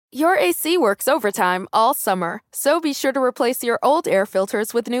Your AC works overtime all summer, so be sure to replace your old air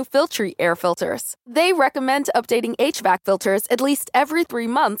filters with new Filtry air filters. They recommend updating HVAC filters at least every 3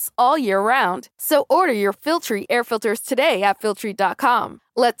 months all year round. So order your Filtry air filters today at Filtry.com.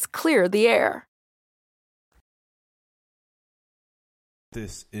 Let's clear the air.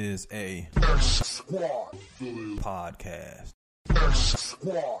 This is a podcast.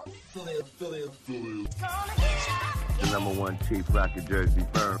 The number one cheap rocket Jersey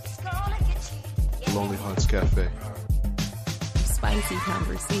firm. Lonely Hearts Cafe. Spicy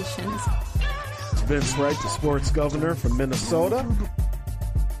conversations. It's Vince Wright, the sports governor from Minnesota.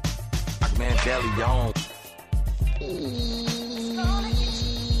 Man, Deli Young.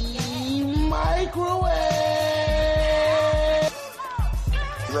 Microwave.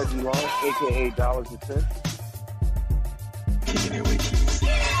 Reggie Long, a.k.a. Dollars and Cents. Taking it way too easy.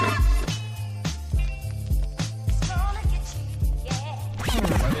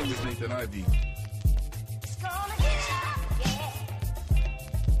 My name is Nathan Ivey.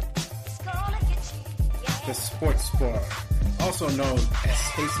 The Sports Bar, also known as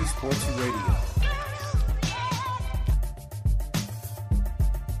Stacy Sports Radio.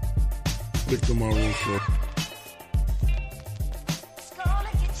 Victor Maroon Show.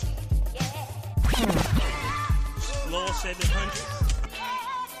 Law 700.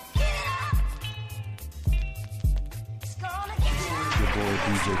 Your boy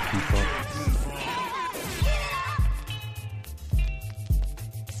DJ P-Funk.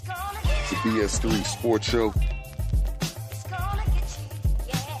 The BS3 Sports Show.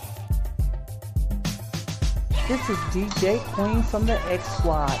 This is DJ Queen from the X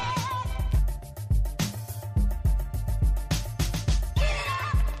Squad.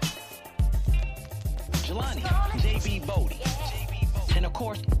 Jelani, JB Bodie, and of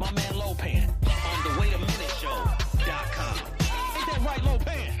course, my man Lopan on the Wait a Minute Show.com. Ain't that right,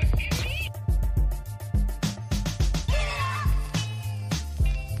 Lopan?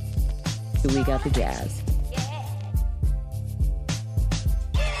 We got the jazz.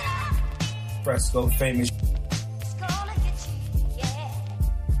 Fresco famous.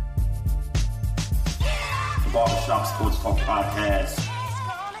 Barbershop Sports Talk Podcast.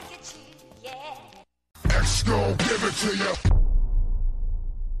 X gon' give it to you.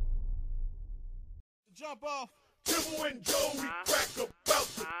 Jump off. Tibble and Joe, we crack about to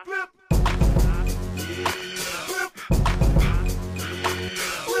flip. Flip. Flip.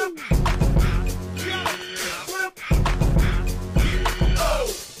 Flip. Oh,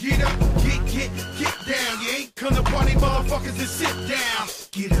 get up, get down. You ain't come to party, motherfuckers, and sit down.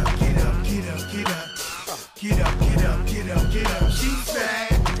 Get up, get up, get up, get up. Get up, get up, get up, get up. She's bad,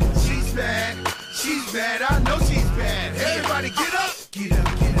 she's bad, she's bad. I know she's bad. Everybody get up, get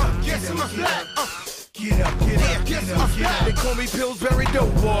up, get up. Guess who's back? Get up, get up, get up, get up. They call me Pillsbury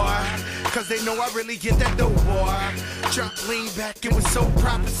Dope Boy, cause they know I really get that dope, boy. Drop lean back, it was so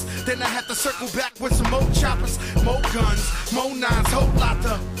proppers. Then I had to circle back with some more choppers, more guns, more nines, whole lot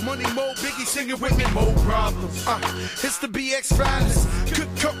of money, more Biggie singing with me, more problems. It's the BX finest.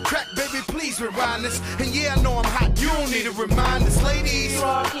 Cook, crack, baby, please rewind this. And yeah, I know I'm hot, you don't need to remind us, ladies.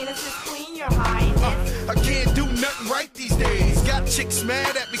 Your penis is clean, your highness. I can't do nothing right these days. Got chicks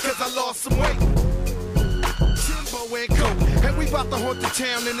mad at me cause I lost some weight. Timbo and Coke, and we bout to haunt the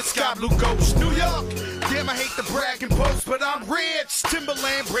town in the sky blue ghost. New York, damn I hate the brag and boast, but I'm rich.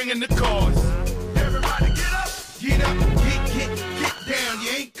 Timberland bringing the cars. Everybody get up, get down. You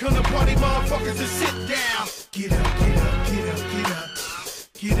ain't come to party, motherfuckers, and sit down. Get up, get up, get up, get up.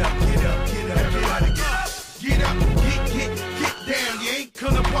 Get up, get up, get up. Everybody get up, get up, get down. You ain't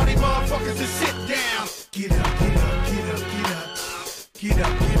come to party, motherfuckers, and sit down. Get up, get up, get up, get up. Get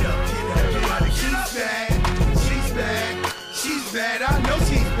up, get up, get up. Everybody get up. She's bad, she's bad. I know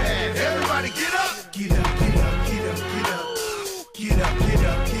she's bad. Everybody get up. Get up, get up, get up, get up. Get up, get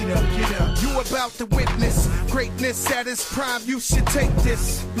up, get up, get up. You about to witness greatness at its prime. You should take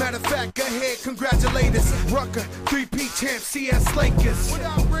this. Matter of fact, go ahead, congratulate us. Rucker, 3P champ, CS Lakers. What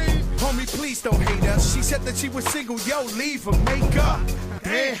up, Reed? Homie, please don't hate us. She said that she was single. Yo, leave her, make up.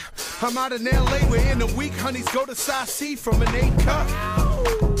 Damn, I'm out in LA. We're in a week. Honeys go to South Sea from an A-cup.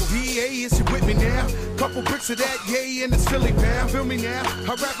 DA, is you with me now? Couple bricks of that, yay, in this Philly pound. Feel me now?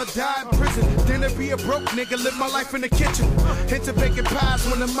 I'd rather die in prison than to be a broke nigga. Live my life in the kitchen. Into baking pies,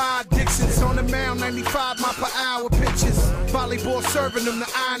 one of my addictions. On the mound, 95 mile per hour pitches. Volleyball serving them the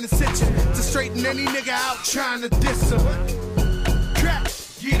iron and stitching. To straighten any nigga out trying to diss him. Crack,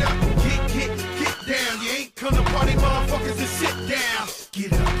 get up, get down. You ain't come to party, motherfuckers, and sit down.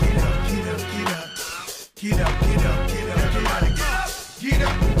 Get up, get up, get up, get up. Get up, get up, get up. Everybody get up. Get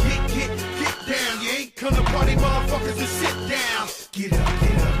up, get down. You ain't come to party, motherfuckers, and sit down. Get up,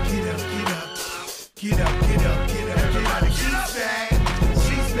 get up, get up, get up. Get up, get up, get up. Everybody, she's bad.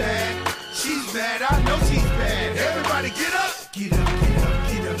 She's bad. She's bad. I know she's bad. Everybody, get up. Get up, get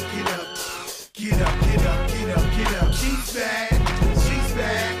up, get up, get up. Get up, get up, get up, get up. She's bad. She's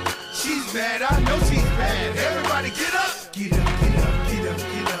bad. She's bad. I know she's bad. Everybody, get up. Get up, get up, get up,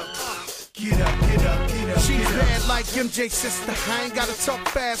 get up. Get up, get up, get up. She's bad like MJ's sister. I ain't gotta talk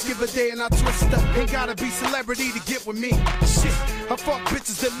fast, give a day and I twist her. Ain't gotta be celebrity to get with me. Shit, I fuck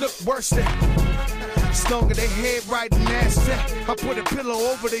bitches that look worse than. As long as they head right and that's that. I put a pillow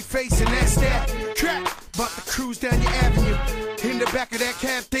over their face and that's that. Crack, about to cruise down your avenue. In the back of that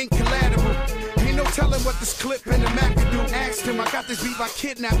cab, think collateral. Ain't no telling what this clip in the Mac can do. Asked him, I got this beat by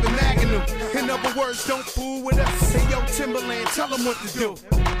kidnapping Magnum. In other words, don't fool with us. Say, yo, Timberland, tell them what to do.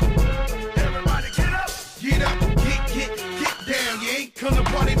 Everybody get up, get up, get down. You ain't come to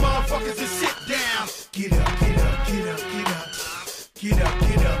party, motherfuckers, and sit down. Get up, get up, get up, get up. Get up,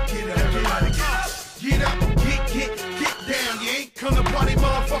 get up, get up. Everybody get up. Get up, get down. You ain't come to party,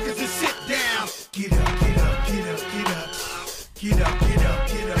 motherfuckers, and sit down. Get up, get up, get up, get up. Get up, get up,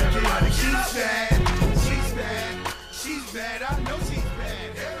 get up. Everybody, she's bad. She's bad. She's bad. I know she's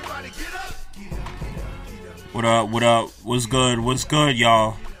bad. Everybody, get up. Get up, get up, get up. What up, what up? What's good? What's good,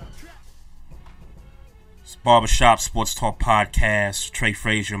 y'all? It's Barbershop Sports Talk Podcast. Trey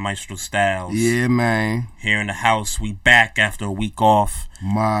Frazier, Maestro Styles. Yeah, man. Here in the house. We back after a week off.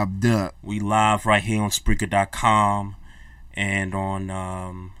 Mobbed up. We live right here on Spreaker.com. And on,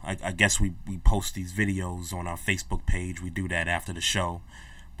 I guess we post these videos on our Facebook page. We do that after the show.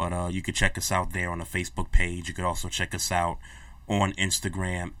 But you can check us out there on the Facebook page. You could also check us out on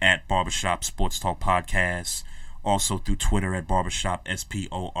Instagram at Barbershop Sports Talk Podcast. Also through Twitter at Barbershop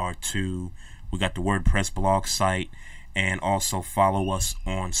SPOR2. We got the WordPress blog site. And also follow us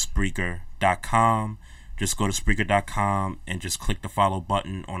on Spreaker.com. Just go to Spreaker.com and just click the follow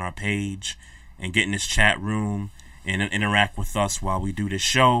button on our page. And get in this chat room and interact with us while we do this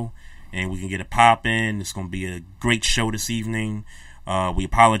show. And we can get it popping. It's going to be a great show this evening. We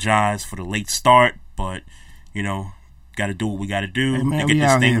apologize for the late start. But, you know, got to do what we got to do hey, man, to get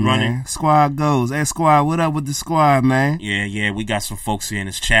this thing here, running. Man. Squad goes. Hey, squad, what up with the squad, man? Yeah, we got some folks here in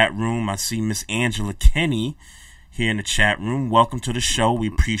this chat room. I see Miss Angela Kenny here in the chat room. Welcome to the show. We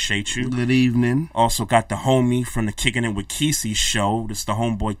appreciate you. Good evening. Also got the homie from the Kicking It with Kesey show. This is the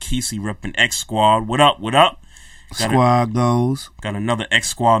homeboy Kesey repping X Squad. What up, what up? Squad goes. Got another X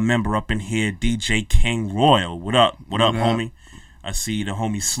Squad member up in here, DJ King Royal. What up, homie? I see the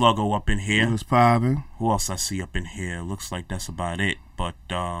homie Sluggo up in here. What's poppin'? Who else I see up in here? Looks like that's about it. But,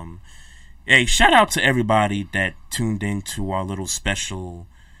 hey, shout out to everybody that tuned in to our little special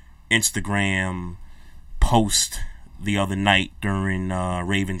Instagram post the other night during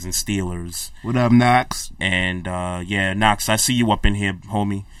Ravens and Steelers. What up, Knox? And, yeah, Knox, I see you up in here,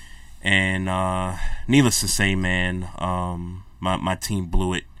 homie. And needless to say, man, my team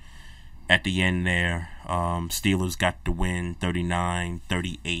blew it at the end there. Steelers got the win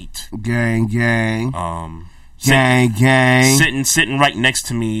 39-38. Gang. Gang. Sitting right next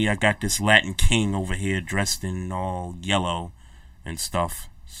to me, I got this Latin King over here dressed in all yellow and stuff.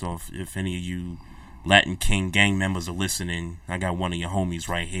 So if any of you Latin King gang members are listening, I got one of your homies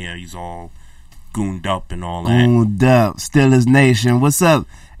right here. He's all gooned up and all that. Gooned up. Steelers Nation. What's up?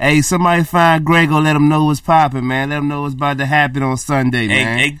 Hey, somebody find Grego. Let him know what's popping, man. Let him know what's about to happen on Sunday,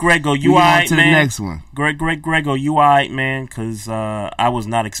 man. Hey, Grego, you all right, to man? The next one. Grego, you all right, man? Because I was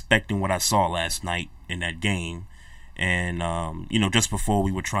not expecting what I saw last night in that game. And, you know, just before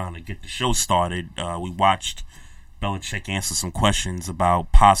we were trying to get the show started, we watched Belichick answer some questions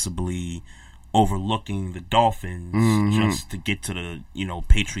about possibly overlooking the Dolphins just to get to the, you know,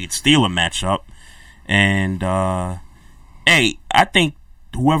 Patriots-Steelers matchup. And, hey, I think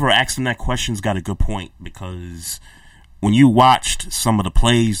whoever asked him that question's got a good point, because when you watched some of the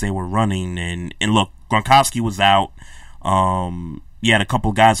plays they were running, and look, Gronkowski was out. You had a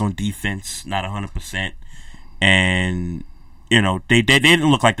couple guys on defense, not 100%. And, you know, they didn't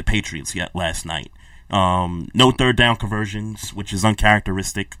look like the Patriots yet last night. No third down conversions, which is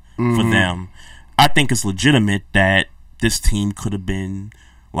uncharacteristic for them. I think it's legitimate that this team could have been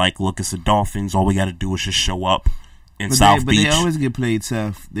like, look, it's the Dolphins. All we got to do is just show up in South Beach. But they always get played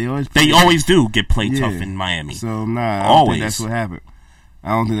tough. They always do get played tough in Miami. So, I don't think that's what happened. I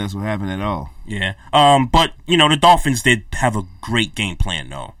don't think that's what happened at all. Yeah. But, you know, the Dolphins did have a great game plan,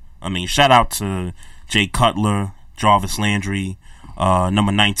 though. I mean, shout out to Jay Cutler, Jarvis Landry,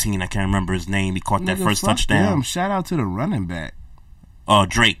 number 19. I can't remember his name. He caught that first touchdown. Shout out to the running back.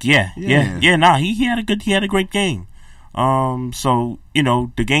 Drake. Yeah. He had a great game. So, you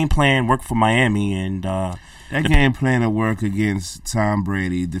know, the game plan worked for Miami, and That game plan to work against Tom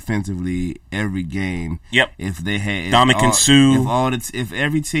Brady defensively every game. Yep. If they had Ndamukong Suh, if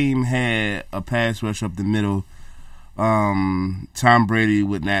every team had a pass rush up the middle, Tom Brady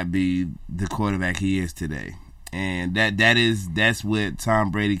would not be the quarterback he is today. And that's what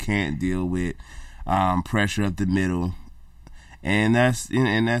Tom Brady can't deal with, pressure up the middle. And that's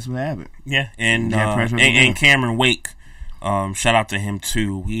what happened. Yeah, and Cameron Wake, shout out to him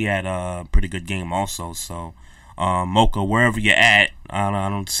too. He had a pretty good game also. So, Mocha, wherever you're at, I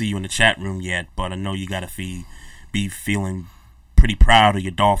don't see you in the chat room yet, but I know you gotta be feeling pretty proud of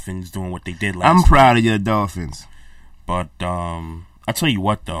your Dolphins doing what they did last. I'm proud of your Dolphins, but I tell you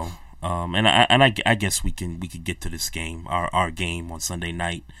what though, and I guess we could get to this game, our game on Sunday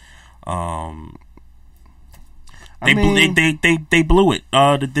night. They blew it.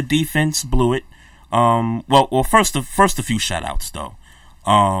 The defense blew it. Well, first a few shout outs though.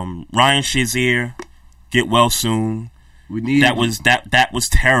 Ryan Shazier, get well soon. That was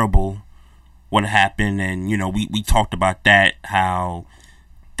terrible what happened, and we talked about that, how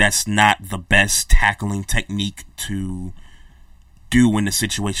that's not the best tackling technique to do in a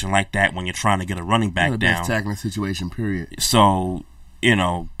situation like that when you're trying to get a running back down. The best tackling situation, period. So,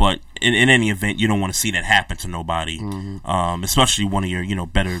 but in any event, you don't want to see that happen to nobody, especially one of your,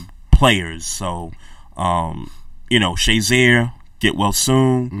 better players. So, Shazier, get well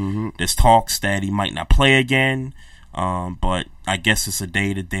soon. There's talks that he might not play again, but I guess it's a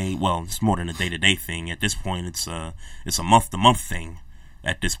day-to-day, well, it's more than a day-to-day thing. At this point, it's a month-to-month thing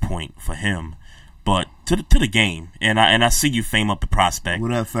at this point for him. But to the game, and I see you Fame up the prospect.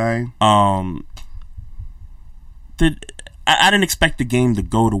 What up, Fame? I didn't expect the game to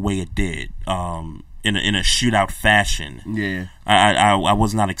go the way it did, in a shootout fashion. Yeah, I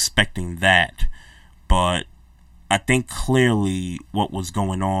was not expecting that, but I think clearly what was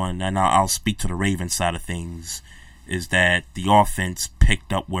going on, and I'll speak to the Ravens side of things, is that the offense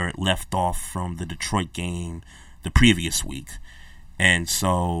picked up where it left off from the Detroit game the previous week, and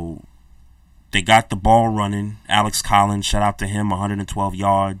so they got the ball running. Alex Collins, shout out to him, 112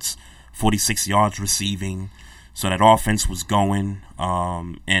 yards, 46 yards receiving. So that offense was going.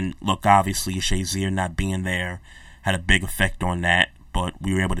 And look, obviously, Shazier not being there had a big effect on that, but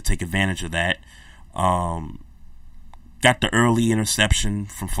we were able to take advantage of that. Got the early interception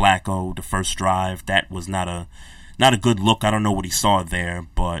from Flacco, the first drive. That was not a good look. I don't know what he saw there,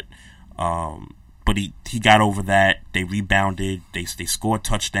 but he got over that. They rebounded. They scored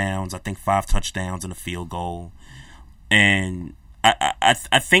touchdowns. I think 5 touchdowns and a field goal. And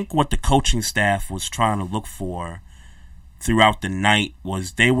I think what the coaching staff was trying to look for throughout the night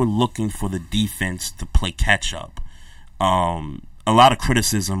was they were looking for the defense to play catch up. A lot of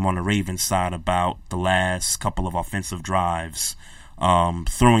criticism on the Ravens side about the last couple of offensive drives,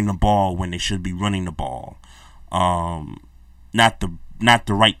 throwing the ball when they should be running the ball, not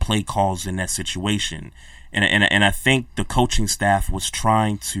the right play calls in that situation, and I think the coaching staff was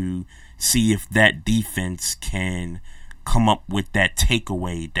trying to see if that defense can come up with that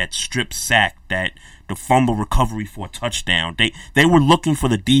takeaway, that strip sack, that the fumble recovery for a touchdown. They were looking for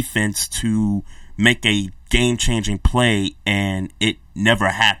the defense to make a game-changing play, and it never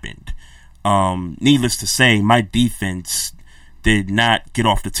happened. Needless to say, my defense did not get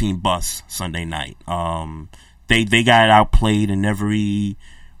off the team bus Sunday night. They got outplayed in every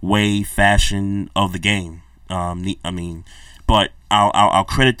way, fashion of the game. But I'll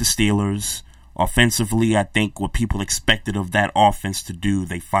credit the Steelers. Offensively, I think what people expected of that offense to do,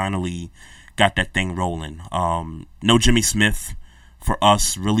 they finally got that thing rolling. No Jimmy Smith for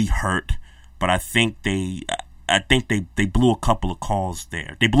us really hurt, but I think they blew a couple of calls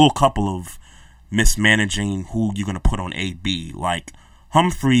there. They blew a couple of mismanaging who you're going to put on AB. Like,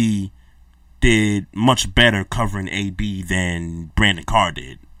 Humphrey did much better covering AB than Brandon Carr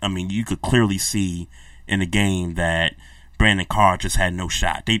did. I mean, you could clearly see in the game that Brandon Carr just had no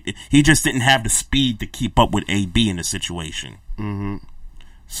shot. He just didn't have the speed to keep up with AB in the situation.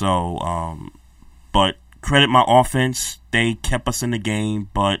 So, but credit my offense. They kept us in the game,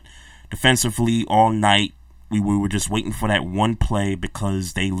 but defensively all night, we were just waiting for that one play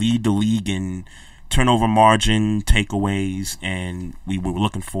because they lead the league in turnover margin, takeaways, and we were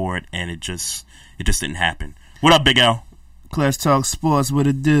looking for it, and it just didn't happen. What up, Big L? Clutch Talk Sports, what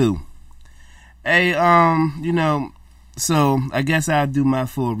it do? Hey, so I guess I'll do my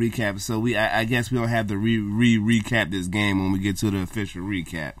full recap. So I guess we don't have to recap this game when we get to the official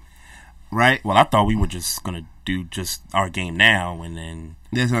recap, right? Well, I thought we were just gonna do just our game now, and then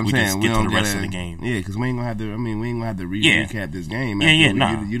that's what I'm saying. Just get to the rest of the game. Yeah, because we ain't gonna have to. I mean, we ain't gonna have to recap this game. You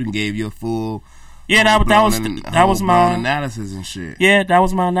done gave your full. Yeah, that was my analysis and shit. Yeah, that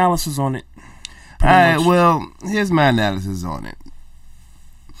was my analysis on it. All right, well, here's my analysis on it.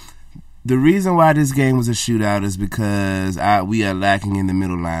 The reason why this game was a shootout is because we are lacking in the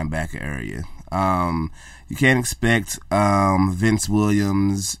middle linebacker area. You can't expect Vince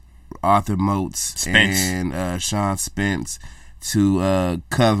Williams, Arthur Moats, and Sean Spence to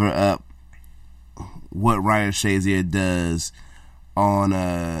cover up what Ryan Shazier does on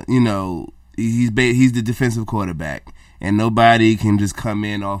he's the defensive quarterback, and nobody can just come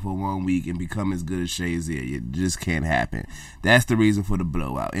in off of 1 week and become as good as Shazier. It just can't happen. That's the reason for the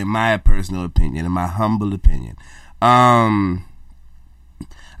blowout, in my personal opinion, in my humble opinion. I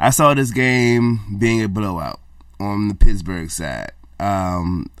saw this game being a blowout on the Pittsburgh side.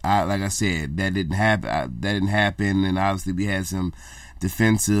 Like I said, that didn't happen, and obviously we had some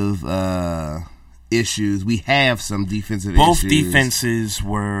defensive issues. We have some defensive issues. Both defenses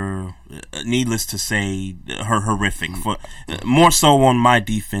were, needless to say, horrific. More so on my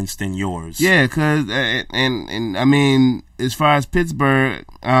defense than yours. Yeah, because and I mean, as far as Pittsburgh,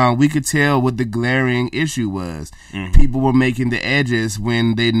 we could tell what the glaring issue was. Mm-hmm. People were making the edges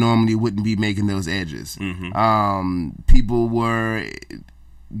when they normally wouldn't be making those edges. Mm-hmm. People were,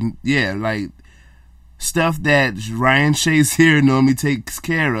 like stuff that Ryan Shazier normally takes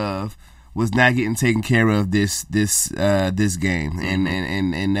care of was not getting taken care of this game,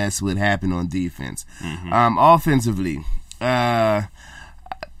 mm-hmm. and that's what happened on defense. Mm-hmm. Offensively,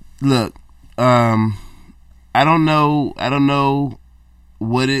 look, I don't know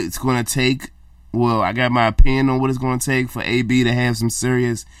what it's going to take. Well, I got my opinion on what it's going to take for AB to have some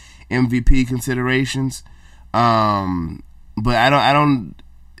serious MVP considerations, but I don't.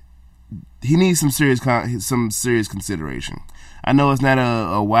 He needs some serious consideration. I know it's not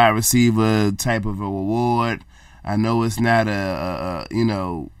a wide receiver type of a award. I know it's not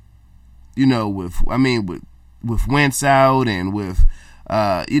with Wentz out and with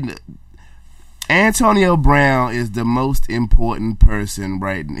Antonio Brown is the most important person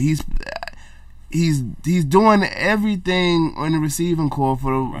right now. He's doing everything on the receiving core for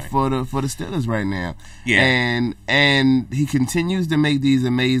the Steelers right now. Yeah. And he continues to make these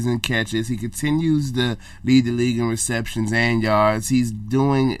amazing catches. He continues to lead the league in receptions and yards. He's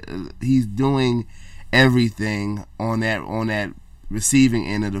doing everything on that receiving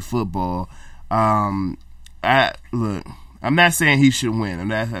end of the football. I'm not saying he should win.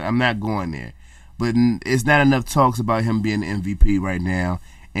 I'm not going there. But it's not enough talks about him being the MVP right now.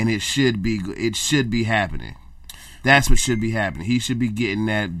 And it should be happening. That's what should be happening. He should be getting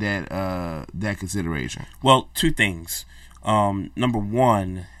that consideration. Well, two things. Number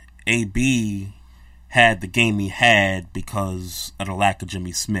one, AB had the game he had because of the lack of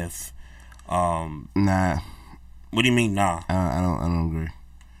Jimmy Smith. Nah. What do you mean, nah? I don't agree.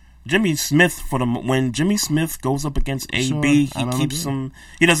 Jimmy Smith when Jimmy Smith goes up against AB, he keeps him.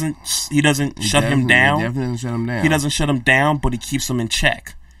 He doesn't shut him down. He definitely doesn't shut him down. He doesn't shut him down, but he keeps him in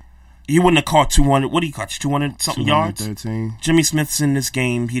check. He wouldn't have caught 200. What did he catch? 200 something yards. Jimmy Smith's in this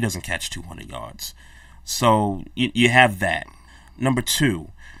game. He doesn't catch 200 yards. So you have that. Number two,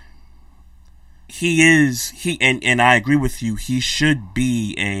 and I agree with you. He should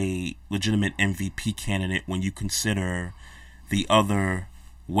be a legitimate MVP candidate when you consider the other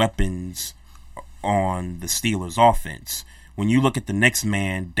weapons on the Steelers offense. When you look at the next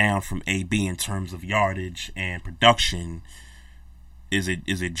man down from AB in terms of yardage and production, is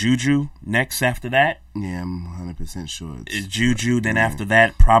it Juju next after that? Yeah, I'm 100% sure. Is Juju, then after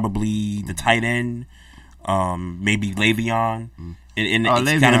that probably the tight end, maybe Le'Veon.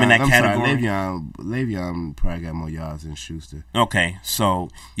 It's kind of in that category. Le'Veon probably got more yards than Schuster. Okay, so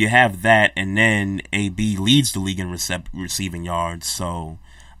you have that, and then AB leads the league in receiving yards. So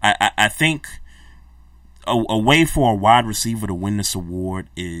I think a way for a wide receiver to win this award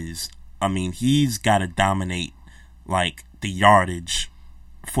is, he's got to dominate like the yardage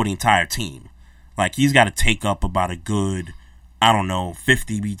for the entire team. Like he's got to take up about a good,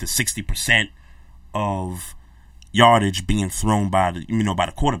 50 to 60% of yardage being thrown by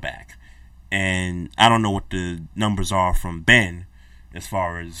the quarterback. And I don't know what the numbers are from Ben as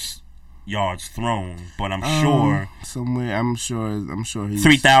far as yards thrown, but I'm sure he's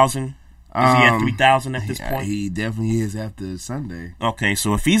 3,000. Is he at 3,000 at this point? He definitely is after Sunday. Okay,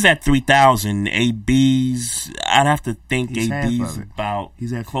 so if he's at 3,000, I'd have to think AB's about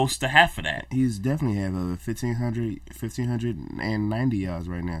close to half of that. He's definitely half of it. 1,590 yards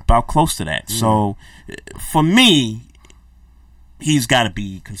right now. About close to that. Yeah. So for me, he's got to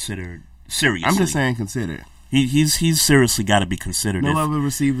be considered seriously. I'm just saying considered. He's seriously got to be considered. No other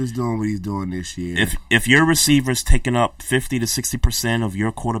receiver's doing what he's doing this year. If your receiver's taking up 50 to 60% of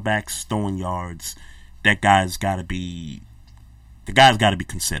your quarterback's throwing yards, that guy's got to be The guy's got to be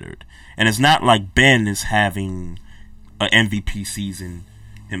considered. And it's not like Ben is having an MVP season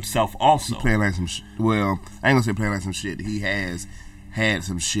himself also. He playing like some well, I ain't gonna say playing like some shit. He has had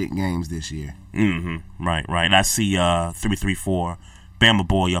some shit games this year. Mm-hmm. Right. I see 334 Bama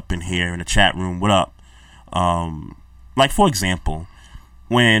Boy up in here in the chat room. What up? Like, for example,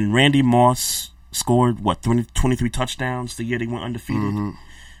 when Randy Moss scored, 23 touchdowns the year they went undefeated? Mm-hmm.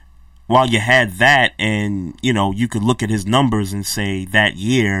 While you had that, and, you know, you could look at his numbers and say that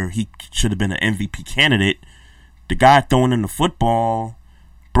year he should have been an MVP candidate, the guy throwing in the football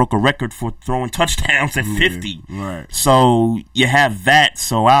broke a record for throwing touchdowns at 50. Right. So you have that,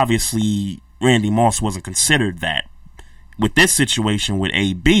 so obviously Randy Moss wasn't considered that. With this situation with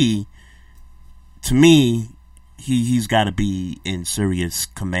AB, to me, he's got to be in serious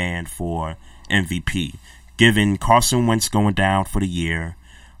command for MVP. Given Carson Wentz going down for the year,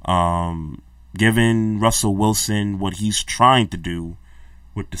 given Russell Wilson what he's trying to do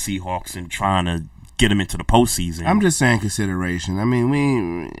with the Seahawks and trying to get him into the postseason. I'm just saying consideration. I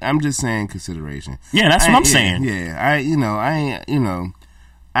mean, I'm just saying consideration. Yeah, that's what I'm saying. Yeah,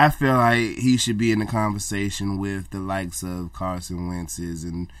 I feel like he should be in the conversation with the likes of Carson Wentz's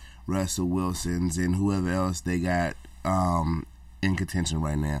and Russell Wilson's and whoever else they got in contention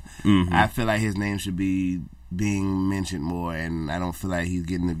right now. Mm-hmm. I feel like his name should be being mentioned more, and I don't feel like he's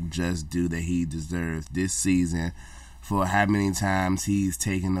getting the just due that he deserves this season for how many times he's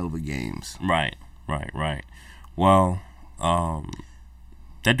taken over games. Right. Well,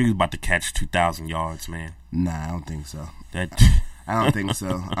 that dude's about to catch 2,000 yards, man. Nah, I don't think so. I don't think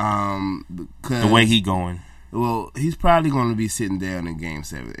so. The way he going. Well, he's probably going to be sitting down in Game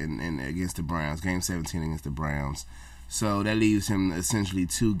 7 and against the Browns. Game 17 against the Browns. So that leaves him essentially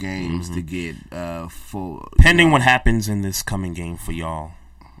 2 games to get full. Pending what happens in this coming game for y'all.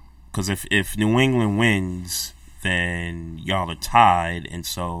 Because if New England wins, then y'all are tied, and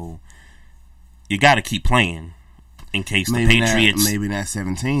so you got to keep playing in case the Patriots. Maybe not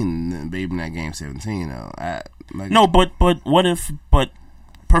 17. Maybe not Game 17 though. No, but what if? But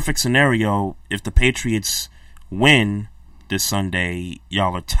perfect scenario, if the Patriots win this Sunday,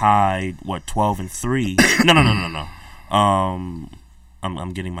 y'all are tied. 12-3? No. I'm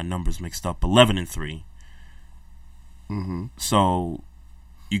getting my numbers mixed up. 11-3. Mm-hmm. So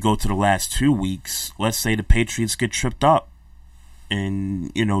you go to the last 2 weeks. Let's say the Patriots get tripped up,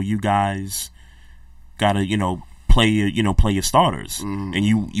 and you guys gotta play your starters, and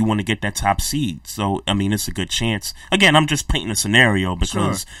you want to get that top seed. So I mean, it's a good chance. Again, I'm just painting a scenario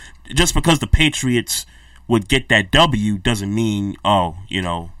because just because the Patriots would get that W doesn't mean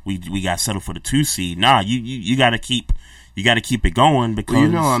we got settled for the 2 seed. Nah, you gotta keep it going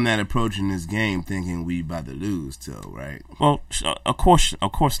because I'm not approaching this game thinking we about to lose too, right? Well, of course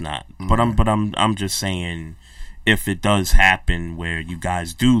not. Mm-hmm. But I'm just saying, if it does happen where you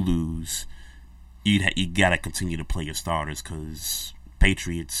guys do lose, you gotta continue to play your starters because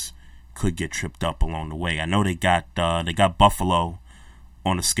Patriots could get tripped up along the way. I know they got Buffalo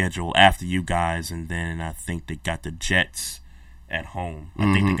on the schedule after you guys, and then I think they got the Jets at home.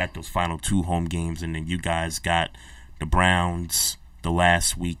 I think they got those final 2 home games, and then you guys got the Browns the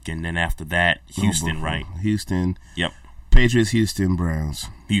last week, and then after that, Houston, right? Houston. Yep. Patriots, Houston, Browns.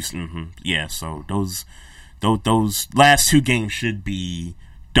 Houston. Mm-hmm. Yeah. So those last 2 games should be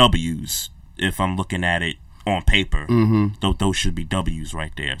W's if I'm looking at it on paper. Mm-hmm. Those should be W's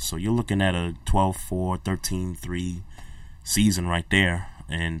right there. So you're looking at a 12-4, 13-3 season right there.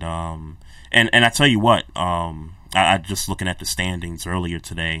 And I tell you what, I just looking at the standings earlier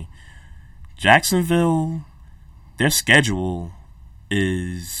today. Jacksonville, their schedule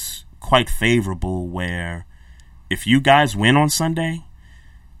is quite favorable where if you guys win on Sunday,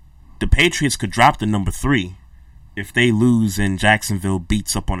 the Patriots could drop to number 3 if they lose and Jacksonville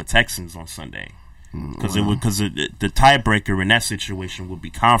beats up on the Texans on Sunday. Because the tiebreaker in that situation would be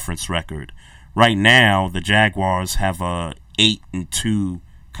conference record. Right now, the Jaguars have a 8-2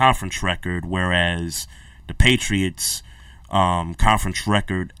 conference record, whereas the Patriots' conference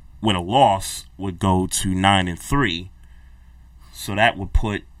record with a loss would go to 9-3. So that would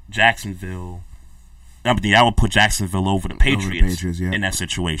put Jacksonville. That would put Jacksonville over the Patriots, in that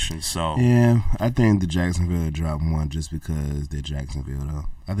situation. So yeah, I think the Jacksonville will drop 1 just because they're Jacksonville, though.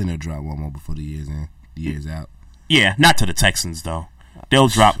 I think they'll drop 1 more before the year's out. Yeah, not to the Texans though. They'll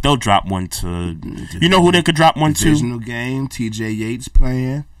drop 1 to. You know who they could drop 1 to? Divisional game. TJ Yates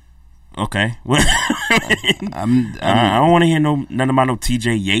playing. Okay. I don't want to hear nothing about no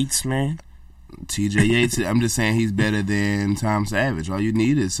TJ Yates, man. TJ Yates, I'm just saying he's better than Tom Savage. All you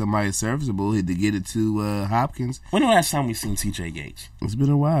need is somebody serviceable to get it to Hopkins. When the last time we seen TJ Yates? It's been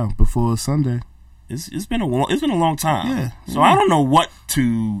a while. Before Sunday. It's been a long time. Yeah. So I don't know what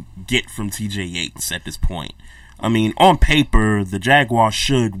to get from T.J. Yates at this point. I mean, on paper, the Jaguars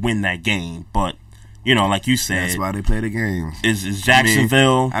should win that game, but like you said, that's why they play the game. Is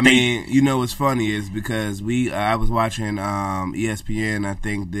Jacksonville? I mean, what's funny is because I was watching ESPN. I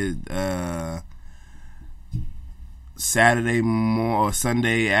think that Saturday morning or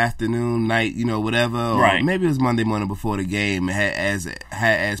Sunday afternoon, night, whatever, or maybe it was Monday morning before the game. As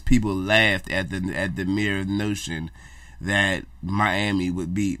people laughed at the mere notion that Miami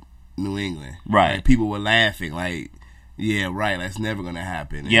would beat New England. Right. Like, people were laughing like, yeah, right, that's never going to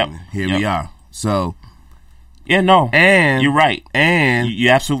happen. Yep. And here we are. So, yeah, no, and you're right, and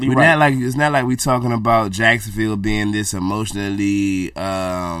you're absolutely right. It's not like we're talking about Jacksonville being this emotionally,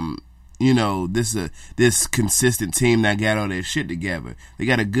 this consistent team that got all their shit together. They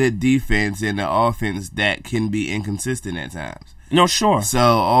got a good defense and an offense that can be inconsistent at times. No, sure. So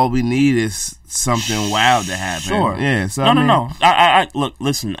all we need is something wild to happen. Sure. Yeah. So no. I look.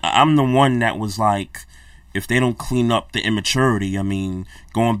 Listen, I'm the one that was like, if they don't clean up the immaturity, I mean,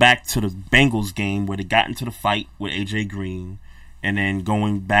 going back to the Bengals game where they got into the fight with AJ Green, and then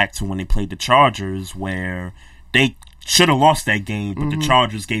going back to when they played the Chargers where they should have lost that game, but the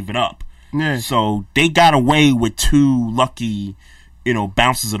Chargers gave it up. Yeah. So they got away with two lucky,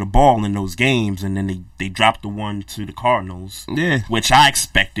 bounces of the ball in those games, and then they dropped the one to the Cardinals. Yeah. Which I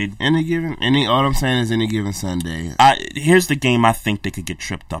expected. All I'm saying is any given Sunday. Here's the game I think they could get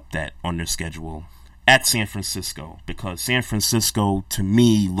tripped up on their schedule. At San Francisco, because San Francisco, to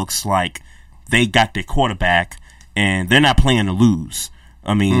me, looks like they got their quarterback, and they're not playing to lose.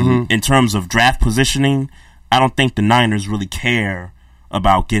 I mean, in terms of draft positioning, I don't think the Niners really care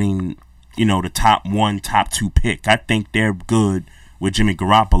about getting, the top 1, top 2 pick. I think they're good with Jimmy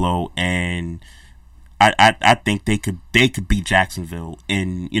Garoppolo, and I think they could beat Jacksonville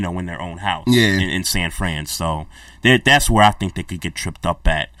in their own house, in San Fran. So that's where I think they could get tripped up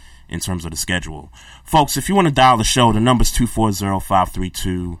at in terms of the schedule. Folks, if you want to dial the show, the number's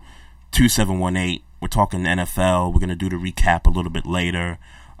 240-532-2718. We're talking NFL. We're going to do the recap a little bit later.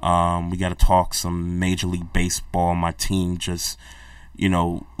 We got to talk some Major League Baseball. My team just,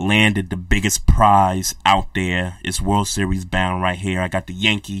 landed the biggest prize out there. It's World Series bound right here. I got the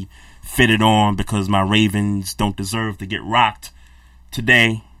Yankee fitted on because my Ravens don't deserve to get rocked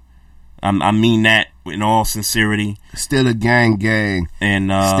today. I mean that in all sincerity. Still a gang.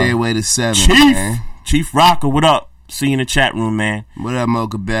 And stay away to 7, Chief, man. Chief Rocker, what up? See you in the chat room, man. What up,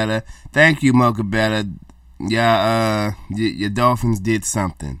 Mocha Bella? Thank you, Mocha Bella. Yeah, your Dolphins did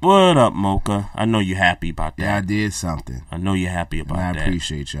something. What up, Mocha? I know you're happy about that. Yeah, I did something. I know you're happy about that. I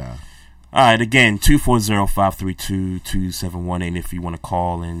appreciate y'all. All right, again, 240-532-2718 if you want to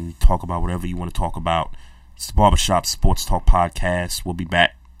call and talk about whatever you want to talk about. It's the Barbershop Sports Talk Podcast. We'll be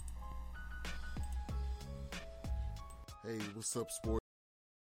back. Hey, what's up, sports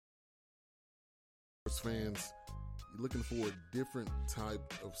fans? You're looking for a different type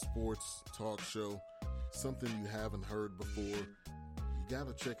of sports talk show, something you haven't heard before? You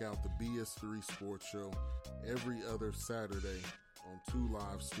gotta check out the BS3 Sports Show every other Saturday on 2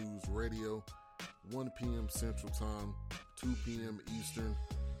 Live Stews Radio, 1 p.m. Central Time, 2 p.m. Eastern.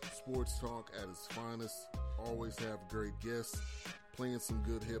 Sports talk at its finest. Always have great guests, playing some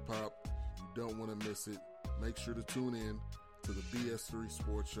good hip-hop. You don't want to miss it. Make sure to tune in to the BS3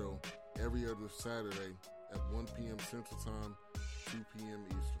 Sports Show every other Saturday at 1 p.m. Central Time, 2 p.m.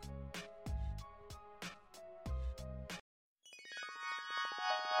 Eastern.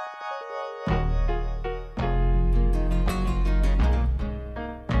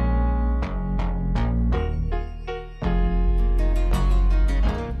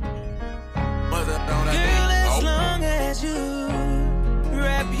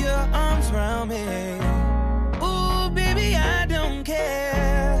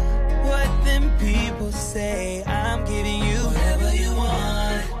 Say I'm giving you whatever you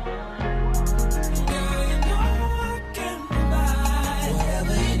want. Girl, you know I can provide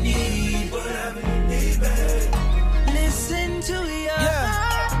whatever you need. Whatever you need, babe. Listen to your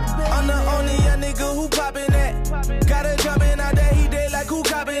heart, baby. I'm the only young nigga who poppin' that. Gotta jumpin' out that he dead like who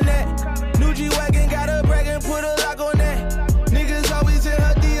coppin' that. New G-Wagon, gotta brag and put a lock on that. Niggas always in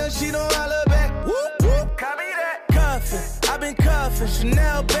her DM, she don't holler back. Whoop, whoop, copy that. Cuffin', I been cuffin',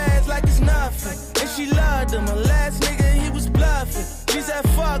 Chanel bags like it's nothing. She loved him, her last nigga, he was bluffing. She said,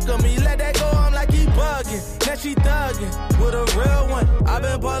 fuck him, he let that go, I'm like he bugging. Now she thugging with a real one. I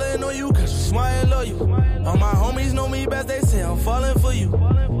been ballin' on you, cause you smart and loyal. All my homies know me best, they say I'm falling for you.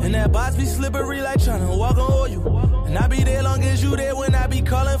 And that box be slippery like tryna walk on oil. And I be there long as you there when I be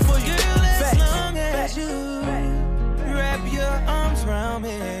calling for you. Girl, as long as you wrap your arms around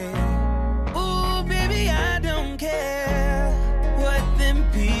me. Ooh,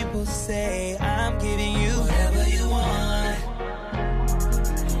 people say, I'm giving you whatever you want.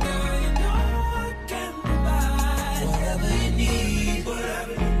 Girl, you know I can provide whatever you need,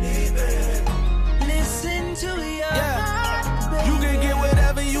 baby. Listen to your heart, baby. You can get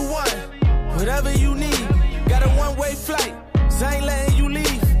whatever you want, whatever you need. Got a one-way flight, so I ain't letting you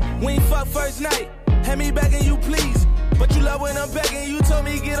leave. We ain't fuck first night, had me begging you please. But you love when I'm begging, you told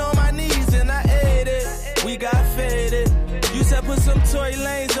me get on my knees, and I ate it. We got faded. You said put some Tory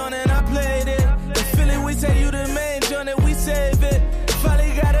Lanez on and I played it. In Philly we say you the main joint and we save it.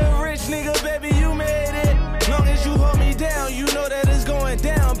 Finally got a rich nigga, baby, you made it. Long as you hold me down, you know that it's going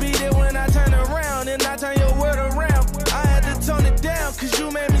down. Be there when I turn around and I turn your word around. I had to tone it down, cause you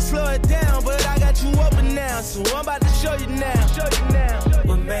made me slow it down. But I got you open now, so I'm about to show you now.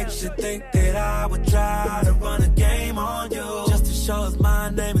 What makes you think that I would try to run a game on you? Just to show us my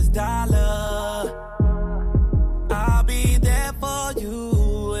name is Dollar. I'll be there for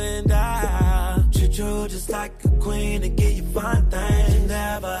you, and I'll treat you just like a queen and give you fine things. You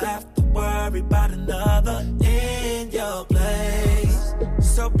never have to worry about another in your place.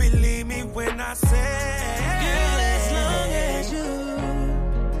 So believe me when I say, girl, as long as you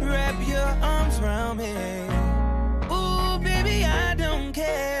wrap your arms around me, ooh, baby, I don't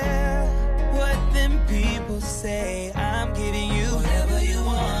care what them people say. I'm giving you whatever you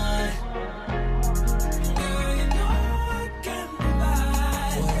want.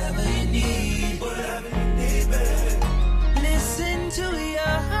 To your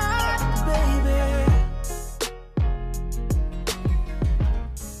heart, baby.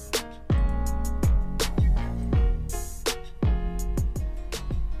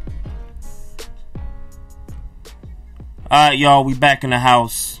 Alright, y'all, we back in the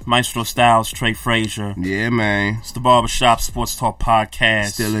house. Maestro Styles, Trey Frazier. Yeah, man. It's the Barbershop Sports Talk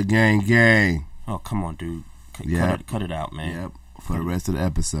Podcast. Still a gang. Oh, come on, dude. Cut it out, man. Yep. For the rest of the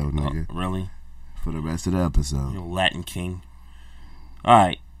episode, nigga. Oh, really? For the rest of the episode. You Latin King.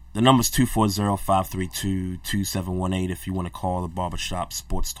 Alright, the number's 240-532-2718 if you want to call the Barbershop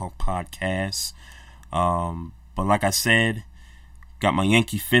Sports Talk Podcast. But like I said, got my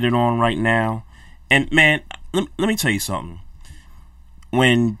Yankee fitted on right now. And man, let me tell you something.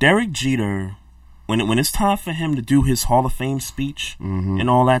 When Derek Jeter, when it's time for him to do his Hall of Fame speech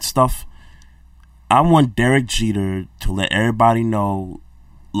and all that stuff, I want Derek Jeter to let everybody know,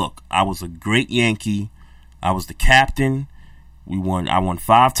 look, I was a great Yankee. I was the captain. I won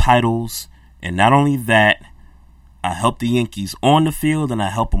 5 titles, and not only that, I helped the Yankees on the field and I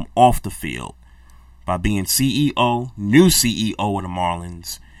helped them off the field by being CEO, new CEO of the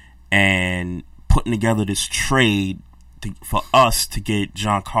Marlins, and putting together this trade for us to get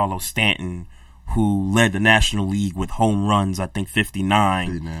Giancarlo Stanton, who led the National League with home runs, I think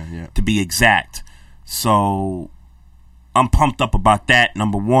 59 to be exact. So I'm pumped up about that,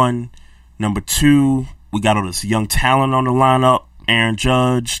 number one. Number two, we got all this young talent on the lineup. Aaron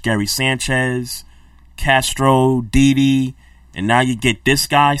Judge, Gary Sanchez, Castro, Didi, and now you get this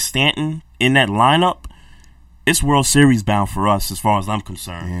guy, Stanton, in that lineup. It's World Series bound for us as far as I'm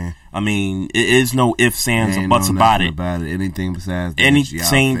concerned. Yeah. I mean, it is no ifs, ands, or buts about it. Anything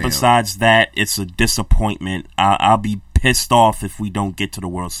besides that, it's a disappointment. I'll be pissed off if we don't get to the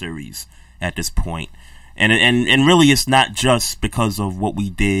World Series at this point. And really, it's not just because of what we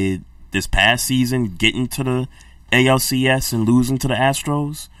did this past season, getting to the ALCS and losing to the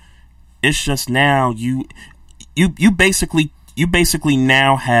Astros. It's just now you basically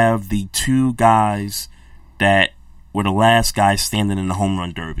now have the two guys that were the last guys standing in the home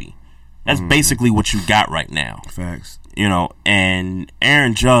run derby. That's basically what you got right now. Facts. You know, and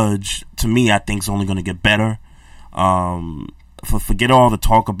Aaron Judge, to me, I think is only going to get better. Forget all the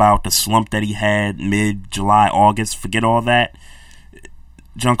talk about the slump that he had mid-July, August. Forget all that.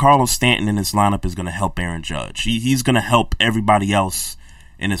 Giancarlo Stanton in this lineup is going to help Aaron Judge. He's going to help everybody else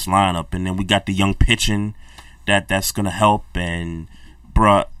in this lineup. And then we got the young pitching that's going to help. And,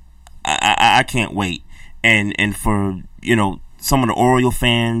 bruh, I can't wait. And for, you know, some of the Oriole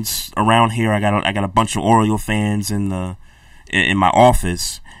fans around here, I got a bunch of Oriole fans in my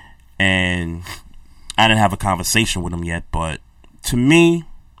office, and I didn't have a conversation with them yet. But to me,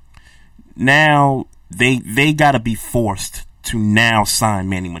 now they got to be forced to now sign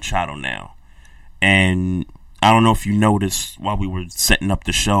Manny Machado now. And I don't know if you noticed while we were setting up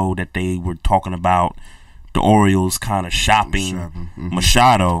the show that they were talking about the Orioles kind of shopping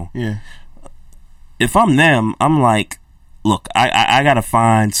Machado. Yeah. If I'm them, I'm like, look, I got to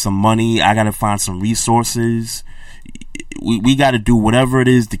find some money. I got to find some resources. We got to do whatever it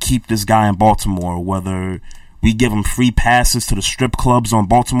is to keep this guy in Baltimore, whether we give him free passes to the strip clubs on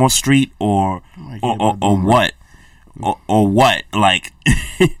Baltimore Street or what. or what? Like,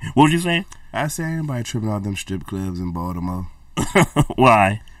 what was you saying? I say anybody tripping out them strip clubs in Baltimore.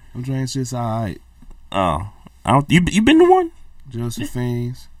 Why? I'm trying to just all right. Oh, you been to one?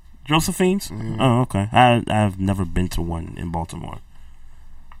 Josephine's. Mm. Oh, okay. I've never been to one in Baltimore.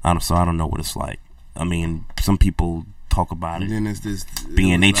 So I don't know what it's like. I mean, some people talk about it then it's this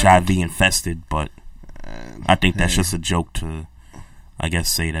being HIV infested, but I think that's just a joke to, I guess,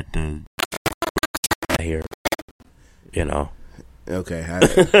 say that the here, you know. Okay,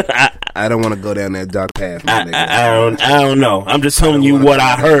 I don't want to go down that dark path. I don't know. I'm just telling you what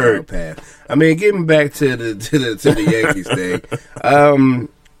I heard. I mean, getting back to the Yankees thing,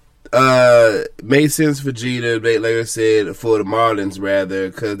 made sense for Jeter. Like I said, for the Marlins rather,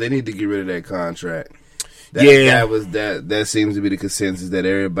 because they need to get rid of that contract. That seems to be the consensus that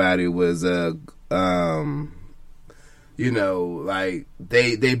everybody was. Like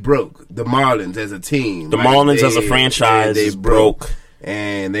they broke the Marlins as a team. The Marlins as a franchise they broke.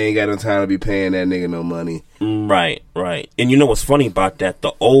 And they ain't got no time to be paying that nigga no money. Right. And you know what's funny about that?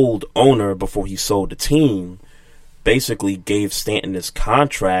 The old owner, before he sold the team, basically gave Stanton this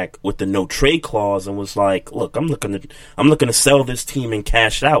contract with the no trade clause and was like, "Look, I'm looking to sell this team and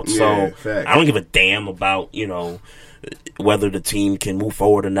cash out. So I don't give a damn about whether the team can move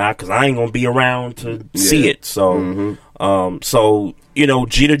forward or not, because I ain't gonna be around to see it." So,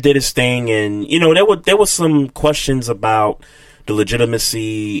 Jeter did his thing, and there was some questions about the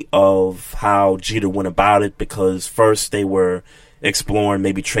legitimacy of how Jeter went about it, because first they were exploring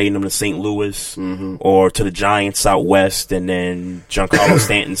maybe trading him to St. Louis or to the Giants out west, and then Giancarlo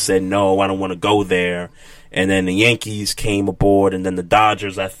Stanton said, "No, I don't want to go there." And then the Yankees came aboard, and then the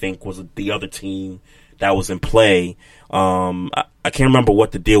Dodgers, I think, was the other team that was in play. I can't remember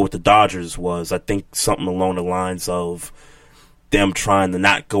what the deal with the Dodgers was. I think something along the lines of them trying to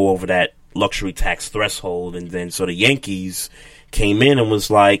not go over that luxury tax threshold, and then so the Yankees came in and was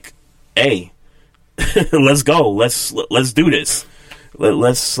like, "Hey, let's go. Let's do this.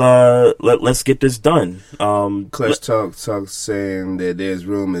 Let's get this done." Clutch Talk saying that there's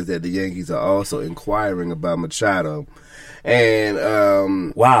rumors that the Yankees are also inquiring about Machado,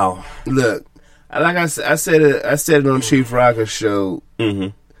 and wow, look, like I said it on Chief Rocker's show. Mm-hmm.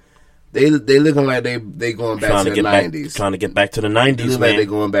 They looking like they going back to the 90s. Trying to get back to the 90s, they look man. like they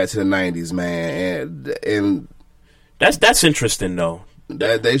going back to the 90s, man, and that's interesting though.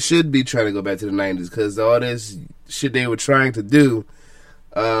 That they should be trying to go back to the 90s, because all this shit they were trying to do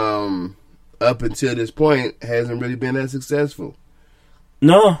up until this point hasn't really been that successful.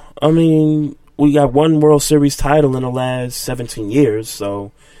 No, I mean, we got one World Series title in the last 17 years,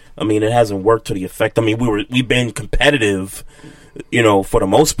 so I mean, it hasn't worked to the effect. I mean, we've been competitive, for the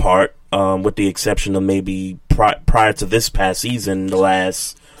most part, with the exception of maybe prior to this past season, the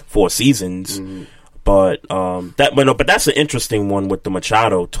last 4 seasons. Mm-hmm. But that's an interesting one with the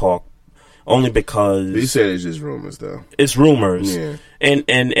Machado talk, only because you said it's just rumors, though. It's rumors, yeah,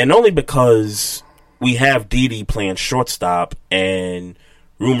 and only because we have Didi playing shortstop, and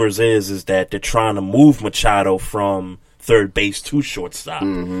rumors is that they're trying to move Machado from third base to shortstop.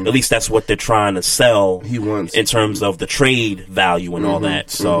 Mm-hmm. At least that's what they're trying to sell. He wants in terms of the trade value and all that.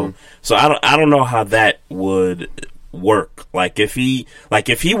 So I don't know how that would work. Like if he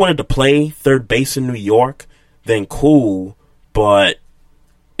wanted to play third base in New York, then cool. But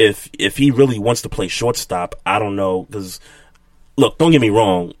if he really wants to play shortstop, I don't know. Because look, don't get me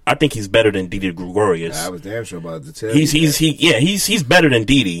wrong. I think he's better than Didi Gregorius. I was damn sure about to tell you. He's better than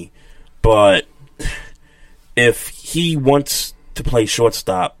Didi, but if he wants to play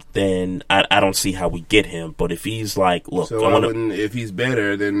shortstop, then I don't see how we get him. But if he's like, look, so if he's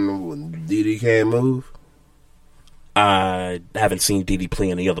better, then Didi can't move. I haven't seen Didi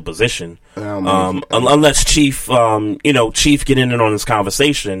play any other position, unless Chief, Chief get in on this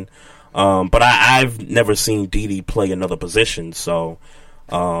conversation. But I've never seen Didi play another position. So,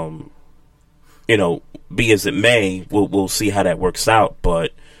 be as it may, we'll see how that works out.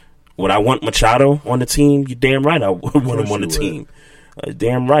 But would I want Machado on the team? You're damn right I would want him on the team.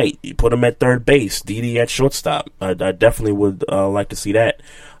 Damn right. You put him at third base, Didi at shortstop. I definitely would like to see that.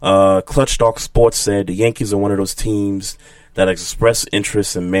 Clutch Talk Sports said the Yankees are one of those teams that express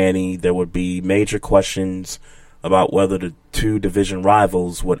interest in Manny. There would be major questions about whether the two division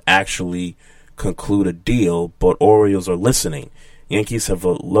rivals would actually conclude a deal, but Orioles are listening. Yankees have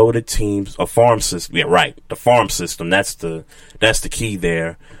a loaded teams, a farm system. Yeah, right. The farm system. That's the key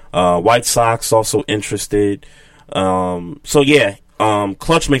there. White Sox also interested.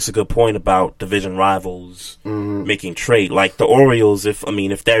 Clutch makes a good point about division rivals making trade. Like the Orioles, if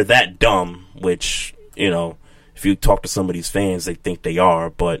they're that dumb, which, if you talk to some of these fans, they think they are,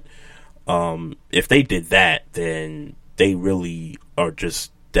 but If they did that, then they really are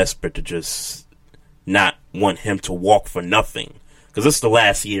just desperate to just not want him to walk for nothing. Because this is the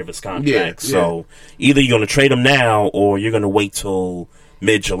last year of his contract. So either you're going to trade him now or you're going to wait till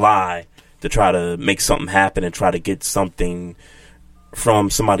mid-July to try to make something happen and try to get something from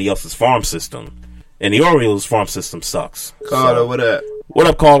somebody else's farm system. And the Orioles' farm system sucks. Carter, what up? What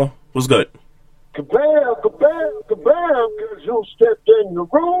up, Carter? What's good? Kabam, kabam, kabam, because you stepped in the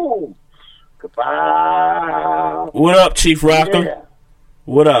room. Kabam. What up, Chief Rocker? Yeah.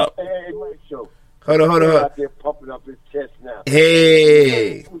 What up? Hey, Mike Show. Hold on. Out there pumping up his chest now.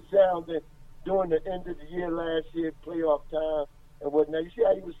 Hey. He was sounding during the end of the year last year, playoff time and whatnot. You see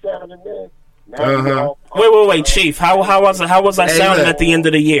how he was sounding there? Wait, Chief. How was I sounding at the end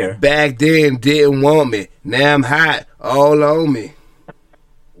of the year? Back then, didn't want me. Now I'm hot, all on me.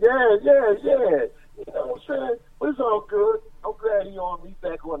 Yeah. You know what I'm saying? But it's all good. I'm glad he's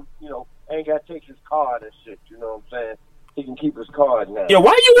back on, ain't got to take his card and shit, you know what I'm saying? He can keep his card now. Yo,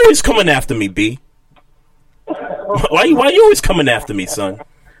 why you always coming after me, B? Why you always coming after me, son?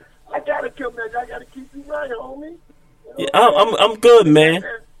 I gotta come back. I gotta keep you right, homie. Yeah, I'm good, man.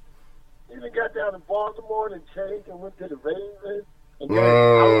 Even got down to Baltimore and changed and went to the Ravens.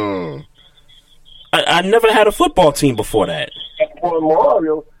 I never had a football team before that. For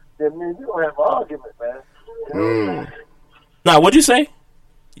Memorial, that means you don't have an argument, man. You know Nah, what'd you say?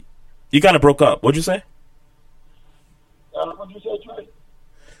 You kind of broke up. What'd you say? What'd you say, Trey?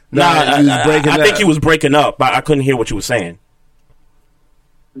 I think you was breaking up. I couldn't hear what you were saying.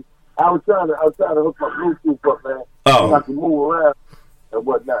 I was trying to hook my Bluetooth up, man. Oh. I can move around and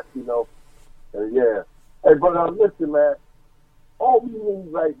whatnot, yeah. Hey, but listen, man. All we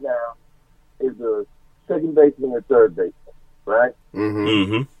need right now is a second baseman and third baseman, right?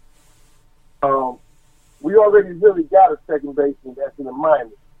 Mm-hmm. We already really got a second baseman that's in the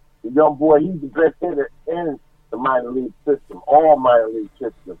minors. The young boy, he's the best hitter in the minor league system, all minor league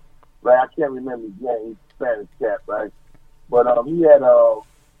system. Right? I can't remember his name. He's a Spanish cat, right? But he had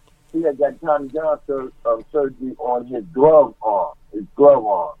got Tommy John surgery on his glove arm.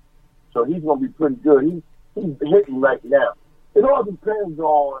 So he's going to be pretty good. He's hitting right now. It all depends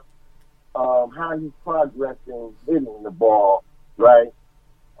on how he's progressing hitting the ball, right?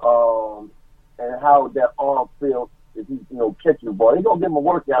 And how that arm feels if he's, catching the ball. They're going to give him a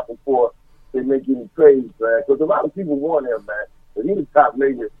workout before they make any trades, man. Because a lot of people want him, man. But he's the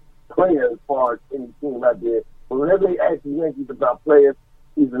top-rated player as far as any team out there. But whenever they ask the Yankees about players,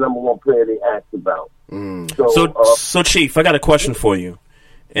 he's the number one player they ask about. So Chief, I got a question for you.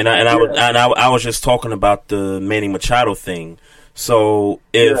 And I was just talking about the Manny Machado thing. So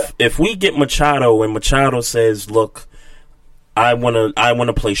if we get Machado and Machado says, "Look, I want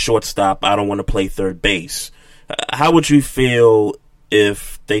to play shortstop. I don't want to play third base." How would you feel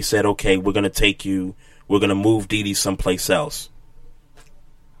if they said, "Okay, we're going to take you. We're going to move Didi someplace else"?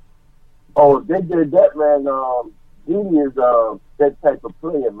 Oh, if they did that, man. Didi is that type of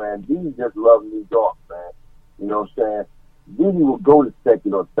player, man. Didi just loves New York, man. You know what I'm saying? Didi will go to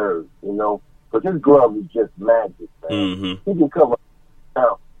second or third, because his glove is just magic, man. Mm-hmm. He can cover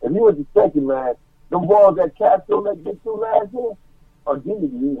now. If he was the second, man, the balls that Castro let get through last year, Didi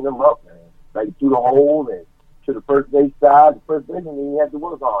eating them up, man. Like through the hole and to the first base side. The first baseman, he had to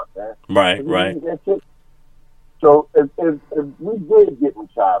work hard, man. Right. So if we did get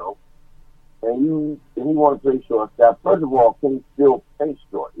Machado, and he want to play shortstop, first of all, can he still play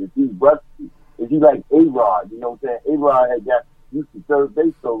short? Is he rusty? Is he like A-Rod? You know what I'm saying? A-Rod had got used to third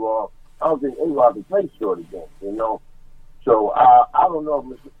base so long. I don't think A-Rod can play short again, So I don't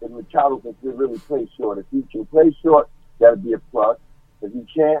know if Machado can really play short. If he can play short, that'll be a plus. If he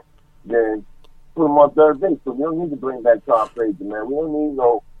can't, then put him on third base. So we don't need to bring back Tom Frazier, man. We don't need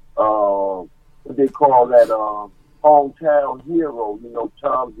what they call that hometown hero,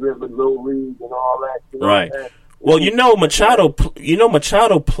 Tom's River, Little League, and all that. Right. Well,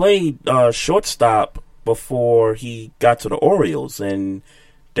 Machado played shortstop before he got to the Orioles, and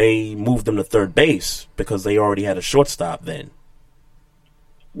they moved him to third base because they already had a shortstop then.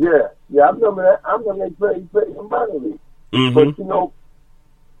 Yeah, I remember that. I remember he played in minor league. Mm-hmm.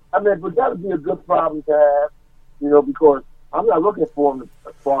 But but that would be a good problem to have, because I'm not looking for him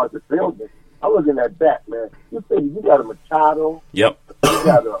as far as the fielding. I'm looking at that, man. You got a Machado. Yep. You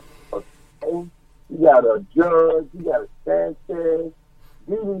got you got a Judge. You got a Sanchez.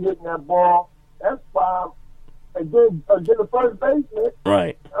 Didi hitting that ball. That's five. And then the first baseman.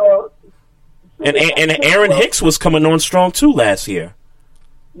 Right. And Aaron Hicks was coming on strong too last year.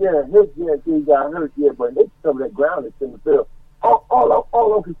 Yeah, Hicks. Yeah, he got hurt. Yeah, but Hicks some of that ground that's in the field.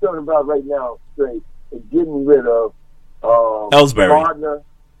 All I'm concerned about right now, Trey, is getting rid of Ellsbury. Gardner.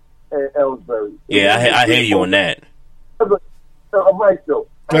 and Ellsbury. Yeah, I hear you on that. Maestro,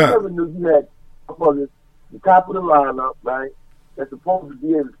 I never knew you had motherfuckers the top of the lineup, right? That's supposed to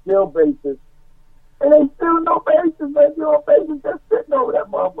be able to steal bases. And they still no bases, man. You're on bases just sitting over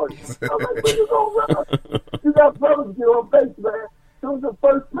that motherfucker. I'm like, where you gonna run? You got brothers get on base, man. As soon as the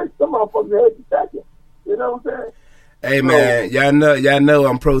first pitch, some motherfuckers head to second. You know what I'm saying? Hey, man, y'all know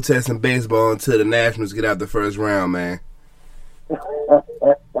I'm protesting baseball until the Nationals get out the first round, man.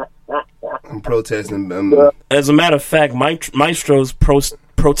 I'm protesting. As a matter of fact, Maestro's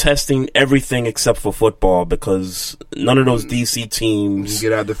protesting everything except for football because none of those DC teams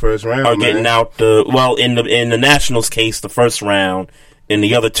get out the first round. Are getting out in the Nationals case the first round. In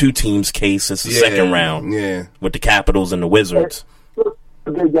the other two teams' case, it's the second round. Yeah, with the Capitals and the Wizards. What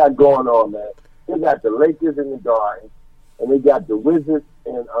they got going on, man? They got the Lakers in the Garden, and they got the Wizards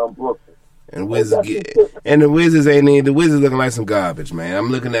in Brooklyn. And the Wizards ain't even. The Wizards looking like some garbage, man. I'm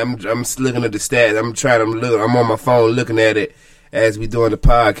looking at the stats. I'm on my phone looking at it as we doing the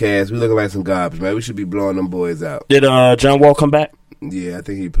podcast. We looking like some garbage, man. We should be blowing them boys out. Did John Wall come back? Yeah, I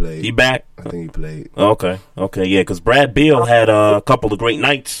think he played. He back? I think he played. Okay, yeah, because Brad Beal had a couple of great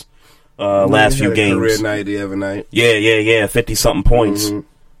nights last few games. Career night the other night. Yeah, 50-something points. Mm-hmm.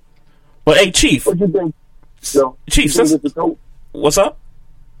 But hey, Chief. What you think? Chief, what's up?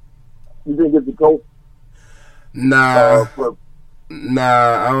 You think it's the coach? Nah,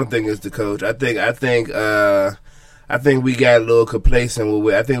 I don't think it's the coach. I think we got a little complacent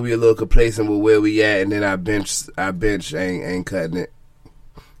with. I think we a little complacent with where we at, and then our bench ain't cutting it.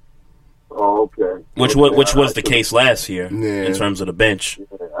 Oh, okay. Which was the case last year in terms of the bench. Yeah,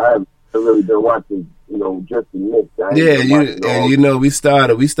 I haven't really been watching, just the Knicks. We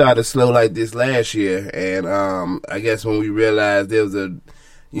started slow like this last year, and I guess when we realized there was a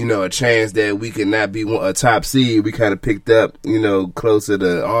chance that we could not be a top seed, we kind of picked up, closer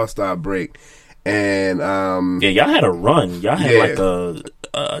to All-Star break. And y'all had a run. Y'all had like a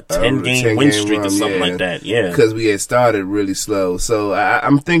 10-game win streak or something like that. Yeah, because we had started really slow. So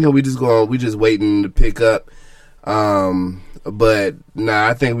I'm thinking we just waiting to pick up. But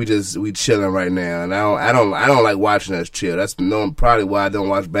I think we chilling right now, and I don't like watching us chill. That's probably why I don't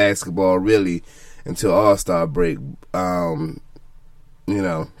watch basketball really until All-Star break. Because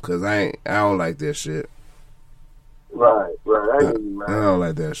I don't like that shit. Right. I don't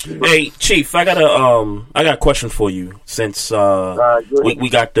like that shit. Hey, Chief, I got a question for you. Since we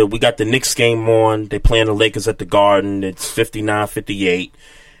got the Knicks game on, they playing the Lakers at the Garden. It's 59-58.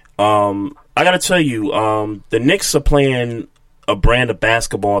 I gotta tell you, the Knicks are playing a brand of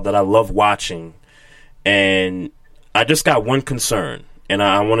basketball that I love watching, and I just got one concern, and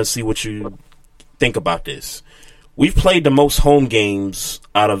I want to see what you think about this. We've played the most home games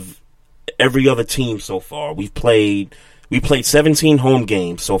out of every other team so far. We played 17 home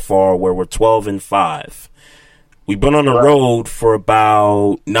games so far, where we're 12-5. We've been on the road for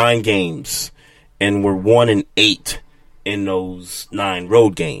about 9 games, and we're 1-8 in those 9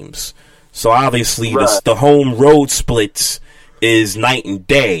 road games. So obviously the home road splits is night and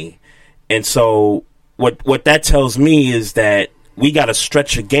day. And so what that tells me is that we got a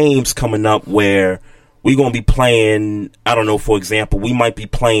stretch of games coming up where we're going to be playing, I don't know, for example, we might be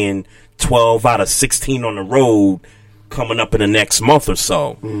playing 12 out of 16 on the road coming up in the next month or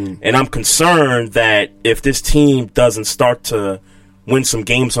so. And I'm concerned that if this team doesn't start to win some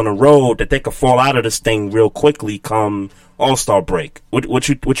games on the road, that they could fall out of this thing real quickly come All-Star break. What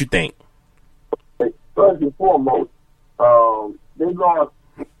you think? First and foremost, they lost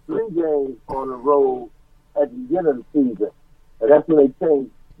 3 games on the road at the beginning of the season. And that's when they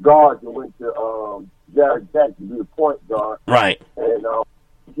changed guards and went to Jared Jack to be the point guard. Right. And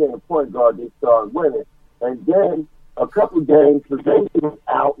became a point guard, they started winning. And then a couple of games, Porzingis was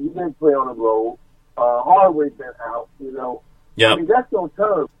out. He didn't play on the road. Hardaway's been out, Yeah. I mean, that's no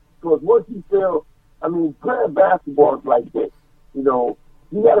term. Because once you feel, playing basketball is like this. You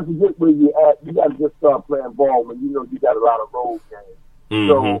got to forget where you're at. You got to just start playing ball when you got a lot of road games.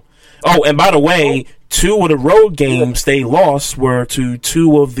 So, and by the way, 2 of the road games they lost were to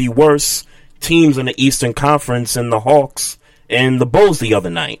 2 of the worst teams in the Eastern Conference, and the Hawks and the Bulls the other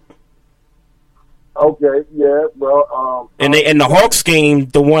night. Okay, yeah, well, and the Hawks game,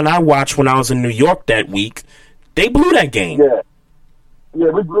 the one I watched when I was in New York that week, they blew that game. Yeah,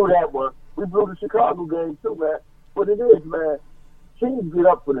 we blew that one. We blew the Chicago game too, man. But it is, man. Teams get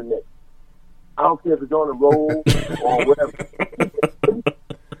up for the Knicks. I don't care if it's on the road or whatever.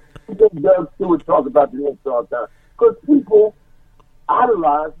 Doug Stewart talk about the Knicks all the time because people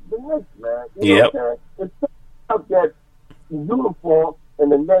idolize the Knicks, man. You know what I'm saying? It's stuff that the uniform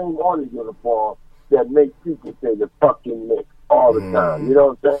and the name on the uniform that makes people say the fucking Knicks all the time. You know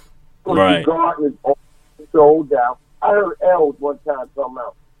what I'm saying? Right. The Garden is all sold out. I heard Els one time talking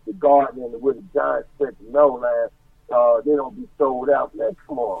about the Garden and where the Giants spent the Meadowland. They don't be sold out. Man,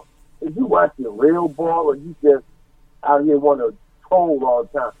 come on. Is you watching real ball or you just out here want to troll all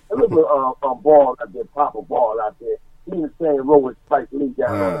the time? And look at Ball out there, Papa Ball out there. He in the same row with Spike Lee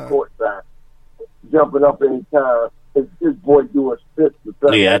down on the court side, jumping up any time. His boy doing splits.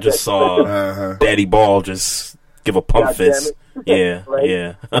 Yeah, I just saw Daddy Ball just give a pump fist. Yeah,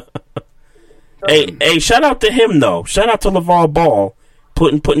 yeah. Hey, shout out to him though. Shout out to LeVar Ball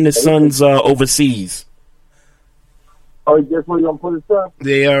putting his sons overseas. Oh, guess where you gonna put his son?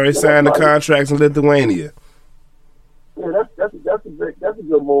 They already signed the contracts in Lithuania. Yeah, that's a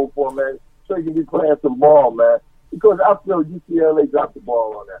good move for him, man. So he can be playing some ball, man. Because I feel UCLA dropped the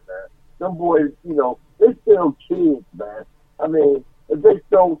ball on that, man. Them boys, you know, they still kids, man. I mean, if they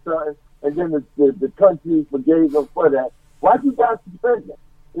stole something and then the country forgave them for that, why'd you guys suspend them?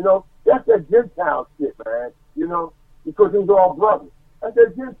 You know, that's that Gentile shit, man. You know, because it was all brothers. That's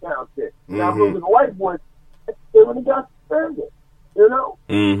that Gentile shit. Now, if it was a white boy, they would have got suspended. You know?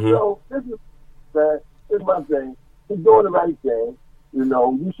 So, this is my thing. He's doing the right thing. You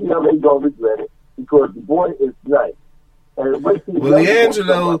know, UCLA don't regret it because the boy is nice. And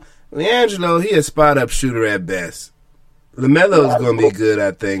LiAngelo, he a spot-up shooter at best. LaMelo's going to be good,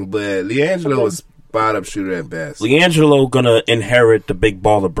 I think, but LiAngelo is spot-up shooter at best. LiAngelo going to inherit the Big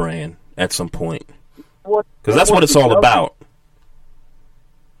Baller brand at some point. Because that's what it's all about.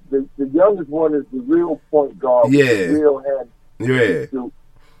 The youngest one is the real point guard. Yeah. The real head. Yeah.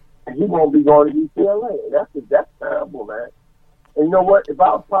 And he won't be going to UCLA. That's terrible, man. And you know what? If I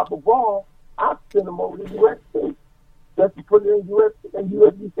was Papa Ball, I'd send him over to USC. Just to put it in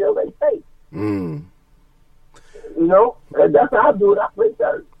UCLA State. You know? And that's how I do it. I play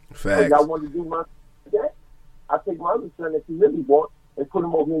third. Facts. I want to do my that. I take my other son that he really wants and put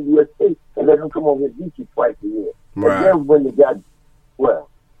him over in USC and let him come over and beat you twice a year. Right. And then when they got well.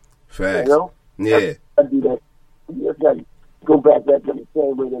 Facts. You know? Yeah. I do that. You just got to go back to the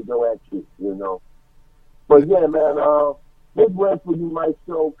same way they go at you, you know. But yeah, man, big win for you, Mike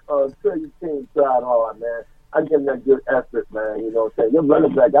Show. Your team tried hard, man. I give them that good effort, man. You know what I'm saying? Your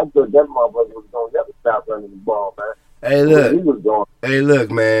running back, I thought that motherfucker was going to never stop running the ball, man. Hey, look. He was going. Hey, look,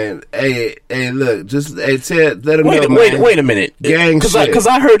 man. Hey, look. Just Ted, let him know, man. Wait a minute. Gang shit. Because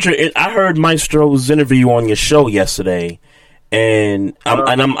I heard Maestro's interview on your show yesterday, and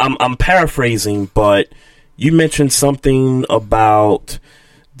I'm paraphrasing, but you mentioned something about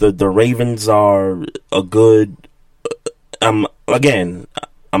the Ravens are a good. Again,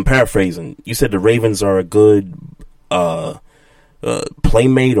 I'm paraphrasing. You said the Ravens are a good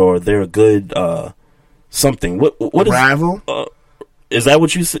playmate, or they're a good something. What is rival? Is that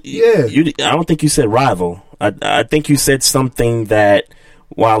what you said? Yeah. I don't think you said rival. I think you said something that,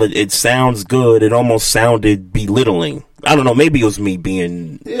 while it sounds good, it almost sounded belittling. I don't know. Maybe it was me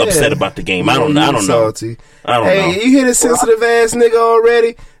being upset about the game. I don't know. Hey, you hear the sensitive ass nigga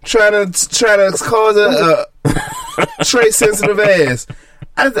already trying to cause a Trey sensitive ass.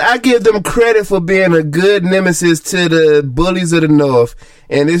 I give them credit for being a good nemesis to the bullies of the North,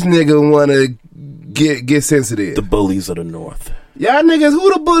 and this nigga want to get sensitive. The bullies of the North. Y'all niggas,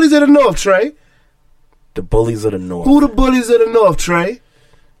 who the bullies of the North, Trey? The bullies of the North. Who the bullies of the North, Trey?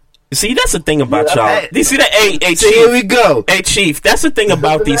 See, that's the thing about y'all. You see that? Hey, Chief. Here we go. Hey, Chief. That's the thing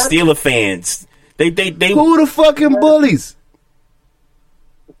about these Steeler fans. They. Who the fucking bullies?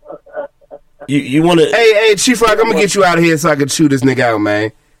 You want to? Hey, Chief Rock, I'm gonna get you out of here so I can chew this nigga out,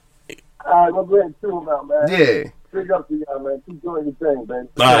 man. All right, we'll go ahead and chew him out, man. Yeah. Big up to y'all, man. Keep doing your thing, man.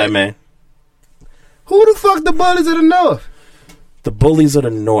 All right, man. Who the fuck the bullies of the North? The bullies of the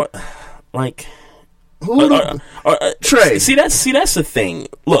North, like. Trey. See that's the thing.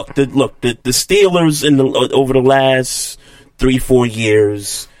 Look, the Steelers over the last 3-4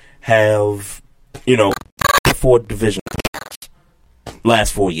 years have, 4 division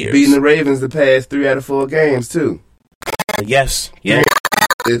last 4 years, beating the Ravens the past 3 out of 4 games too. Yes, yeah,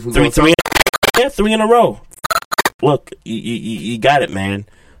 3 in a row. Look, you got it, man.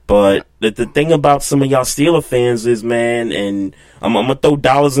 But the thing about some of y'all Steeler fans is, man, and I'm gonna throw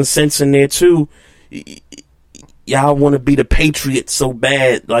dollars and cents in there too. Y'all want to be the Patriots so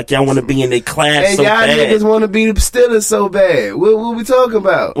bad, like y'all want to be in their class so bad. And y'all niggas want to be the Steelers so bad. What we talking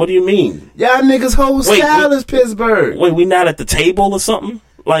about? What do you mean? Y'all niggas whole style is Pittsburgh. Wait, we not at the table or something?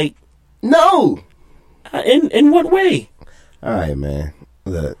 Like, no. In what way? All right, man.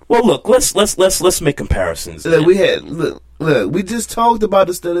 Look. Well, look. Let's make comparisons. Look, we just talked about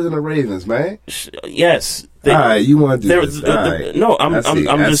the Steelers and the Ravens, man. Yes. All right, you want to do this? No, I'm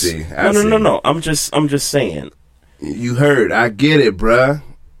just saying. You heard. I get it, bruh.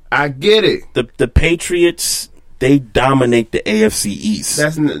 I get it. The Patriots, they dominate the AFC East.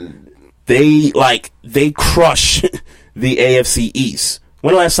 They crush the AFC East.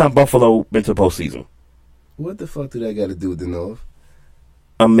 When the last time Buffalo been to the postseason? What the fuck do that got to do with the North?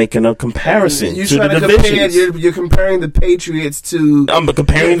 I'm making a comparison to the divisions. You're comparing the Patriots to... I'm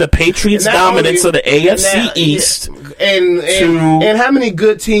comparing the Patriots' dominance of the AFC East. And how many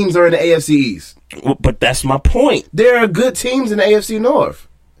good teams are in the AFC East? But that's my point. There are good teams in the AFC North.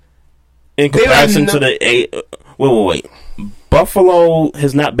 In comparison to the... Wait. Buffalo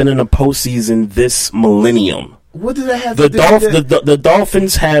has not been in the postseason this millennium. What does that have to do with that? The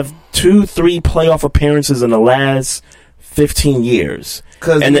Dolphins have 2-3 playoff appearances in the last 15 years.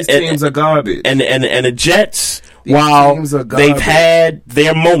 Because these teams are garbage. And the Jets, while they've had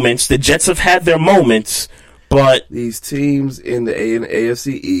their moments, the Jets have had their moments, but these teams in the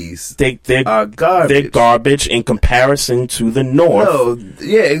AFC East they're garbage. They're garbage in comparison to the North. No,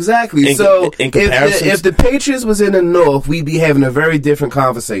 yeah, exactly. If the Patriots was in the North, we'd be having a very different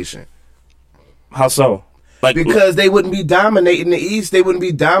conversation. How so? Because they wouldn't be dominating the East. They wouldn't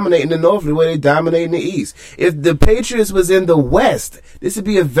be dominating the North the way they dominate in the East. If the Patriots was in the West, this would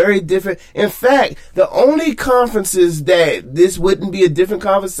be a very different... In fact, the only conferences that this wouldn't be a different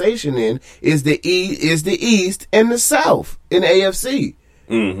conversation in is the East and the South in the AFC.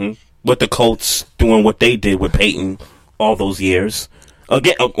 Mm-hmm. With the Colts doing what they did with Peyton all those years.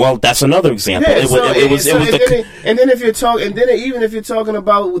 Again, well, that's another example. Yeah, even if you're talking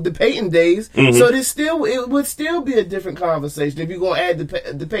about the Peyton days, so it would still be a different conversation if you're going to add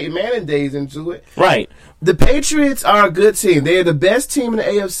the Peyton Manning days into it. Right. The Patriots are a good team. They're the best team in the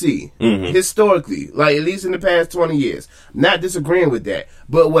AFC historically, like at least in the past 20 years. Not disagreeing with that,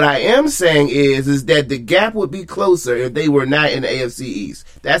 but what I am saying is that the gap would be closer if they were not in the AFC East.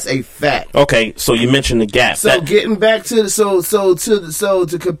 That's a fact. Okay, so you mentioned the gap. So getting back to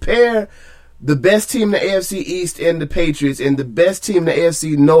to compare the best team in the AFC East and the Patriots and the best team in the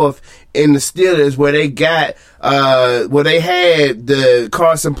AFC North and the Steelers, where they got where they had the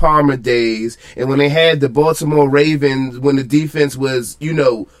Carson Palmer days and when they had the Baltimore Ravens when the defense was,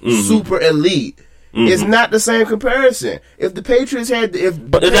 super elite. It's not the same comparison. If the Patriots had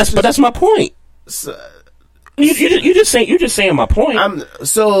But that's my point. So, you're just saying my point.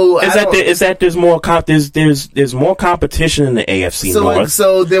 There's more competition in the AFC North.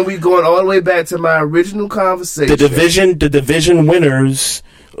 So then we going all the way back to my original conversation. The division winners,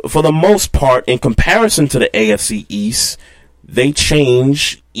 for the most part, in comparison to the AFC East, they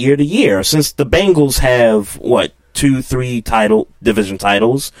change year to year. Since the Bengals have 2-3 division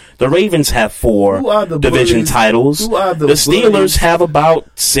titles. The Ravens have 4 division titles. Who are the Steelers bullies? have about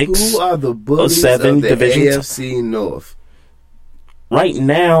 6 Who are the or 7 of the division AFC North. Right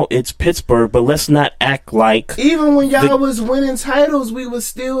now, it's Pittsburgh, but let's not act like... Even when y'all was winning titles, we was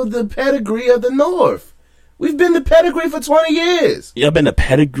still the pedigree of the North. We've been the pedigree for 20 years. Y'all been the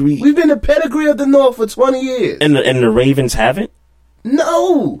pedigree? We've been the pedigree of the North for 20 years. And the Ravens haven't?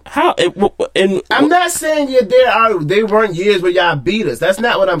 No. How? I'm not saying there weren't years where y'all beat us. That's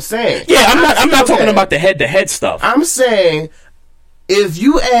not what I'm saying. Yeah, I'm not talking about the head-to-head stuff. I'm saying if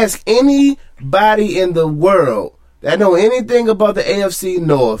you ask anybody in the world that know anything about the AFC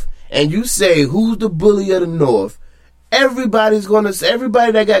North and you say who's the bully of the North, everybody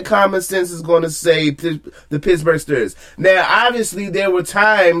that got common sense is going to say the Pittsburgh Steelers. Now, obviously, there were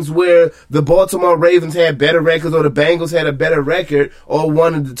times where the Baltimore Ravens had better records or the Bengals had a better record or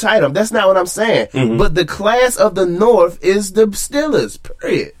wanted the title. That's not what I'm saying. Mm-hmm. But the class of the North is the Steelers,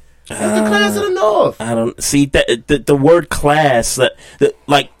 period. It's the class of the North. I don't see that the word class,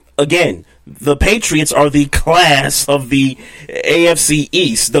 again, the Patriots are the class of the AFC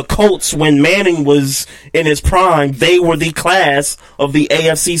East. The Colts, when Manning was in his prime, they were the class of the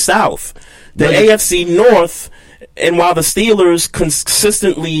AFC South. The AFC North, and while the Steelers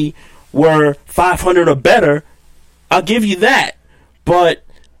consistently were 500 or better, I'll give you that. But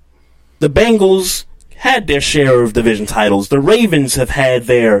the Bengals had their share of division titles. The Ravens have had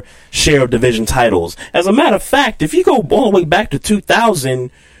their share of division titles. As a matter of fact, if you go all the way back to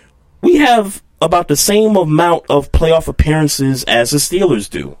 2000, we have about the same amount of playoff appearances as the Steelers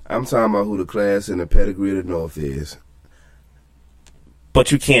do. I'm talking about who the class and the pedigree of the North is.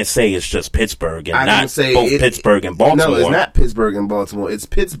 But you can't say it's just Pittsburgh and not both Pittsburgh and Baltimore. No, it's not Pittsburgh and Baltimore. It's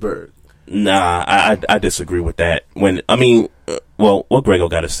Pittsburgh. Nah, I disagree with that. What Grego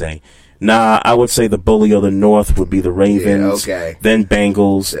got to say? Nah, I would say the bully of the North would be the Ravens. Yeah, okay. Then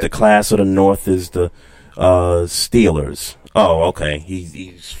Bengals. The class of the North is the Steelers. Oh, okay.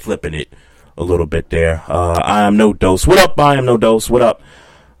 He's flipping it a little bit there. I am no dose. What up? I am no dose. What up?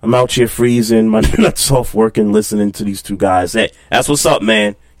 I'm out here freezing. My nuts off working, listening to these two guys. Hey, that's what's up,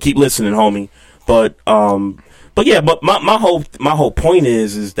 man. keep listening, homie. But yeah, but my whole point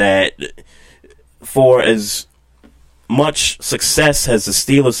is that for as much success as the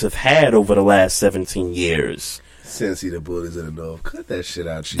Steelers have had over the last 17 years. Cincy, the bullies of the North. Cut that shit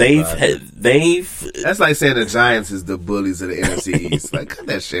out. They've. That's like saying the Giants is the bullies of the NFC East. Like, cut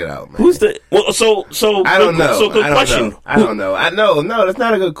that shit out, man. Who's the? Well, so I don't know. So good question. I don't know. No, that's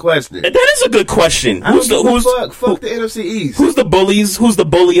not a good question. That is a good question. Fuck the NFC East. Who's the bullies? Who's the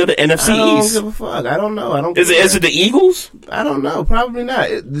bully of the NFC East? I don't give a fuck. I don't know. Is it the Eagles? I don't know. Probably not.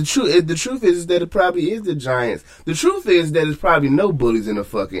 The truth is that it probably is the Giants. The truth is that there's probably no bullies in the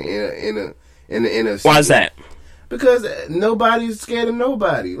fucking in the NFC. Why is that? Because nobody's scared of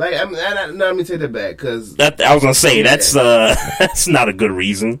nobody. Like, let me take that back. Cause I was gonna say that's not a good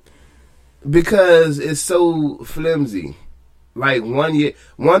reason. Because it's so flimsy. Like, one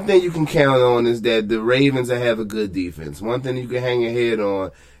thing you can count on is that the Ravens have a good defense. One thing you can hang your head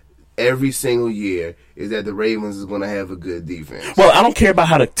on every single year is that the Ravens is going to have a good defense. Well, I don't care about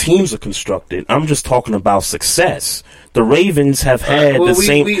how the teams are constructed. I'm just talking about success. The Ravens have had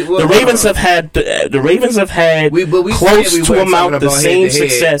the Ravens have had close to amount the same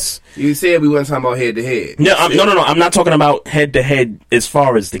success. You said we weren't talking about head to head. No, I'm not talking about head to head as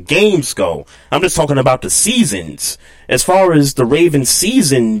far as the games go. I'm just talking about the seasons. As far as the Ravens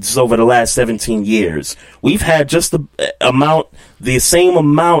seasons over the last 17 years, we've had just the same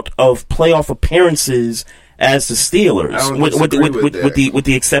amount of playoff appearances as the Steelers, with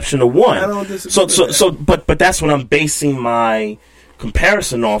the exception of one. I don't disagree with that. But that's what I'm basing my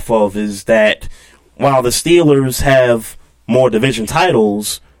comparison off of, is that while the Steelers have more division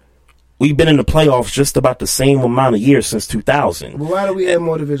titles, we've been in the playoffs just about the same amount of years since 2000. Well, why do we have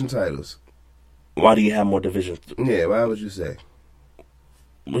more division titles? Why do you have more division? Yeah, why would you say?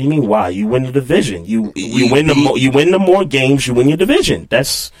 What do you mean? Why? You win the division. You win the more games. You win your division.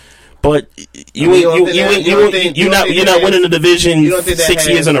 But you're not winning the division 6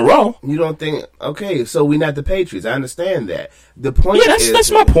 years in a row. You don't think? Okay, so we're not the Patriots. I understand that. The point. Yeah,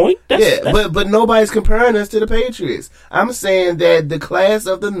 that's my point. But nobody's comparing us to the Patriots. I'm saying that the class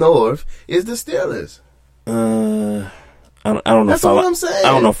of the North is the Steelers. I don't know. That's all I'm saying. I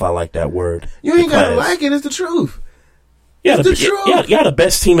don't know if I like that word. You ain't gotta like it. It's the truth. It's the truth. Yeah, the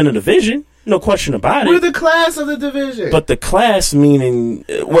best team in the division. No question about it. We're the class of the division. But the class meaning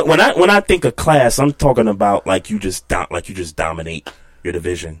when I think of class, I'm talking about like you just dominate your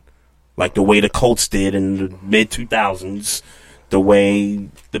division, like the way the Colts did in the mid 2000s, the way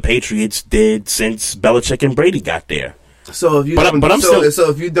the Patriots did since Belichick and Brady got there. So if you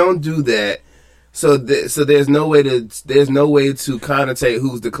if you don't do that. So there's no way to connotate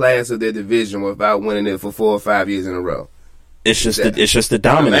who's the class of their division without winning it for 4 or 5 years in a row. It's just the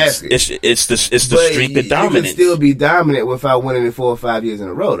dominance. It's the streak of dominance. You can still be dominant without winning it 4 or 5 years in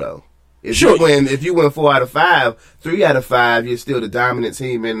a row, though. If you win 4 out of 5, 3 out of 5, you're still the dominant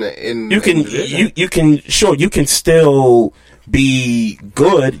team in. You can still be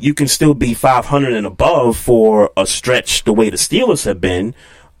good. You can still be 500 and above for a stretch the way the Steelers have been.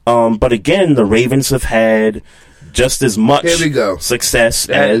 But again, the Ravens have had just as much success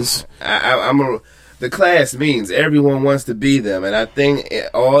as... The class means everyone wants to be them, and I think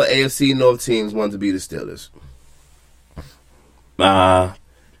all AFC North teams want to be the Steelers.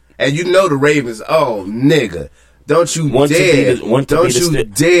 And you know the Ravens, nigga. Don't you dare! Don't you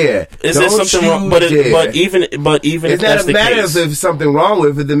dare! Is there something wrong? But even it's not a matter if there's something wrong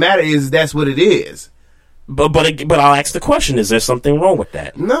with it. The matter is that's what it is. But I'll ask the question: is there something wrong with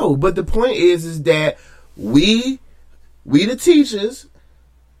that? No. But the point is that we the teachers,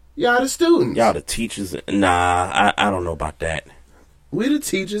 y'all the students. Y'all the teachers? Nah, I don't know about that. We the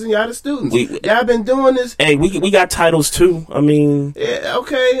teachers and y'all the students. Y'all been doing this. Hey, we got titles too. I mean, yeah,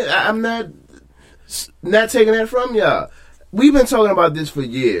 okay. I'm not taking that from y'all. We've been talking about this for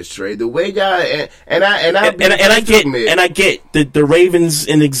years, Trey. The way y'all I get the Ravens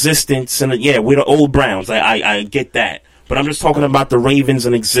in existence, and we're the old Browns. I get that, but I'm just talking about the Ravens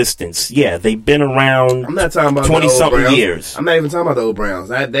in existence. Yeah, they've been around. I'm not talking about 20-something years. I'm not even talking about the old Browns.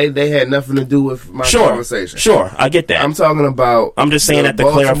 They had nothing to do with my conversation. Sure, I get that. I'm talking about. I'm just saying that to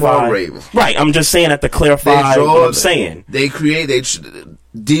clarify. Ravens. Right. I'm just saying that to clarify what I'm saying. They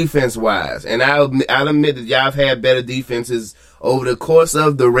defense wise, and I'll admit that y'all have had better defenses over the course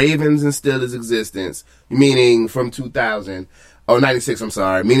of the Ravens and Steelers' existence, meaning from 2000 or 96. I'm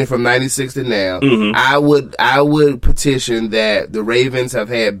sorry, meaning from 96 to now. Mm-hmm. I would petition that the Ravens have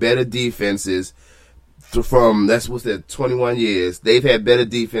had better defenses from 21 years. They've had better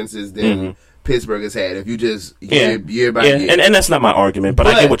defenses than Pittsburgh has had. If you just year by year, and that's not my argument, but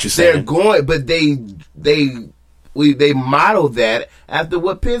I get what you're saying. They're going, but they they modeled that after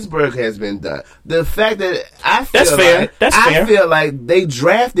what Pittsburgh has been done. The fact that I feel like they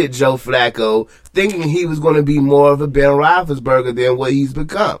drafted Joe Flacco thinking he was going to be more of a Ben Roethlisberger than what he's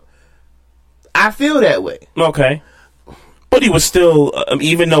become. I feel that way. Okay. But he was still,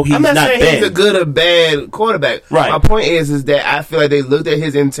 even though he's not saying bad. He's a good or bad quarterback. Right. My point is that I feel like they looked at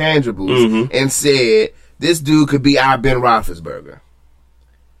his intangibles and said, this dude could be our Ben Roethlisberger.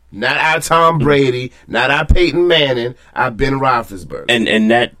 Not our Tom Brady, not our Peyton Manning, our Ben Roethlisberger. And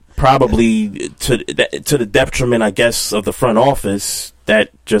that probably, to the detriment, I guess, of the front office, that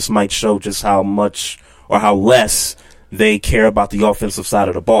just might show just how much or how less they care about the offensive side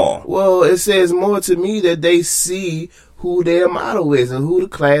of the ball. Well, it says more to me that they see who their model is and who the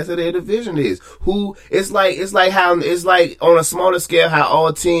class of their division is. It's like on a smaller scale how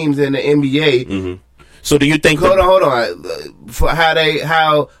all teams in the NBA. Mm-hmm. So do you think? Hold on. For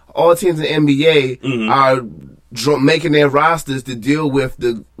how all teams in the NBA are making their rosters to deal with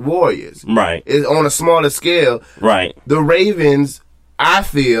the Warriors. Right. It's on a smaller scale. Right. The Ravens, I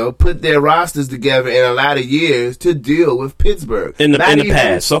feel, put their rosters together in a lot of years to deal with Pittsburgh. In the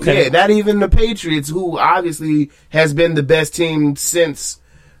past, okay. Yeah, not even the Patriots, who obviously has been the best team since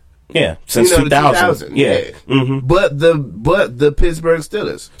 2000. Yeah. Mm-hmm. But the Pittsburgh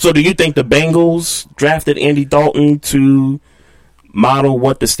Steelers. So do you think the Bengals drafted Andy Dalton to model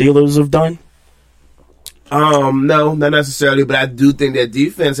what the Steelers have done? No, not necessarily, but I do think their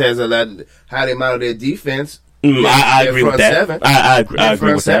defense has a lot how they model their defense. I agree with that. I agree with that.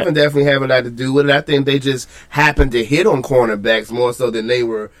 Front seven definitely have a lot to do with it. I think they just happened to hit on cornerbacks more so than they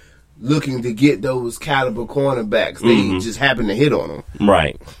were looking to get those caliber cornerbacks. They just happened to hit on them.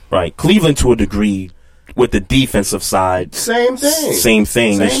 Right. Cleveland, to a degree, with the defensive side, same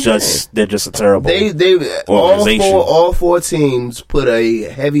thing. They're just a terrible organization. All four teams put a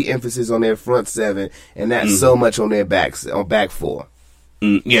heavy emphasis on their front seven and not so much on their back four.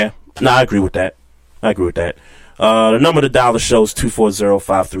 Yeah. No, I agree with that. The number to dial the show is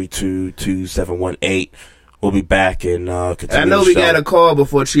 240-532-2718. We'll be back and continue. I know the we show. got a call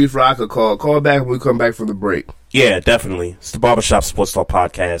before Chief Rocker call. Call back when we come back from the break. Yeah, definitely. It's the Barbershop Sports Talk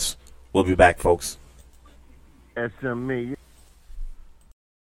Podcast. We'll be back, folks. SME.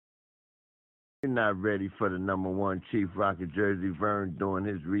 You're not ready for the number one Chief Rocker, Jersey Vern, doing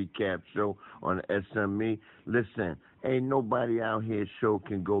his recap show on the SME. Listen, ain't nobody out here show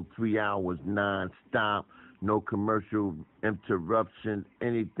can go 3 hours non-stop. No commercial interruptions,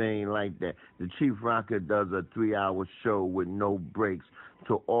 anything like that. The Chief Rocker does a 3-hour show with no breaks.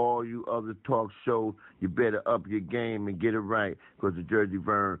 To all you other talk shows, you better up your game and get it right, because the Jersey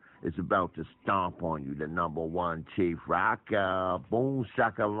Vern is about to stomp on you. The number one Chief Rocker. Boom,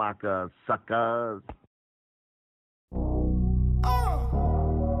 shakalaka, suckers.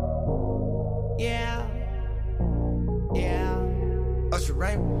 Yeah. Usher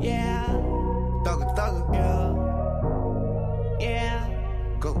Raymond. Yeah. Thugger. Yeah.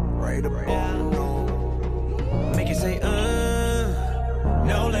 Go right up. Yeah. Make it say,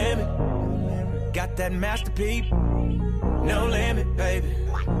 no limit. Got that masterpiece. No limit, baby.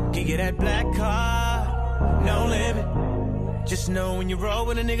 Can get that black card. No limit. Just know when you roll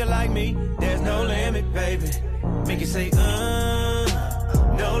with a nigga like me, there's no limit, baby. Make it say,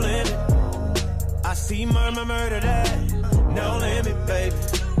 no limit. I see murder that. No limit, baby.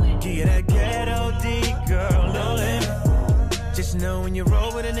 Get that ghetto D, girl, no limit. Just know when you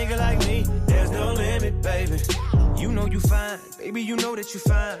roll with a nigga like me, there's no limit, baby. You know you fine, baby, you know that you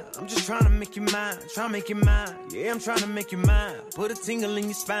fine. I'm just trying to make you mine, Yeah, I'm trying to make you mine. Put a tingle in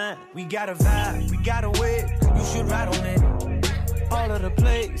your spine. We got a vibe, we got a way. You should ride on it. All of the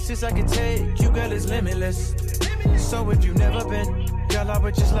places I can take you, girl, is limitless. So if you've never been, girl, I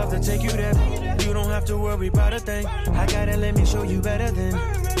would just love to take you there. You don't have to worry about a thing. I gotta let me show you better than.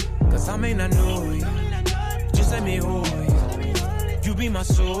 Cause I may not know you, just let me hold you. You be my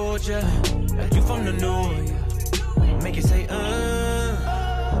soldier, like you from the north. Make it say,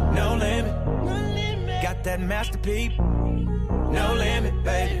 no limit. Got that masterpiece, no limit,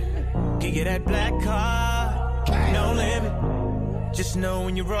 baby. Can get that black card, no limit. Just know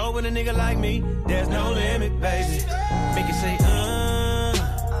when you roll with a nigga like me, there's no limit, baby. Make it say,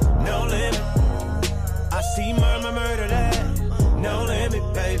 no limit. I see murder that, no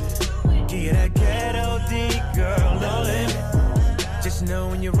limit, baby. Get that ghetto D, girl, no limit. Just know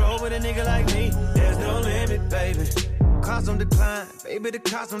when you roll with a nigga like me, there's no limit, baby. Cars on decline, baby, the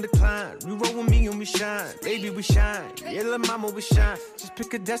cars on decline. You roll with me and we shine, baby, we shine. Yeah, little mama, we shine. Just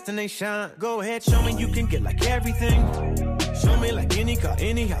pick a destination. Go ahead, show me you can get like everything. Show me like any car,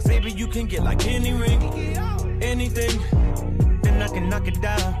 any house, baby, you can get like any ring, anything. Then I can knock it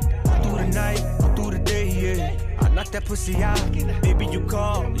down. Through the night, through the day, yeah. I Knock that pussy out. Baby, you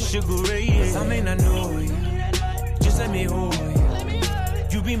call the Sugar Ray. I may not know you. Just let me hold you.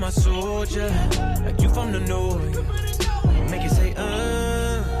 You be my soldier. Like you from the north. Make it say,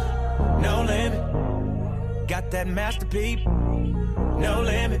 no limit. Got that masterpiece. No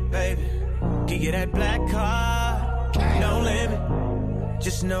limit, baby. Give you that black card. No limit.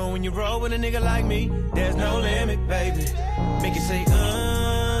 Just know when you roll with a nigga like me, there's no limit, baby. Make it say,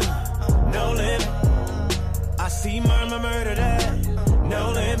 no limit. I see murder that.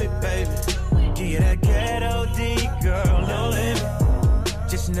 No limit, baby. Give you that ghetto D, girl, no limit.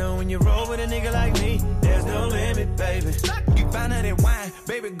 Just know when you roll with a nigga like me, there's no limit, baby. You find out that wine,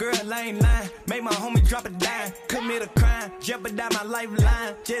 baby girl, I ain't lying. Make my homie drop a dime, commit a crime, jeopardize my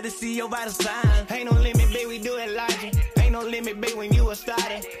lifeline. Just to see your vital sign. Ain't no limit, baby, we do it like Ain't no limit, babe, when you a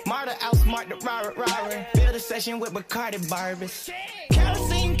starter. Marta outsmart the robber. Build a session with Bacardi Barbies.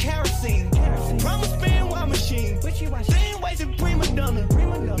 Kerosene. Promise spin while machine. Same ways in prima donna.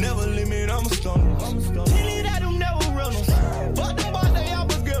 Never limit, I'm a stunner. Tell you that I'm never runners. Fuck them boys, they all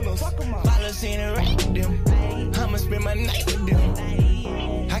beginners. Follows interact with them. I'ma spend my night with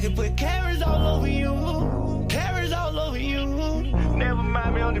them. I can put carrots all over you. Never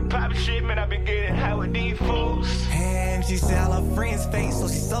mind me on the private shit, man. I been getting high with these fools. And she said all her friends' face, so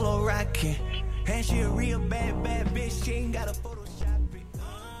she solo rockin'. And she a real bad bitch. She ain't got a Photoshop it.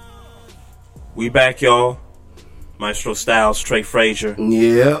 We back, y'all. Maestro Styles, Trey Frazier.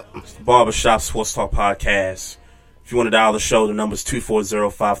 Yeah. It's the Barbershop Sports Talk Podcast. If you want to dial the show, the number's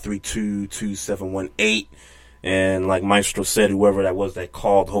 240-532-2718. And like Maestro said, whoever that was that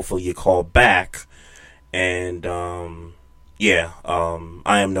called, hopefully you called back. And, I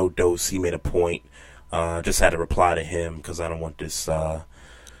am no dose. He made a point. Just had to reply to him because I don't want this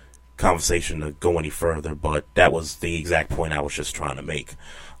conversation to go any further. But that was the exact point I was just trying to make.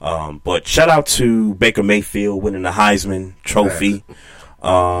 But shout out to Baker Mayfield winning the Heisman Trophy.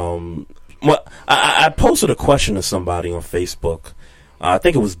 I posted a question to somebody on Facebook. I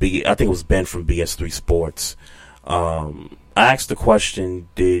think it was Ben from BS3 Sports. I asked the question: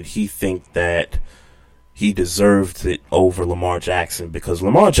 did he think that he deserved it over Lamar Jackson? Because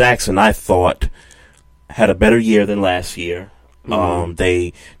Lamar Jackson, I thought, had a better year than last year. Mm-hmm.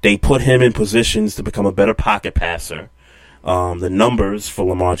 They put him in positions to become a better pocket passer. The numbers for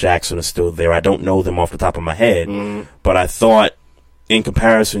Lamar Jackson are still there. I don't know them off the top of my head, but I thought, in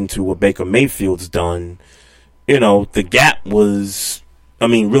comparison to what Baker Mayfield's done, the gap was,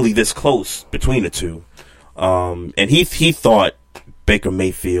 really this close between the two. And he thought Baker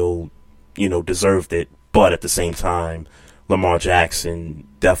Mayfield, deserved it. But at the same time, Lamar Jackson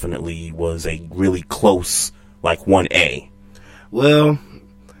definitely was a really close, 1A. Well,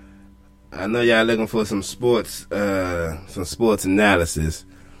 I know y'all looking for some sports analysis.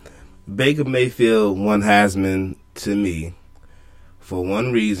 Baker Mayfield won Heisman to me for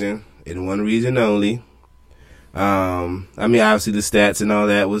one reason, and one reason only. Obviously the stats and all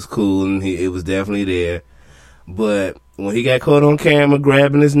that was cool, and it was definitely there. But when he got caught on camera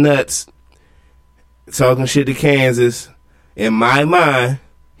grabbing his nuts, talking shit to Kansas, in my mind,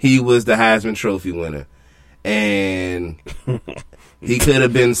 he was the Heisman Trophy winner. And he could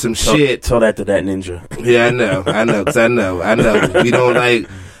have been some shit. Tell that to that ninja. Yeah, I know. We don't like...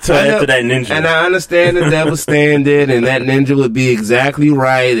 Tell that to that ninja. And I understand the double standard, and that ninja would be exactly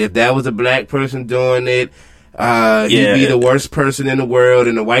right if that was a black person doing it. He'd be the worst person in the world,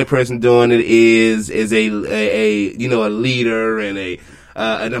 and the white person doing it is a leader and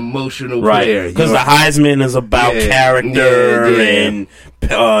an emotional player. Because the Heisman is about character and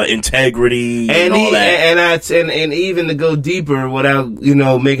integrity and all that. And even to go deeper without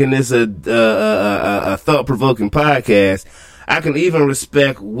making this a thought provoking podcast, I can even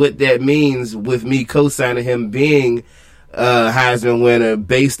respect what that means with me co-signing him being a Heisman winner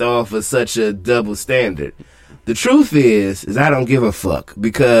based off of such a double standard. The truth is I don't give a fuck,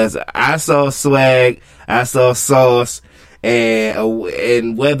 because I saw swag, I saw sauce,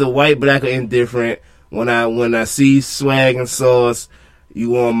 and whether white, black, or indifferent, when I see swag and sauce,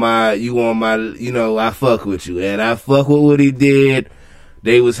 you on my, I fuck with you, and I fuck with what he did.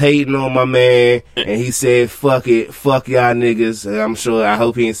 They was hating on my man, and he said, fuck it, fuck y'all niggas. And I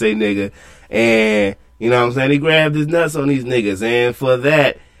hope he didn't say nigga. And, you know what I'm saying? He grabbed his nuts on these niggas. And for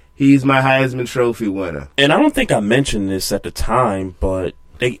that, he's my Heisman Trophy winner. And I don't think I mentioned this at the time, but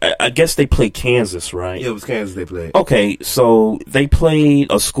I guess they played Kansas, right? Yeah, it was Kansas they played. Okay, so they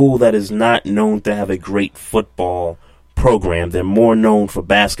played a school that is not known to have a great football program. They're more known for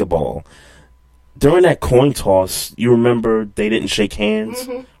basketball. During that coin toss, you remember they didn't shake hands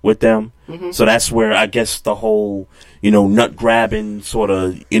with them? Mm-hmm. So that's where I guess the whole, nut grabbing sort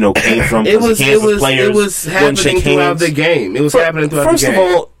of, came from It was players happening throughout the game. It was happening throughout the game. First of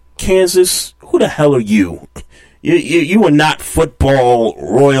all, Kansas, who the hell are you? You are not football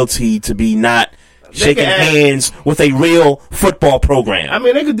royalty to be not shaking hands with a real football program. I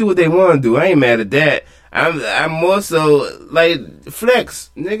mean, they could do what they want to do. I ain't mad at that. I'm more so like flex,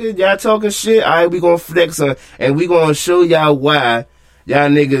 nigga. Y'all talking shit. All right, we gonna flex on, and we gonna show y'all why y'all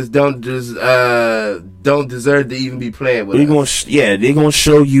niggas don't deserve to even be playing with us. They gonna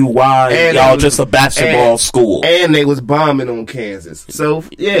show you why and y'all just a basketball school. And they was bombing on Kansas. So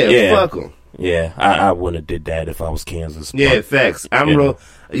fuck them. Yeah, I wouldn't have did that if I was Kansas. Yeah, facts. Fuck them.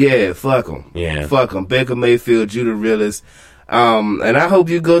 Yeah, fuck them. Baker Mayfield, you the realest. And I hope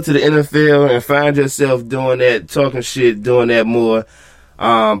you go to the NFL and find yourself doing that, talking shit, doing that more,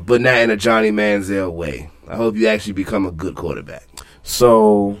 but not in a Johnny Manziel way. I hope you actually become a good quarterback.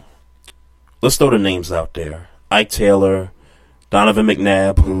 So, let's throw the names out there. Ike Taylor, Donovan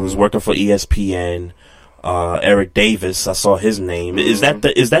McNabb, who was working for ESPN, Eric Davis, I saw his name. Is that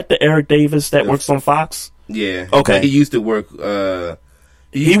the Eric Davis that works on Fox? Yeah. Okay. He used to work,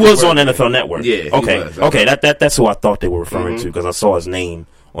 he was on NFL Network. Yeah. Okay. That's who I thought they were referring to because I saw his name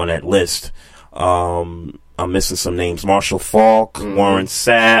on that list. I'm missing some names: Marshall Faulk, Warren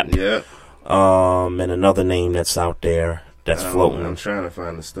Sapp, and another name that's out there that's floating. I'm trying to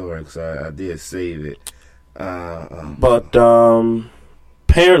find the story because I did save it. But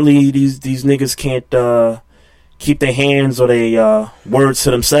apparently these niggas can't keep their hands or their words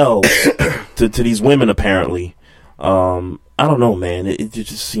to themselves to these women. Apparently. I don't know, man. It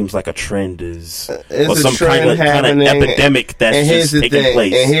just seems like a trend or some kind of epidemic that's just taking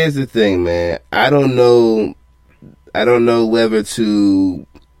place. And here's the thing, man. I don't know whether to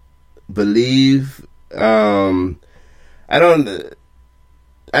believe. I don't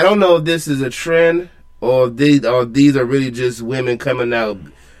know if this is a trend or these are really just women coming out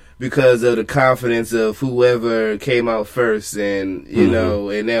because of the confidence of whoever came out first, and and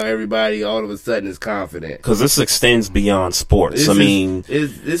now everybody all of a sudden is confident. Because this extends beyond sports.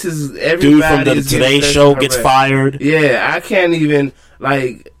 This is everybody. Dude from the Today Show gets fired. Yeah, I can't even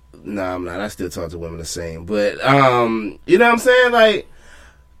No, I'm not. I still talk to women the same, but you know what I'm saying? Like,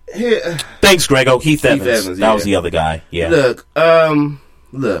 here. Thanks, Grego. Heath Evans. That was the other guy. Yeah.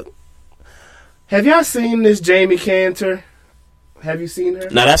 Look. Have y'all seen this Jamie Cantor? Have you seen her?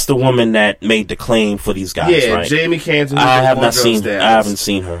 Now that's the woman that made the claim for these guys, right? Jamie Cantor. I haven't seen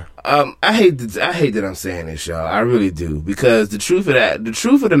her. I hate that I'm saying this, y'all. I really do, because the truth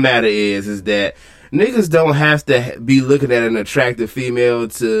of the matter is that niggas don't have to be looking at an attractive female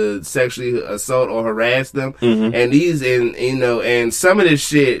to sexually assault or harass them. Mm-hmm. And some of this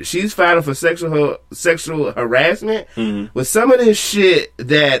shit, she's filing for sexual harassment. Mm-hmm. With some of this shit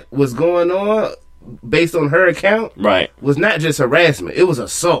that was going on, based on her account, right, was not just harassment; it was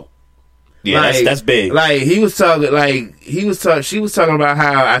assault. Yeah, that's big. She was talking about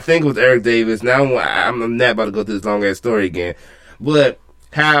how, I think it was Eric Davis. Now I'm not about to go through this long ass story again, but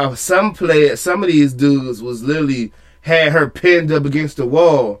how some of these dudes was literally had her pinned up against the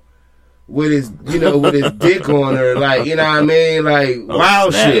wall with his dick on her, you know what I mean,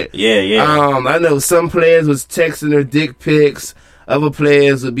 wild shit. Yeah. I know some players was texting her dick pics. Other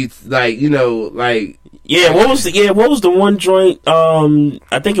players would be what was the one joint?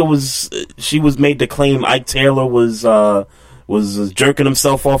 I think it was she was made to claim Ike Taylor was jerking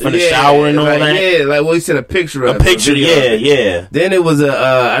himself off in the shower and all that. Yeah, he sent a picture of yeah. Then it was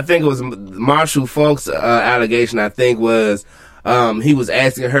I think it was Marshall Faulk's allegation. I think was he was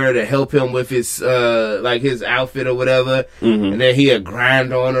asking her to help him with his his outfit or whatever, and then he'd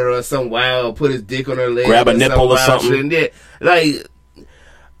grind on her or some wild, put his dick on her leg, grab a nipple or something. Shit.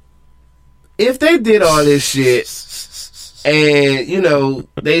 If they did all this shit, and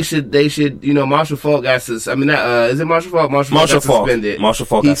they should Marshall Faulk got is it Marshall Faulk? Marshall Faulk got suspended. Marshall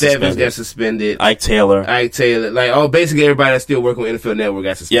Faulk Heath Evans got suspended. Ike Taylor, basically everybody that's still working with NFL Network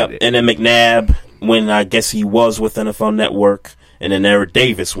got suspended. Yep, and then McNabb, when I guess he was with NFL Network, and then Eric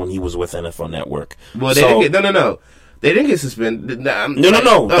Davis when he was with NFL Network. Well, they didn't get suspended. No.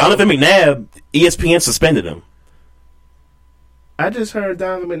 Donovan McNabb, ESPN suspended him. I just heard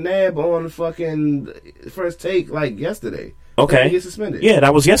Donovan McNabb on the fucking First Take yesterday. Okay. He get suspended. Yeah,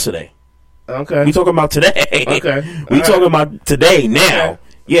 that was yesterday. Okay. We talking about today. Okay. We talking about today now. Okay.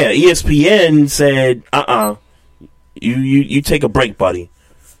 Yeah, ESPN said, you take a break, buddy.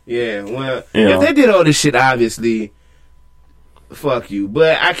 Yeah, well, if they did all this shit, obviously, fuck you.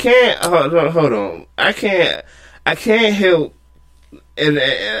 But I can't. Hold on. I can't help. And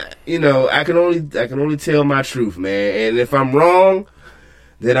I can only tell my truth, man. And if I'm wrong,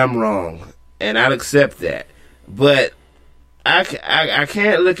 then I'm wrong, and I'll accept that. But I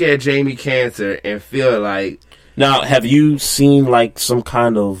can't look at Jamie Cantor and feel like. Now, have you seen like some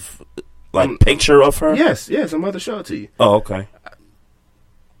kind of like picture of her? Yes, I'm about to show it to you. Oh, okay.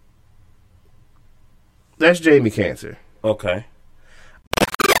 That's Jamie Cantor. Okay.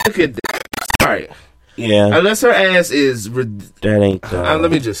 Look at that. All right. Yeah. Unless her ass is. That ain't.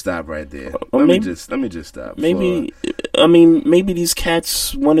 Let me just stop right there. Let me just stop. Maybe. Maybe these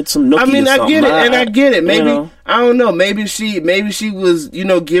cats wanted some nookie. I mean, or I something. get it, and I get it. Maybe I don't know. Maybe she was,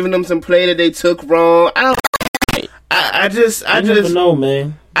 giving them some play that they took wrong. I just never know,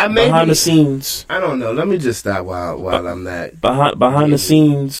 man. Behind the scenes, I don't know. Let me just stop while I'm not behind the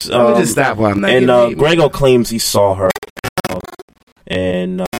scenes. Let me just stop while I'm not. And Grego claims he saw her,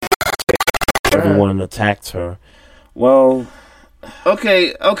 and everyone attacked her. Well,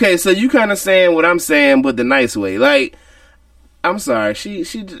 okay. So you kind of saying what I'm saying, but the nice way. Like, I'm sorry, she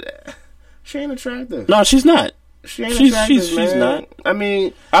ain't attractive. No, she's not. She ain't attractive, she's not. I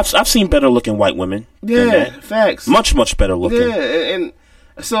mean, I've seen better looking white women. Yeah, facts. Much better looking. Yeah, and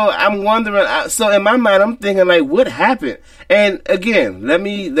so I'm wondering. So in my mind, I'm thinking like, what happened? And again, let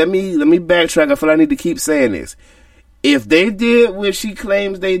me backtrack. I feel I need to keep saying this. If they did what she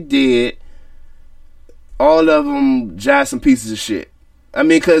claims they did, all of them just some pieces of shit. I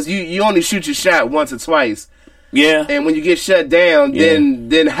mean, because you only shoot your shot once or twice. Yeah. And when you get shut down,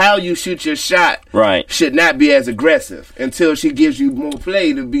 then how you shoot your shot should not be as aggressive until she gives you more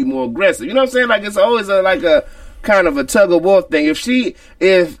play to be more aggressive. You know what I'm saying? Like, it's always a kind of a tug of war thing. If she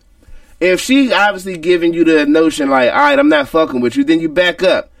obviously giving you the notion like, all right, I'm not fucking with you, then you back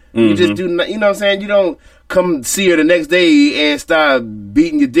up. You just do, you know what I'm saying? You don't come see her the next day and start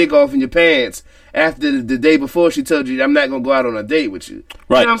beating your dick off in your pants after the day before she told you, I'm not going to go out on a date with you.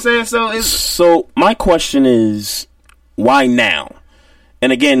 Right. You know what I'm saying? So my question is, why now?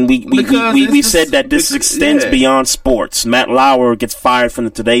 And again, we said that this extends beyond sports. Matt Lauer gets fired from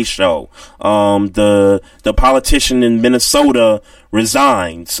the Today Show. The politician in Minnesota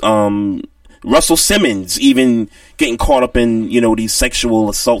resigns. Russell Simmons even getting caught up in, these sexual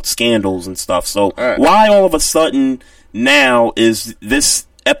assault scandals and stuff. So why all of a sudden now is this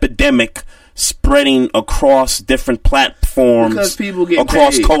epidemic spreading across different platforms, because people get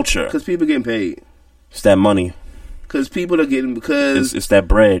across paid. culture? Because people getting paid. It's that money. Because people are getting it's that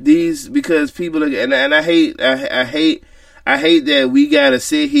bread. Because people are getting, and I hate that we gotta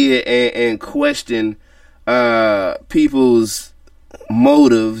sit here and question people's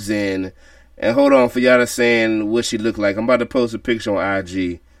motives and hold on for y'all to saying what she looked like. I'm about to post a picture on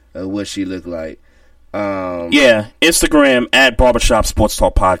IG of what she looked like. Instagram at Barbershop Sports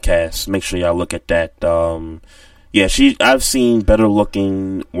Talk Podcast. Make sure y'all look at that. I've seen better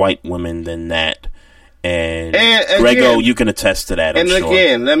looking white women than that. And Grego, you can attest to that.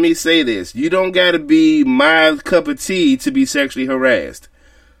 Again, let me say this. You don't gotta be my cup of tea to be sexually harassed.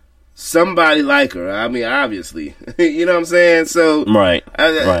 Somebody like her. I mean, obviously. You know what I'm saying? So right.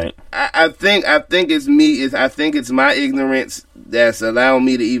 I think it's me. I think it's my ignorance that's allowing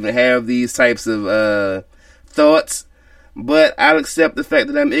me to even have these types of thoughts. But I'll accept the fact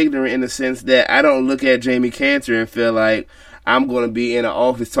that I'm ignorant in the sense that I don't look at Jamie Cantor and feel like I'm going to be in an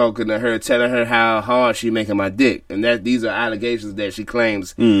office talking to her, telling her how hard she making my dick, and that these are allegations that she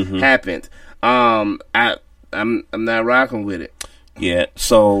claims happened. I'm not rocking with it. Yeah,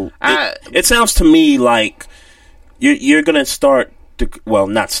 so it sounds to me like you're going to start to, well,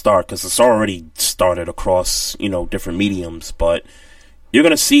 not start because it's already started across different mediums, but you're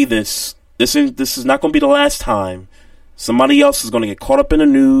going to see this. This is not going to be the last time somebody else is going to get caught up in the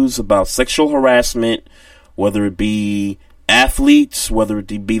news about sexual harassment, whether it be athletes, whether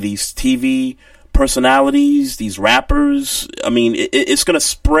it be these TV personalities, these rappers. I mean, it's going to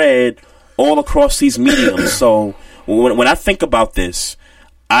spread all across these mediums. So when I think about this,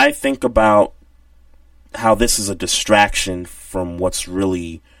 I think about how this is a distraction from what's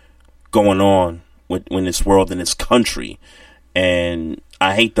really going on in this world, in this country. And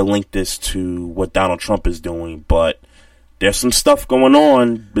I hate to link this to what Donald Trump is doing, but there's some stuff going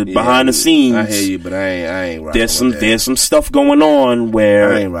on behind the scenes. I hear you, but I ain't rocking There's some stuff going on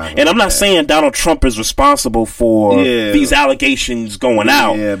where, and I'm not saying Donald Trump is responsible for these allegations going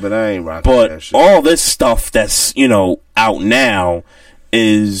out. Yeah, but I ain't rocking but that shit. all this stuff that's out now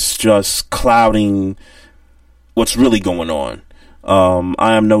is just clouding what's really going on.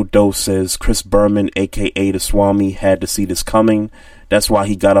 I Am No Dose says Chris Berman, aka the Swami, had to see this coming. That's why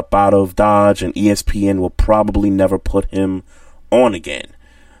he got up out of Dodge, and ESPN will probably never put him on again.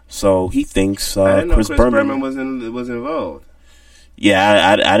 So he thinks Chris Berman was involved.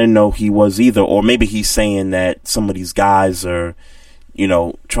 Yeah, I didn't know he was either. Or maybe he's saying that some of these guys are,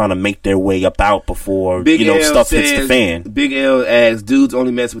 trying to make their way up out before, Big L stuff says, hits the fan. Big L asks, dudes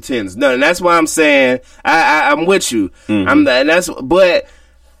only mess with 10s. No, and that's why I'm saying, I'm with you. Mm-hmm. But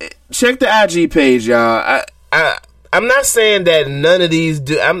check the IG page, y'all. I'm not saying that none of these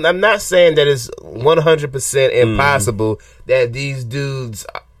I'm not saying that it's 100% impossible that these dudes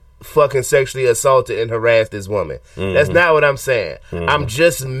fucking sexually assaulted and harassed this woman. Mm-hmm. That's not what I'm saying. Mm-hmm. I'm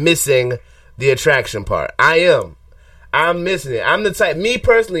just missing the attraction part. I'm missing it. I'm the type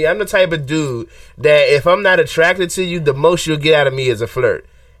of dude that if I'm not attracted to you, the most you'll get out of me is a flirt.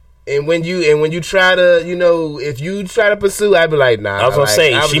 And when you try to, if you try to pursue, I'd be like, nah. I was gonna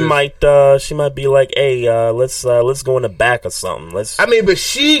say she might be like, hey, let's go in the back or something. But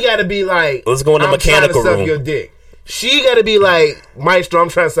she got to be like, let's go in the mechanical room. Suck your dick. She got to be like, Maestro, I'm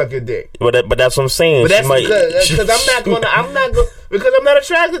trying to suck your dick. But that's what I'm saying. But that's because I'm not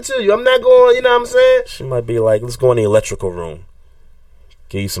attracted to you. I'm not going. You know what I'm saying? She might be like, let's go in the electrical room,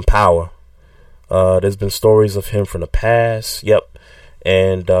 give you some power. There's been stories of him from the past. Yep.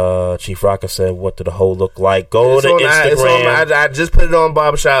 And Chief Rocker said, what did the hoe look like? Go to Instagram. I just put it on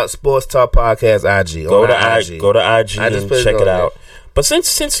Barbershop Sports Talk Podcast IG. Go to IG and check it out. But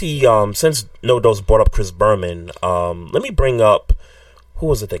since No Dose brought up Chris Berman, let me bring up, who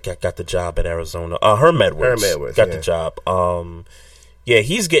was it that got the job at Arizona? Herm Edwards got the job.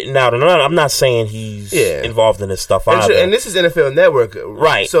 He's getting out, and I'm not saying he's involved in this stuff either. And this is NFL Network,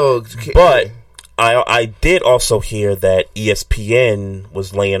 right? So, but I did also hear that ESPN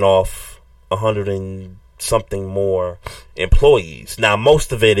was laying off 100 and something more employees. Now,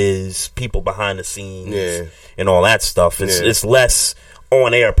 most of it is people behind the scenes and all that stuff. It's less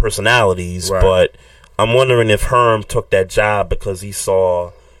on-air personalities, but I'm wondering if Herm took that job because he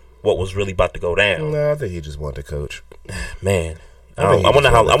saw what was really about to go down. No, I think he just wanted to coach. Man, I wonder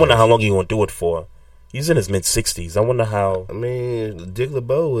how long he's going to do it for. He's in his mid-60s. I wonder how. Dick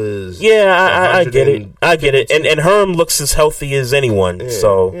LeBeau is. Yeah, I get it. And Herm looks as healthy as anyone.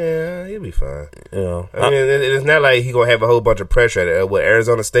 So yeah, he'll be fine. It's not like he gonna have a whole bunch of pressure at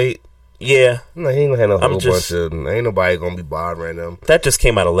Arizona State. Yeah, no, he ain't gonna have no whole bunch of. Ain't nobody gonna be bothering them. That just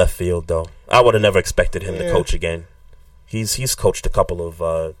came out of left field, though. I would have never expected him to coach again. He's coached a couple of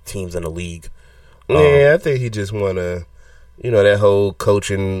teams in the league. I think he just wanna. That whole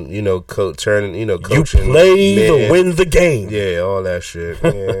coaching, coaching. You play to win the game. Yeah, all that shit.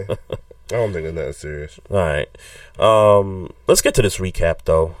 Yeah. I don't think it's nothing serious. All right. Let's get to this recap,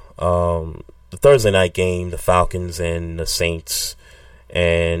 though. The Thursday night game, the Falcons and the Saints.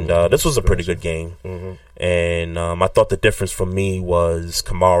 And this was a pretty good game. Mm-hmm. And I thought the difference for me was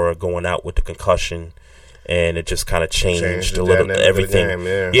Kamara going out with the concussion. And it just kind of changed a little everything.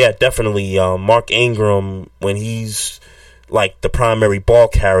 Game, yeah, definitely. Mark Ingram, when he's like the primary ball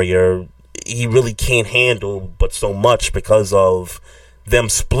carrier, he really can't handle but so much because of them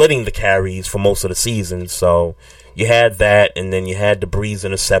splitting the carries for most of the season. So you had that, and then you had the Breeze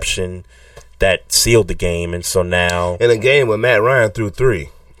interception that sealed the game. And so now in a game where Matt Ryan threw 3.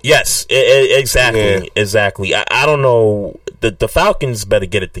 Yes, exactly. I don't know. The Falcons better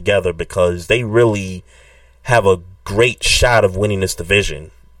get it together because they really have a great shot of winning this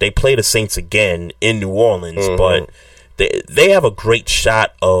division. They play the Saints again in New Orleans, but they have a great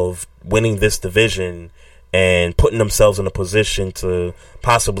shot of winning this division and putting themselves in a position to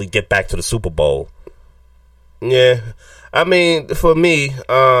possibly get back to the Super Bowl. Yeah, I mean, for me,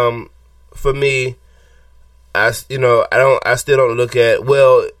 I still don't look at,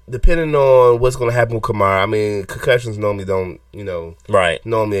 well, depending on what's going to happen with Kamara. I mean, concussions normally don't,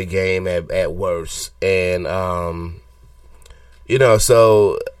 normally a game at worst, and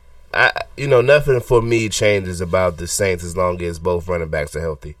so. Nothing for me changes about the Saints as long as both running backs are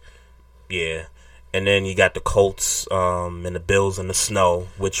healthy. Yeah. And then you got the Colts and the Bills in the snow,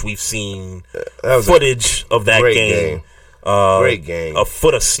 which we've seen footage of that game. Great game. A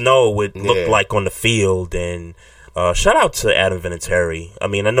foot of snow would look like on the field. And shout out to Adam Vinatieri. I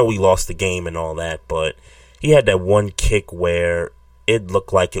mean, I know we lost the game and all that, but he had that one kick where it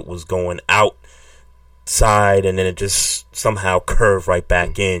looked like it was going outside and then it just somehow curved right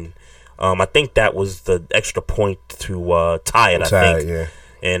back in. I think that was the extra point to tie it,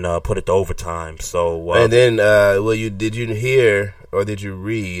 and put it to overtime. So and then, did you hear or did you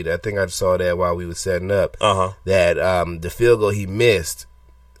read? I think I saw that while we were setting up. That the field goal he missed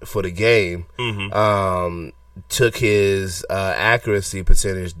for the game took his accuracy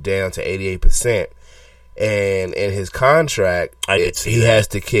percentage down to 88%. And in his contract, he has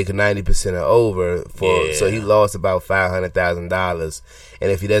to kick 90% or over so he lost about $500,000. And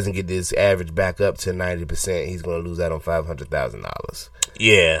if he doesn't get this average back up to 90%, he's going to lose out on $500,000.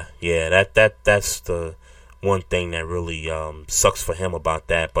 Yeah, that's the one thing that really sucks for him about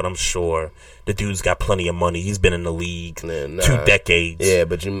that. But I'm sure the dude's got plenty of money. He's been in the league 2 decades. Yeah,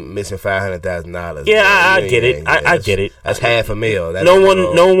 but you're missing $500,000. Yeah, I get it. I get it. That's $500,000.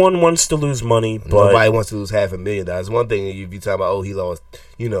 No one wants to lose money. But nobody wants to lose $500,000. One thing if you talk about, he lost,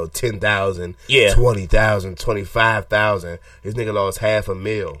 $10,000, $20,000, $25,000. This nigga lost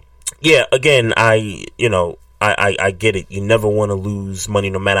 $500,000. Yeah, again, I get it. You never want to lose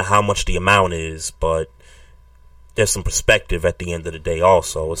money, no matter how much the amount is. But there's some perspective at the end of the day.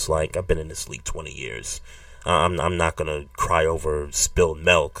 Also, it's like I've been in this league 20 years. I'm not gonna cry over spilled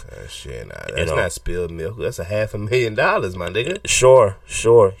milk. Shit, nah, that's not spilled milk. That's $500,000, my nigga. Sure.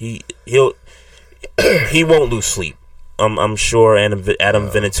 He won't lose sleep. I'm sure Adam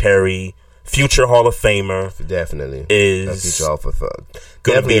Vinatieri, future Hall of Famer, definitely is future Hall of Fame.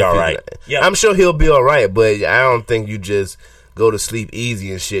 Gonna be all right. Yeah, I'm sure he'll be all right, but I don't think you just go to sleep easy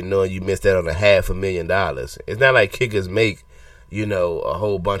and shit knowing you missed out on $500,000. It's not like kickers make, a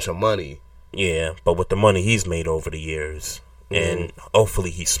whole bunch of money. Yeah, but with the money he's made over the years, and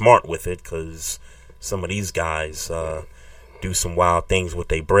hopefully he's smart with it, because some of these guys do some wild things with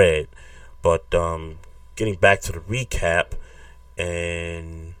their bread. But getting back to the recap,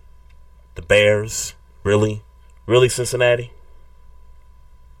 and the Bears, really Cincinnati,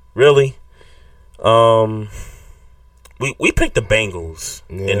 really. We picked the Bengals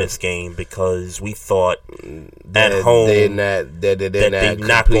in this game because we thought at home they're not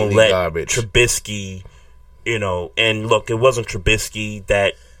going to let Trubisky, and look, it wasn't Trubisky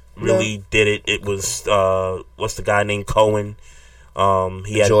that really did it. It was what's the guy named Cohen?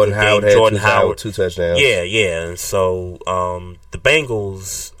 He had Jordan Howard. Jordan Howard, 2 touchdowns. Yeah, and so the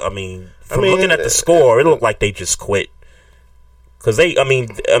Bengals. From looking at the score, it looked like they just quit because I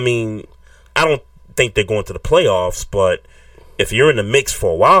don't think they're going to the playoffs, but if you're in the mix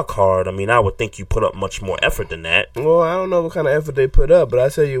for a wild card, I would think you put up much more effort than that. Well, I don't know what kind of effort they put up, but I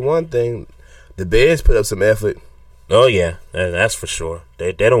tell you one thing, the Bears put up some effort. Oh yeah, that's for sure.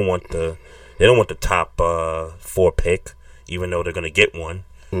 They don't want the top 4 pick, even though they're going to get one.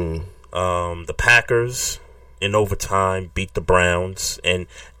 The Packers in overtime beat the Browns, and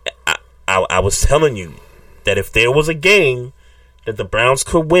I was telling you that if there was a game that the Browns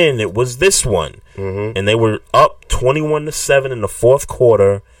could win, it was this one. And they were up 21-7 in the fourth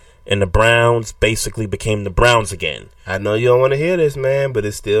quarter, and the Browns basically became the Browns again. I know you don't want to hear this, man, but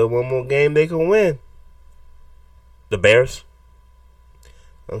it's still one more game they can win. The Bears?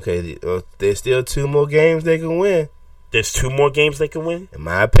 Okay, there's still 2 more games they can win. There's 2 more games they can win? In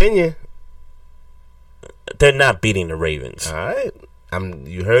my opinion. They're not beating the Ravens. All right.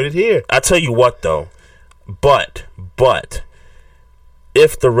 You heard it here. I tell you what, though. But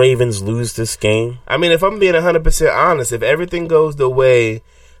if the Ravens lose this game, if I'm being 100% honest, if everything goes the way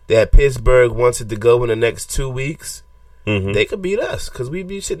that Pittsburgh wants it to go in the next 2 weeks, they could beat us because we'd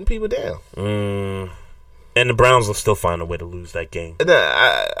be sitting people down. And the Browns will still find a way to lose that game.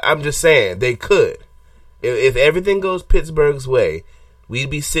 No, I'm just saying they could. If everything goes Pittsburgh's way, we'd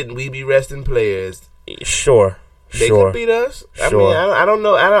be resting players. Sure. They could beat us. Sure. I don't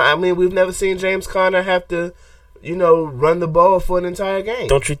know. We've never seen James Conner have to, run the ball for an entire game.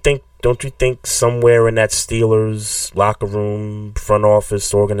 Don't you think somewhere in that Steelers locker room, front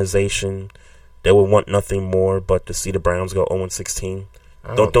office, organization, they would want nothing more but to see the Browns go 0-16?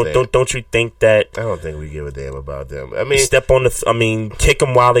 Don't you think that? I don't think we give a damn about them. Step on kick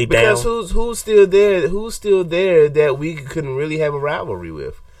them while they down. Because who's still there? Who's still there that we couldn't really have a rivalry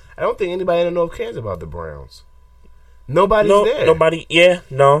with? I don't think anybody in the North cares about the Browns. Nobody's there. Nobody. Yeah,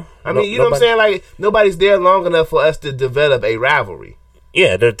 no. You know what I'm saying? Like nobody's there long enough for us to develop a rivalry.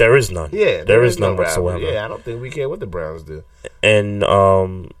 Yeah, there is none. Yeah, there is none whatsoever. Yeah, I don't think we care what the Browns do. And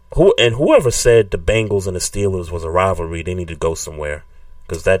whoever said the Bengals and the Steelers was a rivalry, they need to go somewhere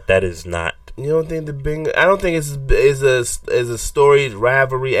because that is not. You don't think the Bengals? I don't think it's a storied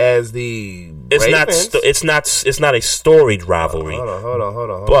rivalry as the. Ravens. It's not a storied rivalry. Hold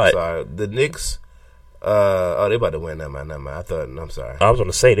on. But I'm sorry. The Knicks. They about to win. Never mind. I'm sorry. I was going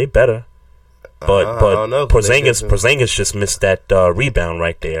to say they better. But Porzingis just missed that rebound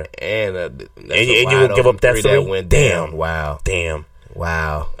right there, and you would give up that 3. That went damn! Wow!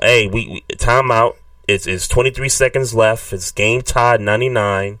 Hey, we timeout. It's 23 seconds left. It's game tied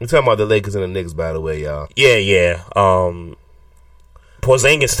 99. We're talking about the Lakers and the Knicks, by the way, y'all. Yeah.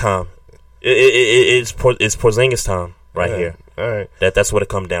 Porzingis time. It's Porzingis time here. All right. That's what it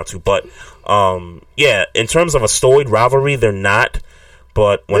comes down to. But in terms of a storied rivalry, they're not.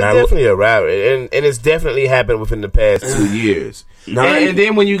 But when definitely a rivalry, and it's definitely happened within the past 2 years. And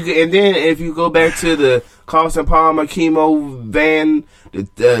then if you go back to the Carson Palmer, Chemo Van,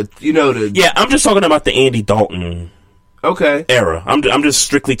 I'm just talking about the Andy Dalton era. I'm just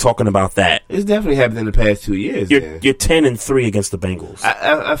strictly talking about that. It's definitely happened in the past 2 years. You're 10-3 against the Bengals.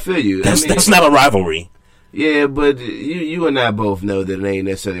 I feel you. That's not a rivalry. Yeah, but you and I both know that it ain't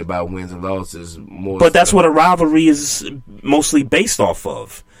necessarily about wins and losses. But that's what a rivalry is mostly based off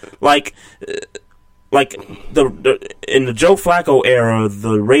of. Like in the Joe Flacco era,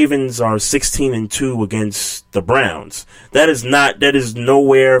 the Ravens are 16-2 against the Browns. That is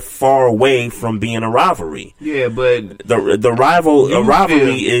nowhere far away from being a rivalry. Yeah, but a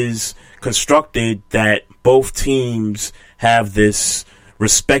rivalry is constructed that both teams have this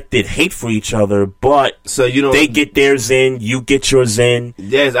respected hate for each other, but they get theirs in, you get yours in.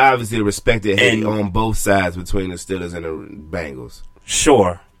 There's obviously a respected hate on both sides between the Steelers and the Bengals.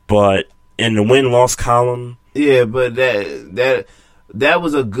 Sure, but in the win-loss column, yeah, but that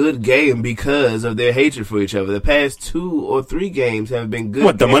was a good game because of their hatred for each other. The past 2 or 3 games have been good.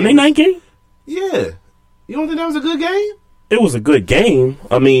 What, the Monday night game? Yeah, you don't think that was a good game? It was a good game.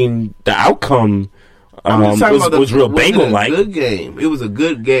 I mean, the outcome was real Bengal-like. Good game. It was a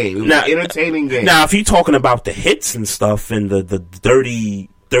good game. It was an entertaining game. Now, if you're talking about the hits and stuff and the dirty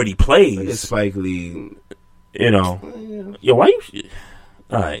plays, Spike Lee, yo, why you?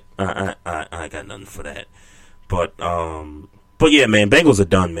 All right, I got nothing for that. But yeah, man, Bengals are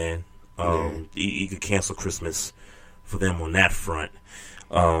done, man. You could cancel Christmas for them on that front.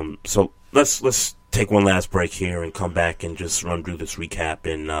 So let's take one last break here and come back and just run through this recap.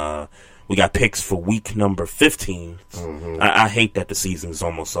 And we got picks for week number 15. Mm-hmm. I hate that the season's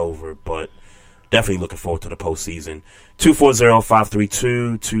almost over, but definitely looking forward to the postseason.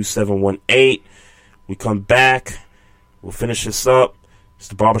 240-532-2718. We come back. We'll finish this up. It's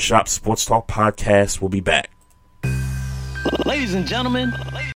the Barbershop Sports Talk Podcast. We'll be back. Ladies and gentlemen,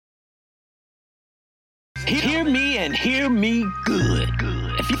 hear me and hear me good.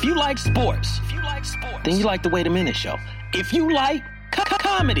 If you like sports, then you like the Wait a Minute Show. If you like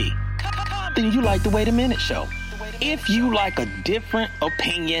comedy, then you like the Wait a Minute Show. If you like a different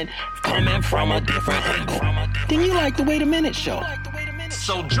opinion coming from a different angle, then you like the Wait a Minute Show.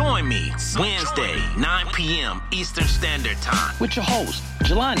 So join me Wednesday, 9 p.m. Eastern Standard Time with your host,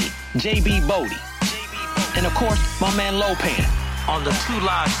 Jelani JB Bodie. And of course, my man Lopan on the Two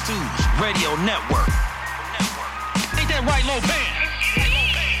Live Stews Radio Network. Ain't that right, Lopan?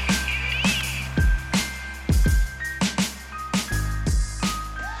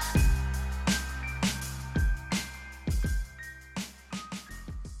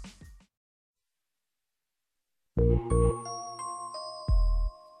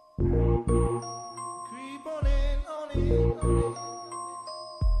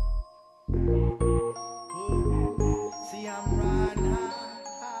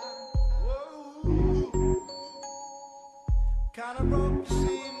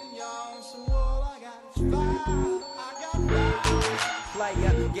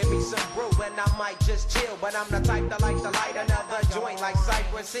 Give me some brew and I might just chill. But I'm the type that like to light another joint like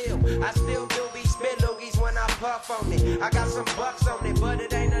Cypress Hill. I still do be spit loogies when I puff on it. I got some bucks on it, but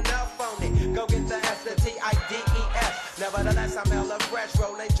it ain't enough on it. Go get the S-T-I-D-E-S. Nevertheless, I'm hella fresh,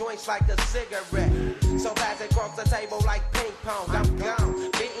 rolling joints like a cigarette. So pass it across the table like ping pong. I'm gone,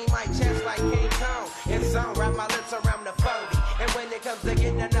 beating my chest like King Kong. It's on, wrap my lips around the phony. And when it comes to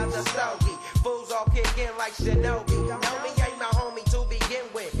getting another stogie, fools all kick in like Shinobi. Know me ain't my homie to begin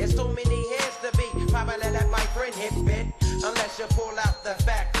with. It's too many hands to be. Probably let my friend hit bit. Unless you pull out the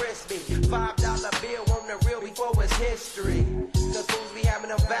fat crispy $5 bill on the real before it's history. Cause fools be having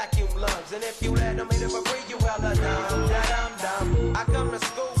them vacuum lungs. And if you let them hit it for free, you hella dumb. I come to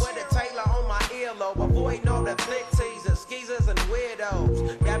school with a Taylor on my earlobe. Avoiding all the flick teasers, skeezers, and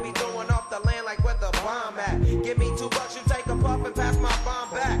weirdos. Got me throwing off the land like where the bomb at. Give me $2, you take a puff and pass my bomb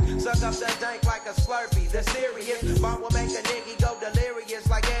back. Suck up the dank like a Slurpee. The serious bomb will make a nigga go delirious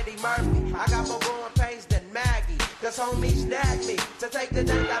like Eddie Murphy. I got more growing pains than Maggie. Cause homie snagged me to take the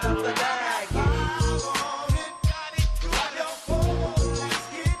dank out of the bag.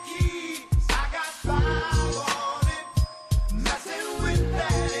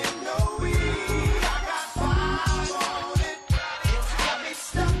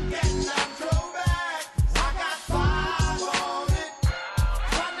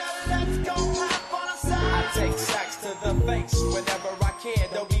 Whenever I can,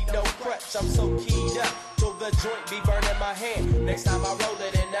 don't need no crutch. I'm so keyed up till the joint be burning my hand. Next time I roll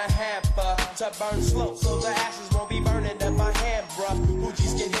it in a hamper to burn slow, so the ashes won't be burning up my hand. hand, bruh.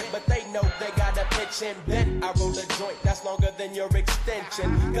 Hoogies get hit, but they know they got a pitch and bent. I roll a joint that's longer than your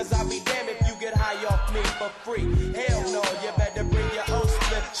extension. Cause I'll be damned if you get high off me for free. Hell no, you better bring your own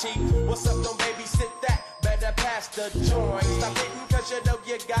split, chief. What's up, don't babysit that? Better pass the joint. Stop hitting cause you know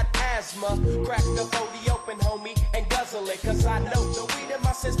you got asthma. Crack the 40 open, homie, and guzzle it. Cause I know the weed in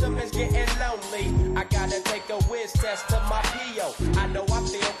my system is getting lonely. I gotta take a whiz test to my P.O. I know I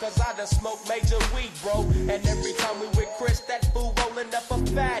feel cause I done smoked major weed, bro. And every time we with Chris, that fool rolling up a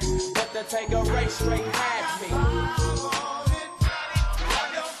fatty. But the Tangeray straight had me.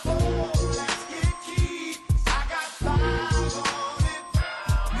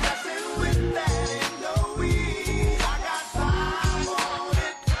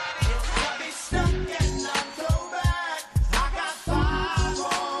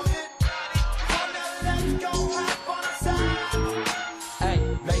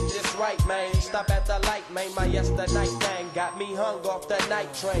 Stop at the light, man, my yesterday thing got me hung off the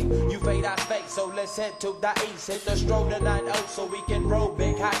night train. You fade, I fake, so let's head to the east. Hit the stroll to 9-0 so we can roll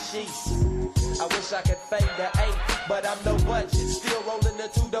big hot sheets. I wish I could fade the 8, but I'm no budget. Still rolling the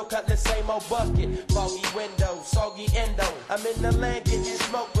 2-door, cut the same old bucket. Foggy window, soggy endo. I'm in the land getting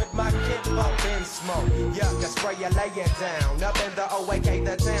smoke with my kinfolk in smoke. Yuck, I spray you, lay it down. Up in the OAK,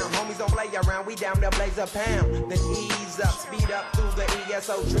 the town. Homies don't play around, we down there blaze a pound. Then ease up, speed up through the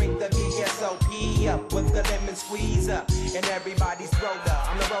ESO, drink the VSOP up with the lemon squeeze up. And everybody's roller,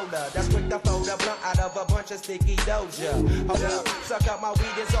 I'm the roller. That's quick to fold a blunt out of a bunch of sticky doja. Hold up, suck up my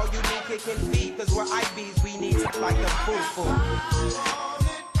weed, it's all you need, kicking feet. Cause we're IBs, we need to like a foo-foo.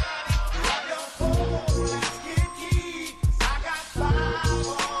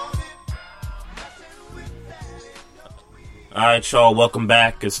 Alright, y'all, welcome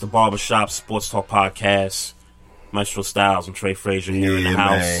back. It's the Barbershop Sports Talk Podcast. Maestro Styles and Trey Frazier here in the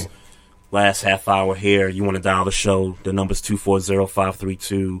house. Man. Last half hour here. You want to dial the show. The number's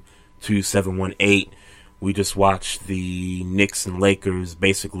 240-532-2718. We just watched the Knicks and Lakers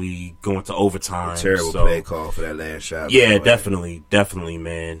basically going to overtime. Terrible play call for that last shot. Yeah, definitely,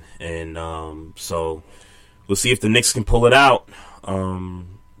 man. And so we'll see if the Knicks can pull it out. To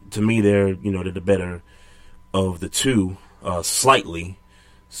me, they're the better of the two, slightly.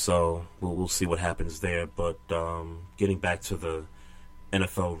 So we'll see what happens there. But getting back to the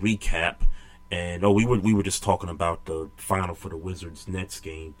NFL recap, and we were just talking about the final for the Wizards Nets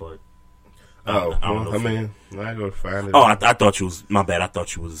game, but. I ain't gonna find it. Oh, I thought you was. My bad. I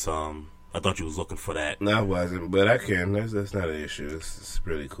thought you was looking for that. No, I wasn't. But I can. That's not an issue. It's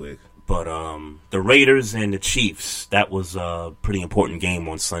really quick. But the Raiders and the Chiefs. That was a pretty important game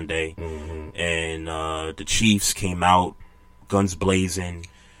on Sunday, and the Chiefs came out guns blazing,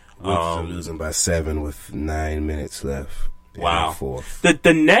 losing by 7 with 9 minutes left. Wow.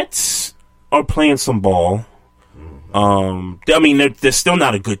 The Nets are playing some ball. I mean, they're still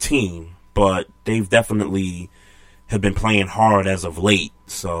not a good team. But they've definitely have been playing hard as of late,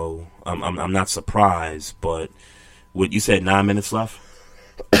 so I'm not surprised. But what you said, 9 minutes left?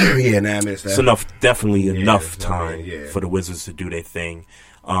 Yeah, 9 minutes left. It's definitely enough time for the Wizards to do their thing.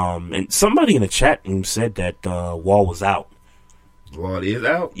 And somebody in the chat room said that Wall was out. Wall is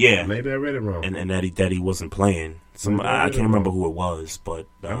out? Yeah, maybe I read it wrong. And that he wasn't playing. I can't remember who it was, but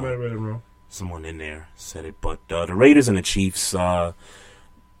I might have read it wrong. Someone in there said it. But the Raiders and the Chiefs.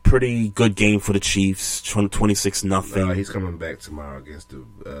 Pretty good game for the Chiefs, 26-0. He's coming back tomorrow against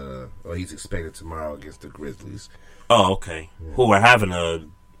he's expected tomorrow against the Grizzlies. Oh, okay. Yeah. Who are having a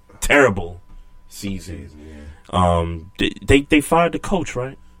terrible season. Yeah. They fired the coach,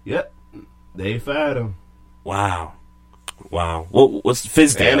 right? Yep. They fired him. Wow. What's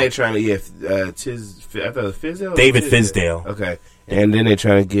Fizdale? And they trying to I thought it was Fizdale. David Fizdale. Okay. And then they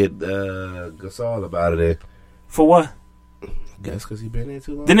trying to get Gasol up out of there. For what? Guess because he been there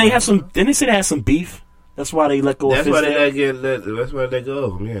too long. Didn't they say they had some beef? That's why they let go. That's why they That's why they go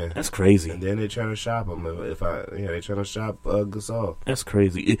of him. Yeah, that's crazy. And then they're trying to shop him. They're trying to shop Gasol. That's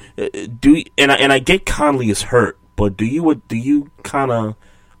crazy. I get Conley is hurt, but do you kind of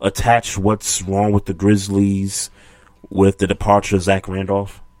attach what's wrong with the Grizzlies with the departure of Zach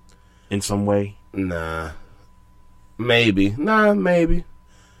Randolph in some way? Nah, maybe.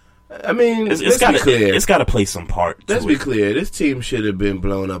 I mean, it's got to play some part. Let's be clear. This team should have been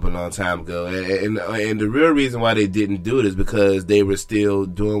blown up a long time ago, and the real reason why they didn't do it is because they were still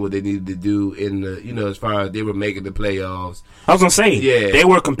doing what they needed to do in the as far as they were making the playoffs. I was gonna say, they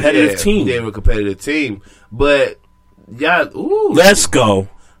were a competitive team. They were a competitive team, but let's go.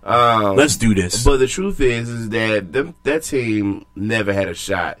 Let's do this. But the truth is that that team never had a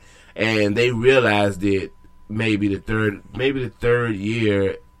shot, and they realized it maybe the third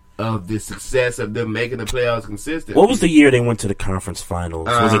year of the success of them making the playoffs consistent. What was the year they went to the conference finals?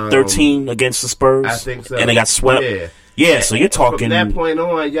 Was it 13 against the Spurs? I think so. And they got swept? Yeah, so you're talking from that point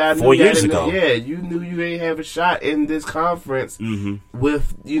on, y'all 4 years knew, ago. you knew you ain't have a shot in this conference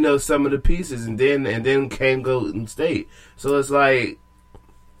with some of the pieces, and then came Golden State. So it's like,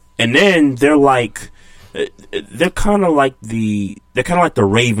 and then they're kind of like the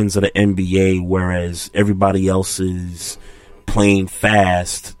Ravens of the NBA, whereas everybody else is playing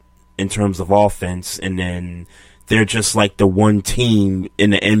fast in terms of offense, and then they're just like the one team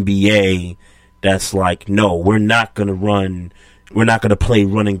in the NBA that's like, no, we're not going to play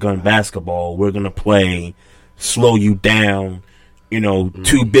run and gun basketball. We're going to play slow you down,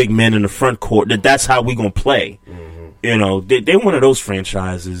 two big men in the front court. That's how we're going to play. They're one of those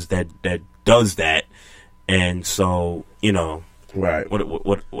franchises that does that. And so, right.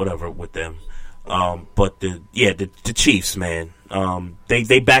 Whatever with them. But the Chiefs, man,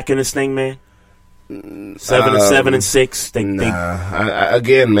 they back in this thing, man. 7-6.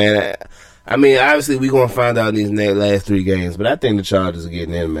 Again, man. I mean, obviously, we're going to find out in these last 3 games, but I think the Chargers are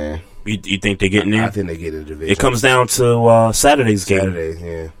getting in, man. You think they're getting in? I think they get in the division. It comes down to Saturday's game.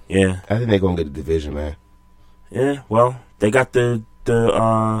 Saturday, yeah. I think they're going to get the division, man. Yeah, well, they got the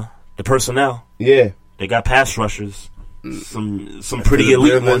personnel. Yeah. They got pass rushers. Some pretty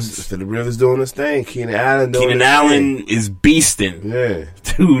elite ones. Phillip Rivers doing his thing. Keenan Allen is beasting. Yeah.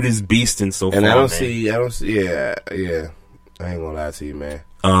 Dude is beasting so far, and I don't man. see, yeah. I ain't gonna lie to you, man.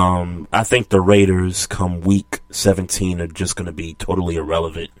 I think the Raiders come week 17 are just going to be totally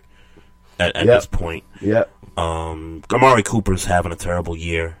irrelevant at this point. Yep. Amari Cooper's having a terrible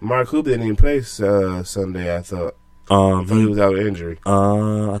year. Amari Cooper didn't even play Sunday, I thought. He was out with injury.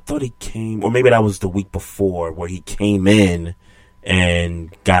 I thought he came, or maybe that was the week before, where he came in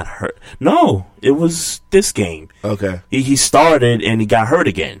and got hurt. No, it was this game. Okay. He started and he got hurt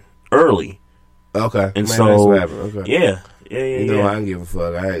again early. Okay. And Man, so, that's what happened. Okay. Yeah. You know, I don't give a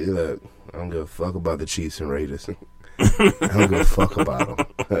fuck. I don't give a fuck about the Chiefs and Raiders. I don't give a fuck about them.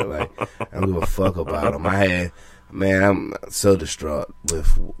 I don't give a fuck about them. I'm so distraught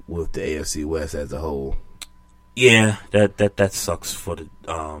with the AFC West as a whole. Yeah, that sucks for the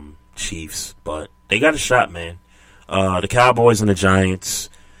Chiefs, but they got a shot, man. The Cowboys and the Giants,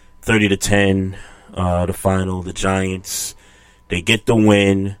 30-10, the final. The Giants, they get the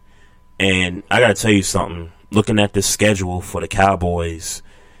win, and I gotta tell you something. Looking at the schedule for the Cowboys,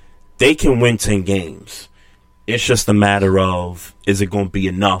 they can win 10 games. It's just a matter of, is it going to be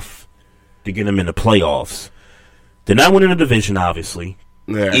enough to get them in the playoffs? They're not winning the division, obviously.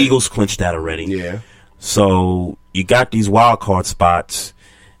 Yeah. Eagles clinched that already. Yeah. So you got these wild card spots,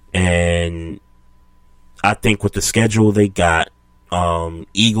 and I think with the schedule they got,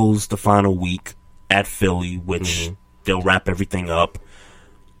 Eagles the final week at Philly, which they'll wrap everything up.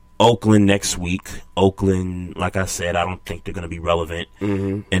 Oakland next week. Oakland, like I said, I don't think they're going to be relevant.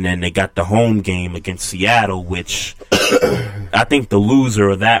 And then they got the home game against Seattle, which I think the loser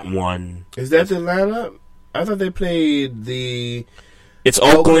of that one. Is that the lineup? I thought they played the. It's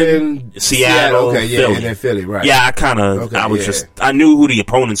Oakland, Seattle, okay, yeah, Philly. And then Philly, right? Yeah, I knew who the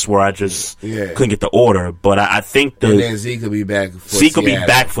opponents were. I just couldn't get the order. But I think and then Zeke will be back.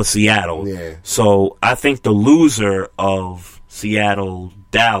 For Seattle. Yeah. So I think the loser of Seattle,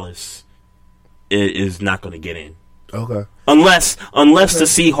 Dallas, is not going to get in. Okay. Unless the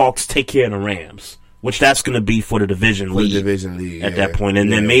Seahawks take care of the Rams, which that's going to be for the division league. At that point,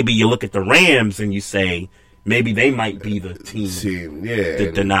 and then maybe you look at the Rams and you say maybe they might be the team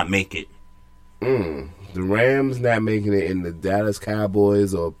that did not make it. The Rams not making it, and the Dallas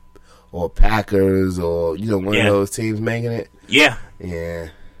Cowboys or Packers or one of those teams making it. Yeah. Yeah.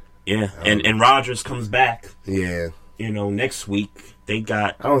 And Rodgers comes back. Yeah. Next week they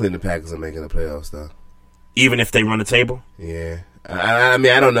got. I don't think the Packers are making the playoffs though. Even if they run the table. Yeah. I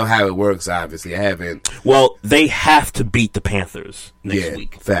mean, I don't know how it works. Obviously, I haven't. Well, they have to beat the Panthers next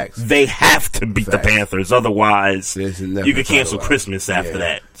week. Facts. They have to beat the Panthers, otherwise you could cancel Christmas after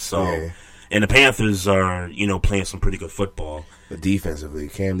that. So, and the Panthers are playing some pretty good football. But defensively,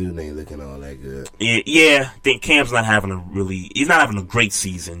 Cam Newton ain't looking all that good. Yeah. I think Cam's not having he's not having a great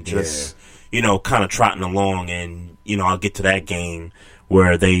season. Just kind of trotting along, and I'll get to that game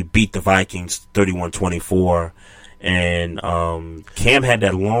where they beat the Vikings 31-24. And Cam had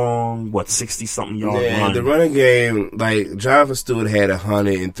that long, 60-something yard run. The running game, like Jonathan Stewart had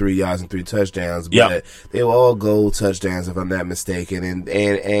 103 yards and 3 touchdowns, but they were all goal touchdowns, if I'm not mistaken. And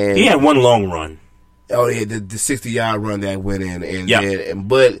he had one long run. Oh yeah, the 60-yard run that went in,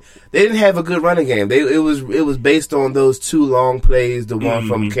 but they didn't have a good running game. It was based on those 2 long plays, the one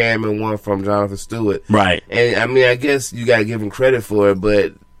from Cam and one from Jonathan Stewart. Right. And I mean, I guess you got to give him credit for it,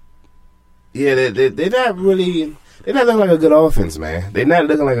 but Yeah, they're not really. They're not looking like a good offense, man. They're not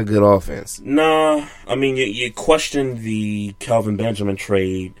looking like a good offense. Nah, I mean, you question the Kelvin Benjamin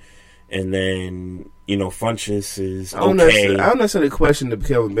trade, and then, Funchess is okay. I don't necessarily question the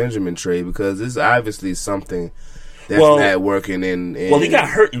Kelvin Benjamin trade because it's obviously something that's not working. Well, he got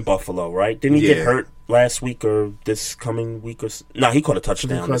hurt in Buffalo, right? Didn't he get hurt last week or this coming week? He caught a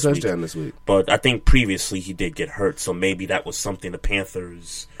touchdown this week. But I think previously he did get hurt, so maybe that was something the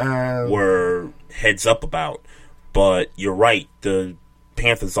Panthers were heads up about. But you're right, the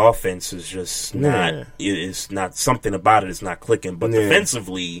Panthers' offense is just not. It's not something about it is not clicking. But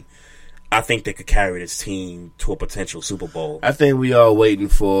defensively, I think they could carry this team to a potential Super Bowl. I think we all waiting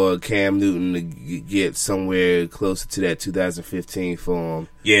for Cam Newton to get somewhere closer to that 2015 form.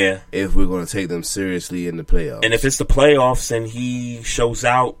 Yeah, if we're going to take them seriously in the playoffs, and if it's the playoffs and he shows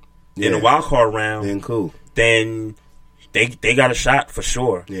out in a wild card round, then cool. Then they got a shot for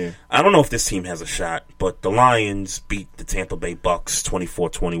sure. Yeah, I don't know if this team has a shot, but the Lions beat the Tampa Bay Bucks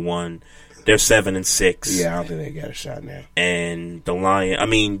 24-21. They're 7-6. Yeah, I don't think they got a shot now. And the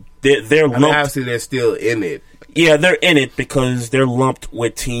Lions, they're lumped. Obviously, they're still in it. Yeah, they're in it because they're lumped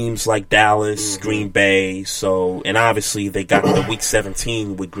with teams like Dallas, Green Bay. So, and obviously they got the Week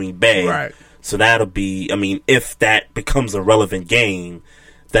 17 with Green Bay. Right. So that'll be. If that becomes a relevant game,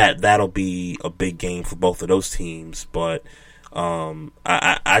 that'll be a big game for both of those teams. But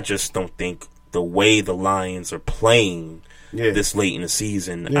I just don't think the way the Lions are playing. This late in the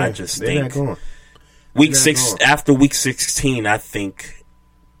season, I just think after week 16, I think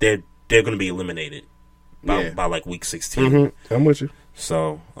they're going to be eliminated by like week 16. Mm-hmm. I'm with you.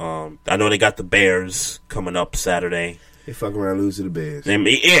 So I know they got the Bears coming up Saturday. They fuck around, lose to the Bears.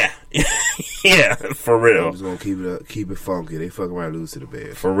 Yeah, for real. I'm just gonna keep it funky. They fuck around, lose to the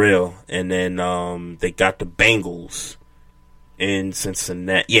Bears for real. And then they got the Bengals in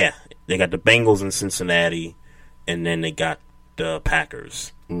Cincinnati. Yeah, they got the Bengals in Cincinnati. And then they got the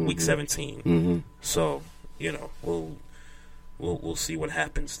Packers week 17. Mm-hmm. So we'll see what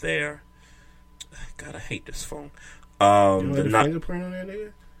happens there. God, I hate this phone. The fingerprint on that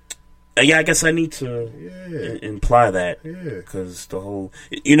nigga? Yeah, I guess I need to imply that. Yeah, because the whole,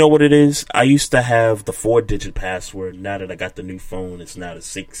 you know what it is. I used to have the 4-digit password. Now that I got the new phone, it's now the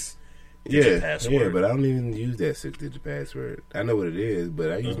 6-digit password. Yeah, but I don't even use that 6-digit password. I know what it is,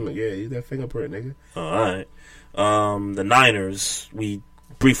 but I use use that fingerprint, nigga. All right. The Niners, we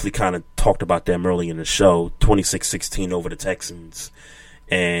briefly kind of talked about them early in the show, 26-16 over the Texans.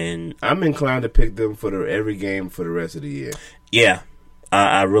 And I'm inclined to pick them for every game for the rest of the year. Yeah,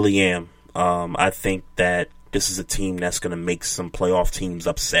 I really am. I think that this is a team that's going to make some playoff teams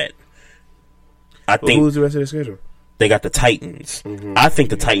upset. Who's the rest of the schedule? They got the Titans. Mm-hmm. I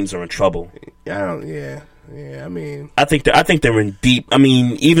think the Titans are in trouble. I think they're in deep.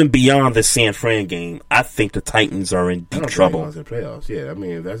 Even beyond the San Fran game, I think the Titans are in deep trouble. The playoffs. Yeah,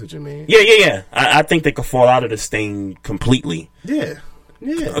 if that's what you mean. Yeah. I think they could fall out of this thing completely. Yeah.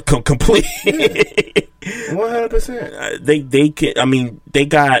 Complete. 100%. They can. They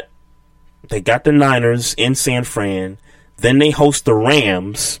got the Niners in San Fran. Then they host the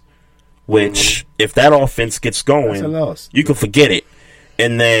Rams, which if that offense gets going, that's a loss. You can forget it.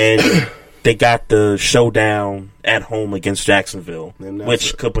 And then they got the showdown at home against Jacksonville,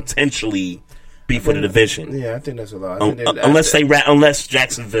 which could potentially be for the division. Yeah, I think that's a lot. Unless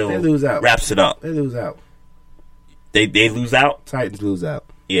Jacksonville they lose out. Wraps it up. They lose out. They lose out? Titans lose out.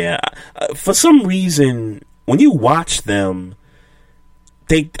 Yeah. For some reason, when you watch them,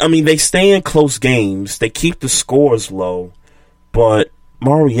 they stay in close games. They keep the scores low, but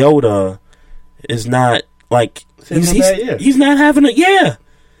Mariota is not like he's not having a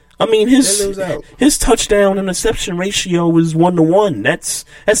his touchdown interception ratio is 1-to-1.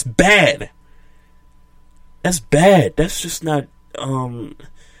 That's bad. That's bad. That's just not.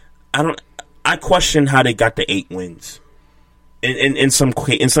 I question how they got the 8 wins. In some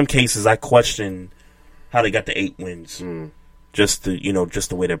cases, I question how they got the 8 wins. Just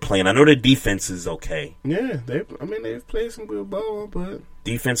the way they're playing. I know their defense is okay. Yeah, they've played some good ball, but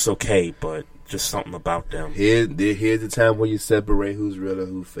defense okay, but just something about them. Here's the time when you separate who's real and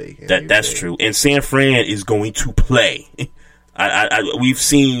who's fake. That's true. And San Fran is going to play. We've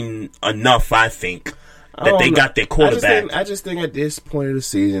seen enough, I think, that they got their quarterback. I just think at this point of the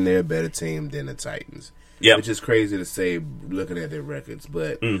season they're a better team than the Titans. Yeah, which is crazy to say looking at their records,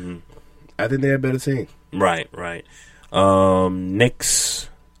 but I think they're a better team. Right. Knicks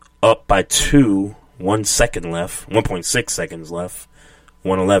up by 2, 1 second left, 1.6 seconds left,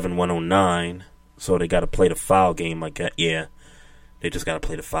 111-109. So they got to play the foul game. Yeah, they just got to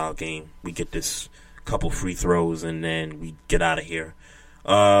play the foul game. We get this couple free throws and then we get out of here.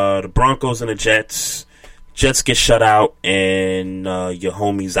 The Broncos and the Jets. Jets get shut out, and your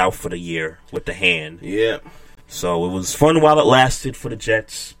homie's out for the year with the hand. Yeah. So it was fun while it lasted for the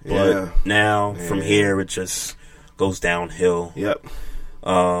Jets, but now from here it just goes downhill. Yep.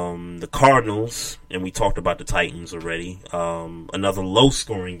 The Cardinals, and we talked about the Titans already. Another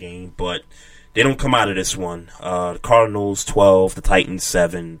low-scoring game, but they don't come out of this one. The Cardinals 12, the Titans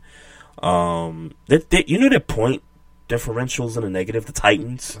 7. You know their point differentials in the negative. The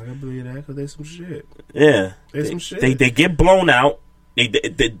Titans. I can believe that because they some shit. Yeah, they some shit. They get blown out. They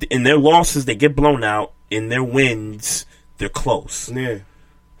in their losses they get blown out. In their wins, they're close. Yeah.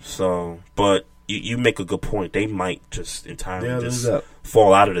 So, but you make a good point. They might just entirely just lose out.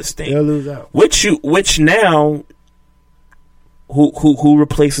 Fall out of this thing. They'll lose out. Which now, who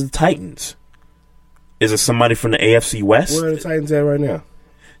replaces the Titans? Is it somebody from the AFC West? Where are the Titans at right now?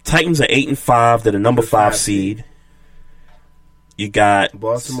 Titans are 8-5. They're the number 5 seed. You got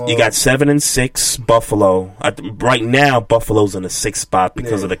Baltimore. You got 7-6 Buffalo. Right now, Buffalo's in the 6th spot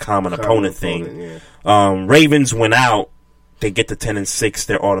because of the common opponent thing. Yeah. Ravens went out. They get to 10-6.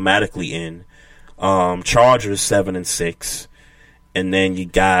 They're automatically in. Chargers 7-6, and then you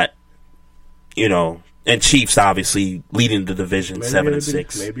got, and Chiefs obviously leading the division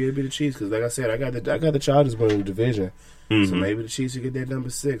 7-6. Maybe it'll be the Chiefs because, like I said, I got the Chargers winning the division. Mm-hmm. So maybe the Chiefs will get that number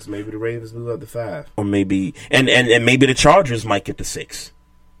 6. Maybe the Ravens move up to 5. Or maybe and maybe the Chargers might get to 6.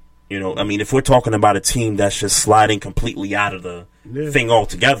 I mean, if we're talking about a team that's just sliding completely out of the thing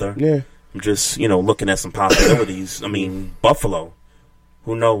altogether, I'm just looking at some possibilities. I mean, Buffalo,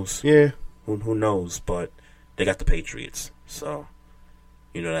 who knows? Yeah, who knows? But they got the Patriots, so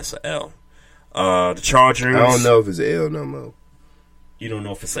that's a L. The Chargers. I don't know if it's an L no more. You don't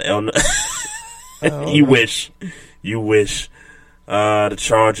know if it's an L. You wish. The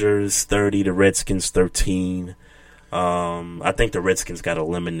Chargers 30, the Redskins 13. I think the Redskins got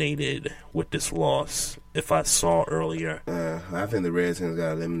eliminated with this loss. If I saw earlier, I think the Redskins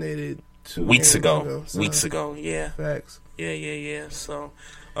got eliminated 2 weeks ago. So. Weeks ago, yeah. Facts. Yeah. So,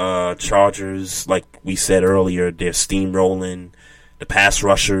 Chargers, like we said earlier, they're steamrolling. The pass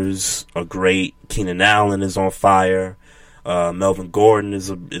rushers are great. Keenan Allen is on fire. Melvin Gordon is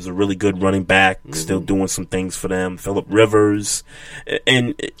a really good running back, still doing some things for them. Phillip Rivers,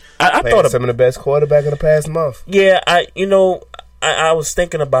 and I thought some of the best quarterback in the past month. Yeah, I was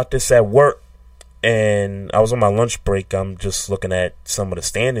thinking about this at work, and I was on my lunch break. I'm just looking at some of the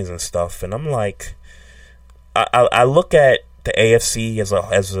standings and stuff, and I'm like, I look at the AFC as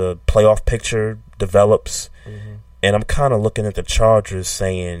a playoff picture develops, and I'm kind of looking at the Chargers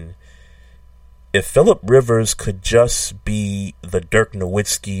saying, if Phillip Rivers could just be the Dirk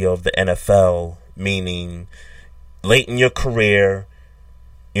Nowitzki of the NFL, meaning late in your career,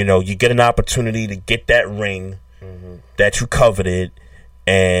 you get an opportunity to get that ring that you coveted,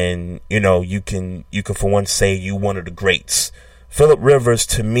 and you can for once say you one of the greats. Phillip Rivers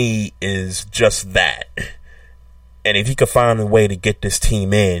to me is just that, and if he could find a way to get this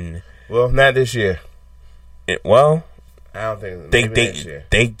team in, well, not this year. I don't think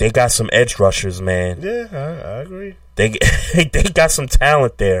they got some edge rushers, man. Yeah, I agree. They got some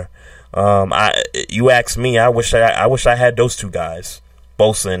talent there. You ask me, I wish I had those two guys,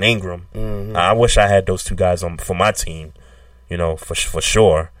 Bosa and Ingram. I wish I had those two guys for my team, for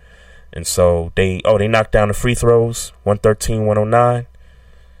sure. And so they knocked down the free throws, 113-109.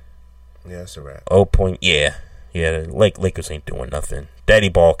 Yeah, that's a wrap. Yeah. The Lakers ain't doing nothing. Daddy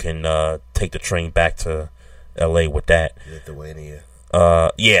Ball can take the train back to LA with that. Lithuania.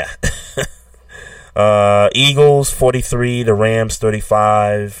 Yeah. Eagles 43, the Rams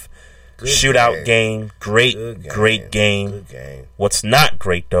 35. Good shootout game. Great game. Good game. What's not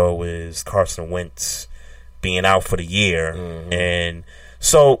great though is Carson Wentz being out for the year. And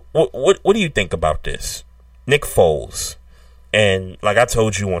so what do you think about this? Nick Foles. And like I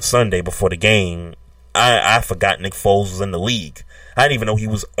told you on Sunday before the game, I forgot Nick Foles was in the league. I didn't even know he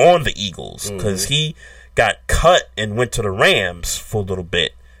was on the Eagles because he got cut and went to the Rams for a little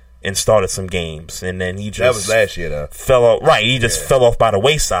bit and started some games, and then he just that was last year though. Fell off. Right, he just fell off by the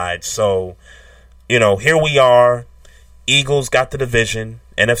wayside. So, here we are. Eagles got the division,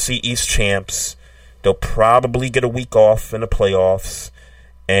 NFC East champs. They'll probably get a week off in the playoffs,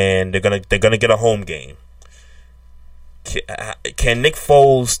 and they're gonna get a home game. Can Nick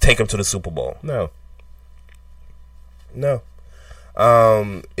Foles take them to the Super Bowl? No.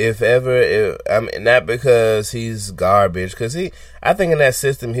 If ever, not because he's garbage, because I think in that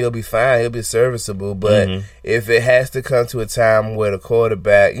system he'll be fine, he'll be serviceable. But if it has to come to a time where the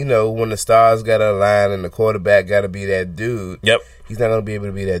quarterback, when the stars got to align and the quarterback got to be that dude, he's not going to be able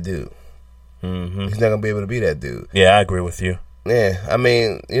to be that dude. He's not going to be able to be that dude. Yeah, I agree with you. Yeah, I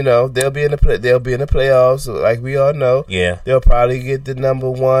mean, they'll be in the playoffs, like we all know. Yeah, they'll probably get the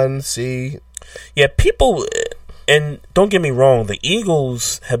number 1 seed. Yeah, people, and don't get me wrong, the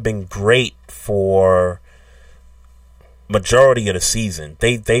Eagles have been great for majority of the season.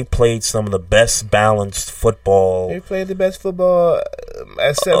 They played some of the best balanced football. They played the best football,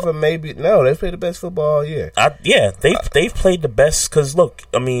 except for they played the best football all year. They've played the best, because look,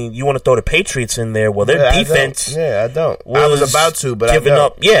 I mean, you want to throw the Patriots in there, well, their defense. I don't. I was about to, but giving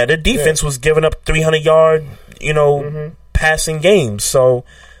up. Yeah, their defense was giving up 300-yard, passing games. So,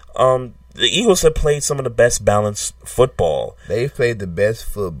 the Eagles have played some of the best balanced football. They've played the best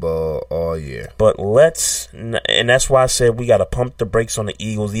football all year. But and that's why I said we got to pump the brakes on the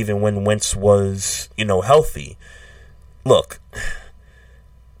Eagles even when Wentz was, healthy. Look,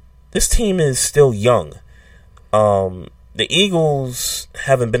 this team is still young. The Eagles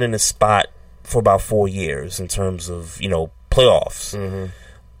haven't been in this spot for about 4 years in terms of, playoffs. Mm-hmm.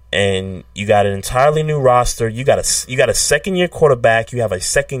 And you got an entirely new roster. You got a second-year quarterback. You have a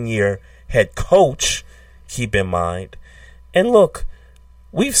second-year head coach, keep in mind. And look,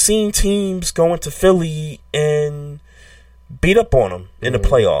 we've seen teams go into Philly and beat up on them in the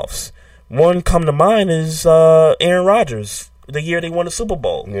playoffs. One come to mind is Aaron Rodgers, the year they won the Super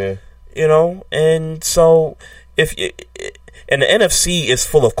Bowl. Yeah. And so and the NFC is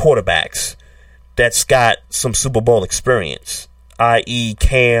full of quarterbacks that's got some Super Bowl experience, i.e.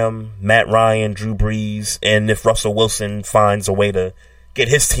 Cam, Matt Ryan, Drew Brees, and if Russell Wilson finds a way to get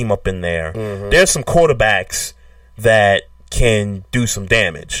his team up in there, there's some quarterbacks that can do some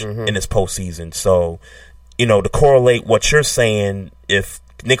damage in this postseason. So, to correlate what you're saying, if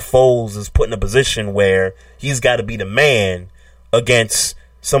Nick Foles is put in a position where he's got to be the man against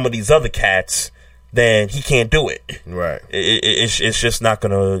some of these other cats, then he can't do it. Right. It's just not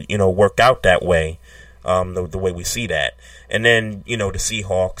going to, work out that way, the way we see that. And then, the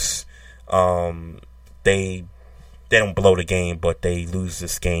Seahawks, they don't blow the game, but they lose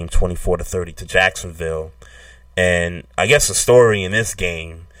this game 24-30 to Jacksonville. And I guess the story in this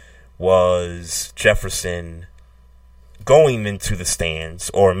game was Jefferson going into the stands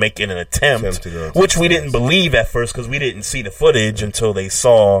or making an attempt which we didn't believe at first because we didn't see the footage until we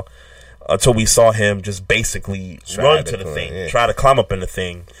saw him just basically run to the thing, try to climb up in the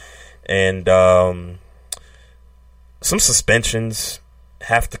thing. And some suspensions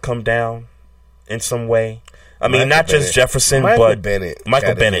have to come down in some way. I mean, not just Jefferson, but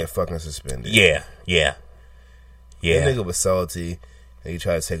Michael Bennett fucking suspended. Yeah. That nigga was salty, and he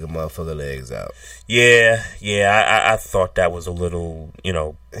tried to take a motherfucker legs out. Yeah. I thought that was a little,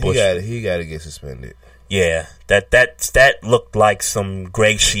 bush. He got to get suspended. Yeah, that looked like some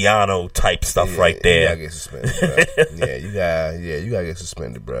Greg Schiano type stuff right there. You gotta get suspended, bro. you gotta get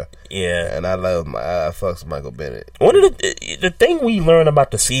suspended, bro. Yeah, and I fucks Michael Bennett. One of the thing we learned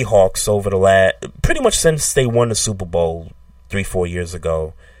about the Seahawks over pretty much since they won the Super Bowl 3-4 years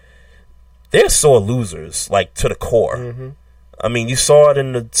ago, they're sore losers, like to the core. Mm-hmm. I mean, you saw it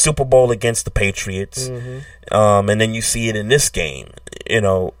in the Super Bowl against the Patriots, and then you see it in this game.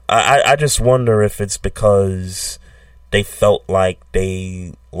 I just wonder if it's because they felt like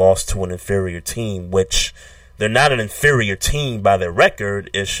they lost to an inferior team, which they're not an inferior team by their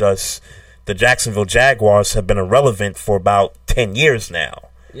record. It's just the Jacksonville Jaguars have been irrelevant for about 10 years now.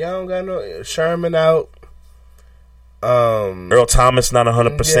 Y'all don't got no Sherman out. Earl Thomas not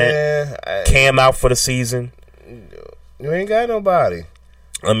 100%. Cam out for the season. You ain't got nobody.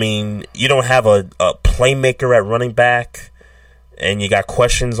 I mean, you don't have a playmaker at running back, and you got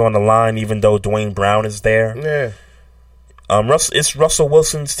questions on the line, even though Dwayne Brown is there. Yeah. It's Russell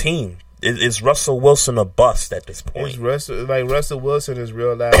Wilson's team. Is Russell Wilson a bust at this point? Russell Wilson is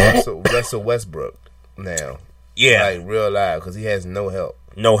real live Russell Westbrook now. Yeah. Like real live, because he has no help.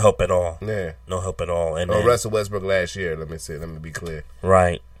 No help at all. Yeah. No help at all. And Russell Westbrook last year, let me be clear.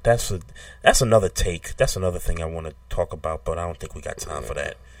 Right. That's another take. That's another thing I want to talk about, but I don't think we got time for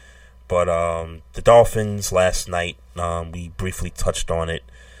that. But the Dolphins last night, we briefly touched on it.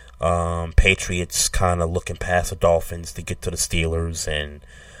 Patriots kind of looking past the Dolphins to get to the Steelers, and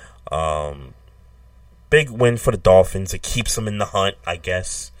big win for the Dolphins. It keeps them in the hunt, I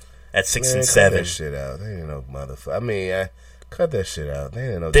guess, at 6-7. Cut that shit out. They ain't no motherfucker. I mean, cut that shit out.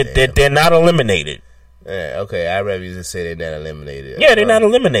 They ain't no. They're not eliminated. Yeah, okay. I'd rather you just say they're not eliminated. Yeah, they're not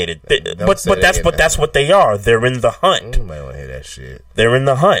eliminated. But that's what they are. They're in the hunt. You might want to hear that shit. They're in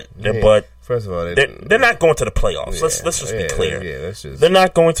the hunt. But first of all, they're not going to the playoffs. Yeah, let's just be clear. Yeah, let's just. They're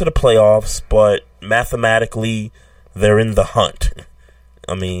not going to the playoffs, but mathematically, they're in the hunt.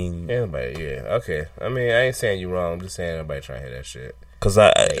 I mean, anybody, yeah, okay. I mean, I ain't saying you wrong. I'm just saying everybody trying to hear that shit. Because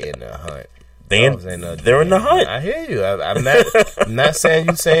they in the hunt. They're in the hunt. I hear you. I'm not saying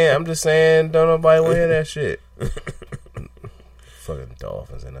you saying. I'm just saying don't nobody want to hear that shit. Fucking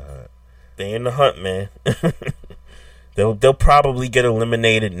Dolphins in the hunt. They in the hunt, man. They'll probably get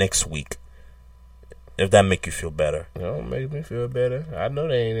eliminated next week. If that make you feel better. Don't make me feel better. I know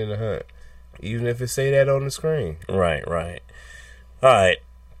they ain't in the hunt. Even if it say that on the screen. Right. All right.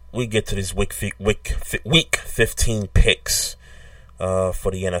 We get to these week 15 picks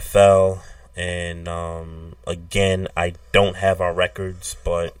for the NFL. And again, I don't have our records,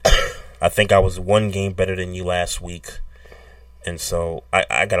 but I think I was one game better than you last week. And so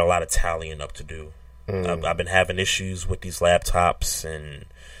I got a lot of tallying up to do. I've been having issues with these laptops, and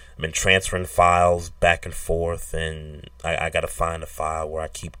I've been transferring files back and forth, and I got to find a file where I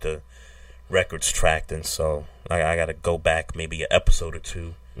keep the records tracked. And so I got to go back maybe an episode or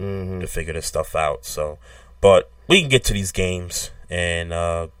two to figure this stuff out. So, but we can get to these games and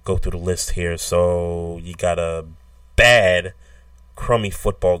go through the list here. So you got a bad, crummy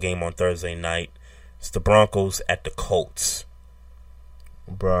football game on Thursday night. It's the Broncos at the Colts.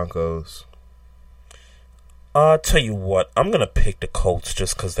 Broncos. I'll tell you what, I'm going to pick the Colts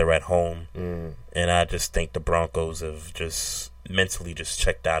just because they're at home. And I just think the Broncos have just mentally just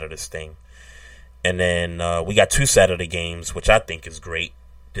checked out of this thing. And then we got 2 Saturday games, which I think is great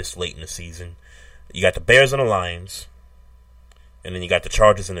this late in the season. You got the Bears and the Lions. And then you got the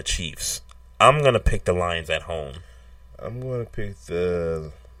Chargers and the Chiefs. I'm going to pick the Lions at home. I'm going to pick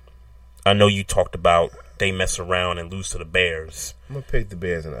the... I know you talked about they mess around and lose to the Bears. I'm going to pick the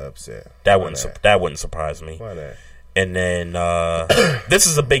Bears in the upset. That wouldn't surprise me. Why not? And then this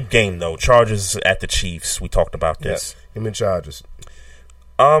is a big game, though. Chargers at the Chiefs. We talked about this. Yeah, give me Chargers.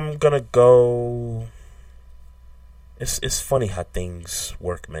 I'm going to go... It's funny how things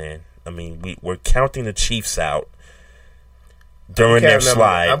work, man. I mean, we're counting the Chiefs out during their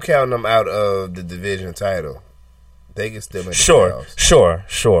slide. I'm counting them out of the division title. They can still make the playoffs.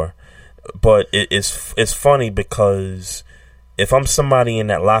 Sure. But it's funny because if I'm somebody in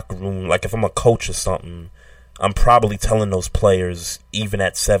that locker room, like if I'm a coach or something, I'm probably telling those players, even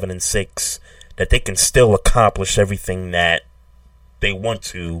at 7-6, that they can still accomplish everything that they want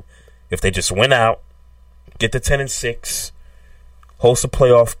to if they just went out, get to 10-6, host a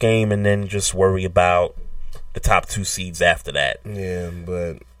playoff game, and then just worry about the top 2 seeds after that. Yeah,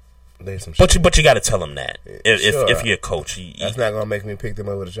 but But you got to tell them that if you're a coach. That's not gonna make me pick them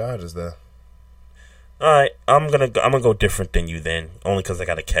over the Chargers, though. All right, I'm gonna go different than you then, only because I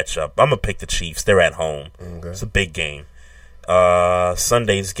got to catch up. I'm gonna pick the Chiefs. They're at home. Okay. It's a big game.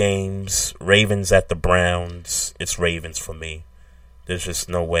 Sunday's games: Ravens at the Browns. It's Ravens for me. There's just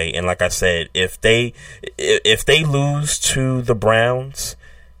no way. And like I said, if they lose to the Browns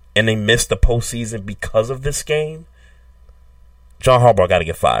and they miss the postseason because of this game, John Harbaugh got to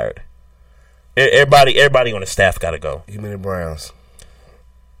get fired. Everybody on the staff got to go. You mean the Browns?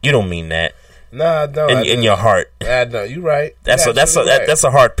 You don't mean that. No, I don't. In your heart. I know. You're right. That's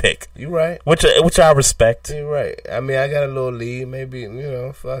a hard pick. You're right. Which I respect. You're right. I mean, I got a little lead. Maybe,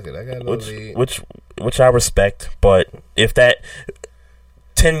 fuck it. I got a little lead. Which I respect. But if that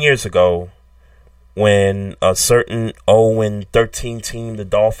 10 years ago, when a certain 0-13 team, the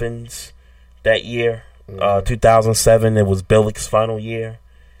Dolphins, that year, 2007, it was Billick's final year,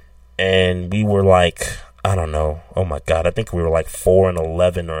 and we were like, I don't know, oh my God, I think we were like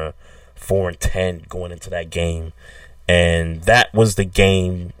 4-11 or 4-10 going into that game, and that was the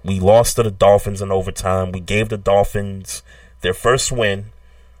game. We lost to the Dolphins in overtime. We gave the Dolphins their first win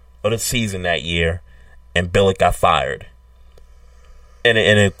of the season that year, and Billick got fired. And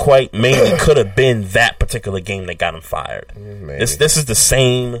it quite mainly could have been that particular game that got him fired. This is the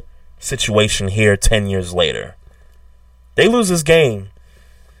same situation here 10 years later. They lose this game,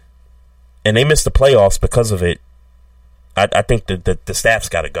 and they miss the playoffs because of it. I think the staff's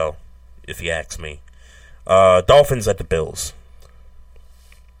got to go, if you ask me. Dolphins at the Bills.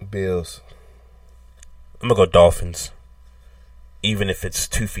 Bills. I'm going to go Dolphins. Even if it's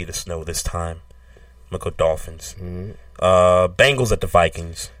 2 feet of snow this time. I'm going to go Dolphins. Bengals at the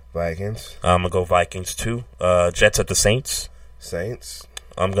Vikings. Vikings. I'm going to go Vikings too. Jets at the Saints. Saints.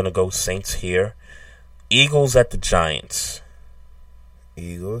 I'm going to go Saints here. Eagles at the Giants.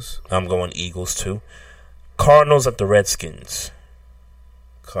 Eagles. I'm going Eagles too. Cardinals at the Redskins.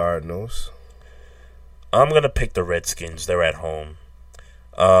 Cardinals. I'm going to pick the Redskins. They're at home.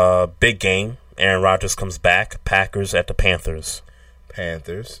 Big game. Aaron Rodgers comes back. Packers at the Panthers.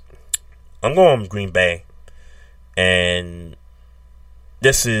 Panthers. I'm going Green Bay. And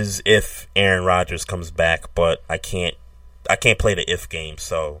this is if Aaron Rodgers comes back, but I can't play the if game,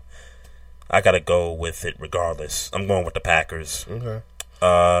 so I got to go with it regardless. I'm going with the Packers. Okay.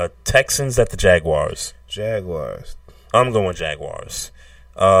 Texans at the Jaguars. Jaguars. I'm going Jaguars.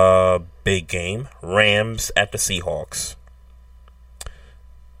 Big game. Rams at the Seahawks.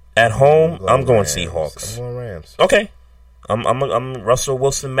 At home, I'm going Rams. Seahawks. I'm going Rams. Okay. I'm Russell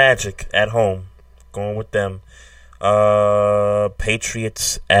Wilson Magic at home. Going with them.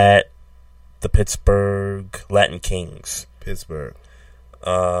 Patriots at the Pittsburgh Latin Kings. Pittsburgh.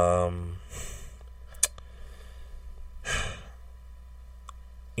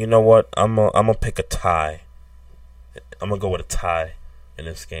 You know what? I'm gonna pick a tie. I'm gonna go with a tie in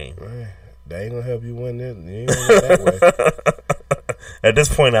this game. Man, that ain't gonna help you win it. You ain't gonna win that way. At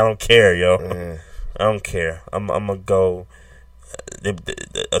this point, I don't care, yo. I don't care. I'm gonna go.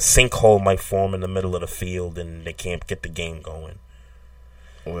 A sinkhole might form in the middle of the field, and they can't get the game going.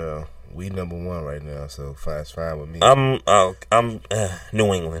 Well, we number one right now, so it's fine with me. I'm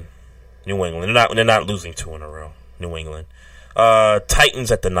New England. New England. They're not losing 2 in a row. New England.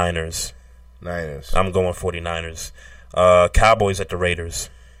 Titans at the Niners. Niners. I'm going 49ers. Cowboys at the Raiders.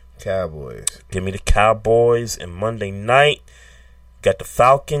 Cowboys. Give me the Cowboys. And Monday night, got the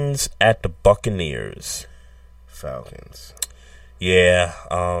Falcons at the Buccaneers. Falcons. Yeah.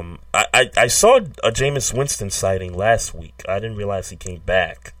 I saw a Jameis Winston sighting last week. I didn't realize he came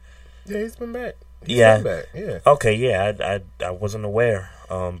back. Yeah, he's been back. He's been back. Yeah. Okay, yeah. I wasn't aware.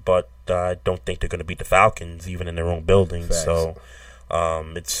 But I don't think they're going to beat the Falcons, even in their own building. Facts. So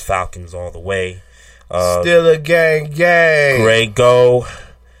it's Falcons all the way. Still a gang. Gray Go.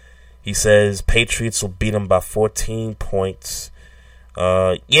 He says Patriots will beat them by 14 points.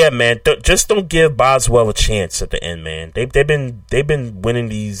 Yeah, man. Just don't give Boswell a chance at the end, man. They've been winning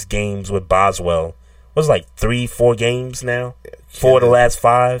these games with Boswell. What's it, like 3-4 games now? 4 of the last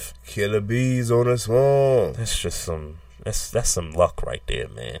 5. Killer bees on a swarm. That's just that's some luck right there,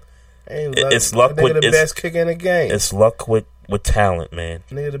 man. It's luck with the best kicker in the game. It's luck with talent, man.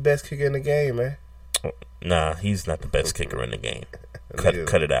 Nigga, the best kicker in the game, man. Nah, he's not the best kicker in the game. Cut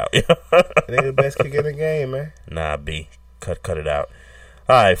it out. Nigga, the best kicker in the game, man. Nah, B. Cut it out.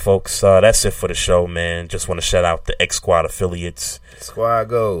 All right, folks. That's it for the show, man. Just want to shout out the X Squad affiliates. Squad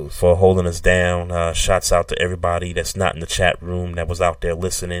goes. For holding us down. Shouts out to everybody that's not in the chat room that was out there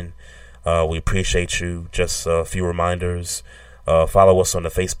listening. We appreciate you. Just a few reminders. Follow us on the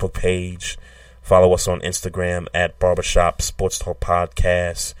Facebook page. Follow us on Instagram at Barbershop Sports Talk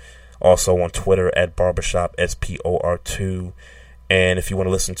Podcast. Also on Twitter at Barbershop SPOR2. And if you want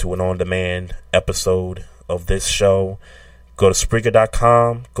to listen to an on-demand episode of this show, go to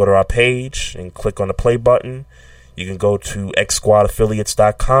Spreaker.com, go to our page, and click on the play button. You can go to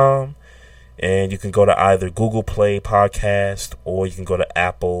xsquadaffiliates.com, and you can go to either Google Play Podcast or you can go to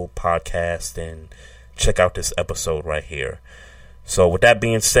Apple Podcast and check out this episode right here. So with that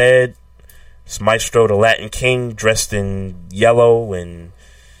being said, it's Maestro the Latin King dressed in yellow, and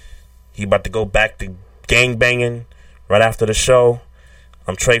he about to go back to gangbanging right after the show.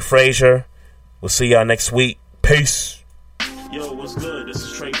 I'm Trey Frazier. We'll see y'all next week. Peace. Yo, what's good? This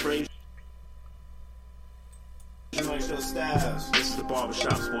is Trey Frazier. This is the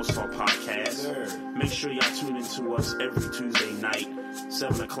Barbershop Sports Talk Podcast. Make sure y'all tune in to us every Tuesday night,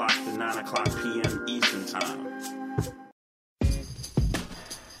 7 o'clock to 9 o'clock p.m. Eastern Time.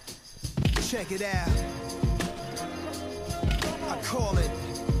 Check it out. I call it.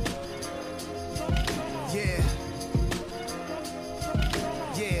 Yeah.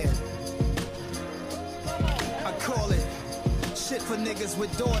 I call it. Shit for niggas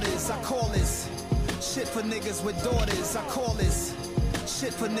with daughters. I call this. Shit for niggas with daughters. I call this.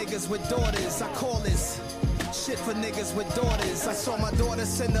 Shit for niggas with daughters. I call this. Shit for niggas with daughters. I saw my daughter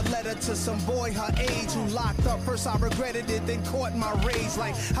send a letter to some boy her age who locked up. First I regretted it, then caught my rage.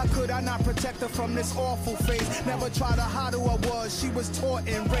 Like, how could I not protect her from this awful phase? Never tried to hide who I was. She was taught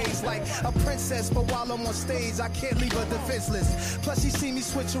and raised like a princess. But while I'm on stage, I can't leave her defenseless. Plus she see me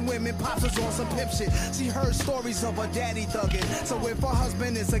switching women, pops was on some pimp shit. She heard stories of her daddy thugging. So if her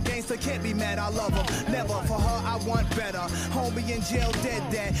husband is a gangster, can't be mad, I love him. Never, for her I want better. Homie in jail dead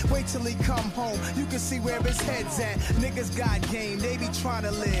dad. Wait till he come home, you can see where his heads at. Niggas got game, they be trying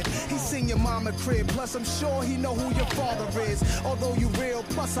to live. He seen your mama crib, plus I'm sure he know who your father is. Although you real,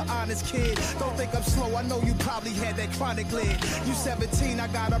 plus an honest kid. Don't think I'm slow, I know you probably had that chronic lid. You 17, I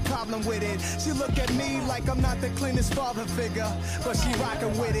got a problem with it. She look at me like I'm not the cleanest father figure, but she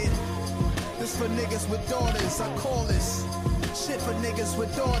rockin' with it. This for niggas with daughters, I call this. Shit for niggas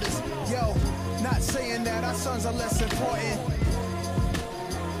with daughters. Yo, not saying that our sons are less important.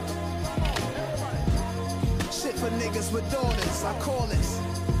 Shit for niggas with daughters, I call this.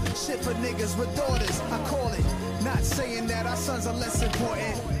 Shit for niggas with daughters, I call it. Not saying that our sons are less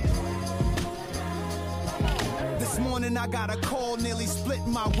important. This This morning I got a call, nearly split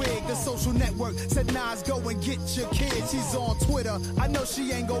my wig. The social network said, Nas, go and get your kid. She's on Twitter. I know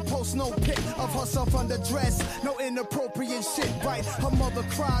she ain't gon' post no pic of herself underdressed. No inappropriate shit, right? Her mother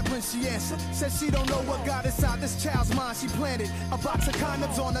cried when she answered. Said she don't know what got inside this child's mind. She planted a box of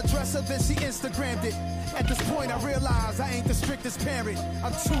condoms on her dresser, then she Instagrammed it. At this point I realize I ain't the strictest parent.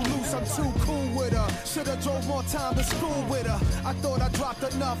 I'm too loose, I'm too cool with her. Should've drove more time to school with her. I thought I dropped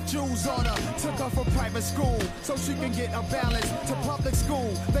enough jewels on her. Took her from private school so she can get a balance to public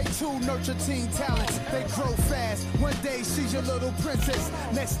school. They too nurture teen talents. They grow fast. One day she's your little princess.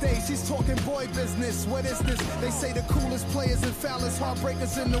 Next day she's talking boy business. What is this? They say the coolest players and foulest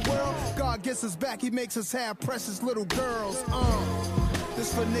heartbreakers in the world. God gets us back, he makes us have precious little girls.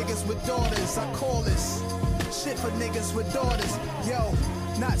 This for niggas with daughters, I call this shit for niggas with daughters. Yo,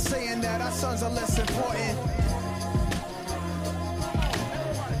 not saying that our sons are less important.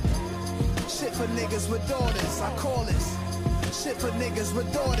 Shit for niggas with daughters, I call this shit for niggas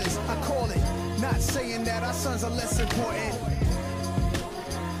with daughters, I call it. Not saying that our sons are less important.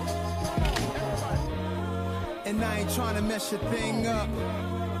 And I ain't trying to mess your thing up,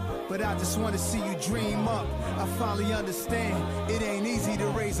 but I just want to see you dream up. I finally understand it ain't easy to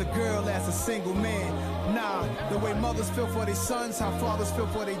raise a girl as a single man. Nah, the way mothers feel for their sons, how fathers feel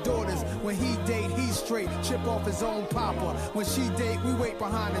for their daughters. When he date, he's straight, chip off his own papa. When she date, we wait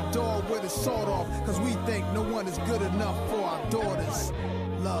behind the door with a sword off, cause we think no one is good enough for our daughters.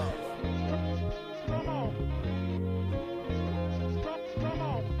 Love.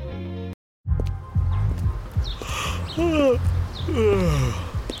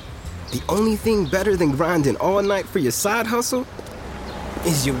 The only thing better than grinding all night for your side hustle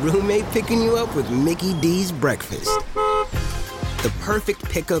is your roommate picking you up with Mickey D's breakfast. The perfect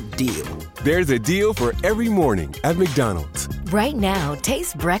pickup deal. There's a deal for every morning at McDonald's. Right now,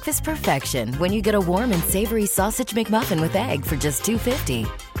 taste breakfast perfection when you get a warm and savory sausage McMuffin with egg for just $2.50.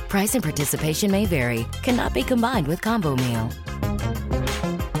 Price and participation may vary. Cannot be combined with combo meal.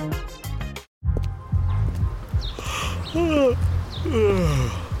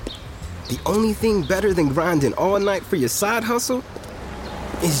 The only thing better than grinding all night for your side hustle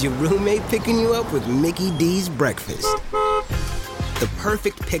is your roommate picking you up with Mickey D's breakfast. The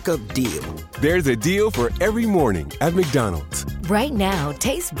perfect pickup deal. There's a deal for every morning at McDonald's. Right now,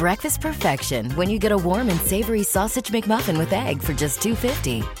 taste breakfast perfection when you get a warm and savory sausage McMuffin with egg for just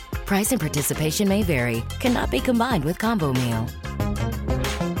 $2.50. Price and participation may vary. Cannot be combined with combo meal.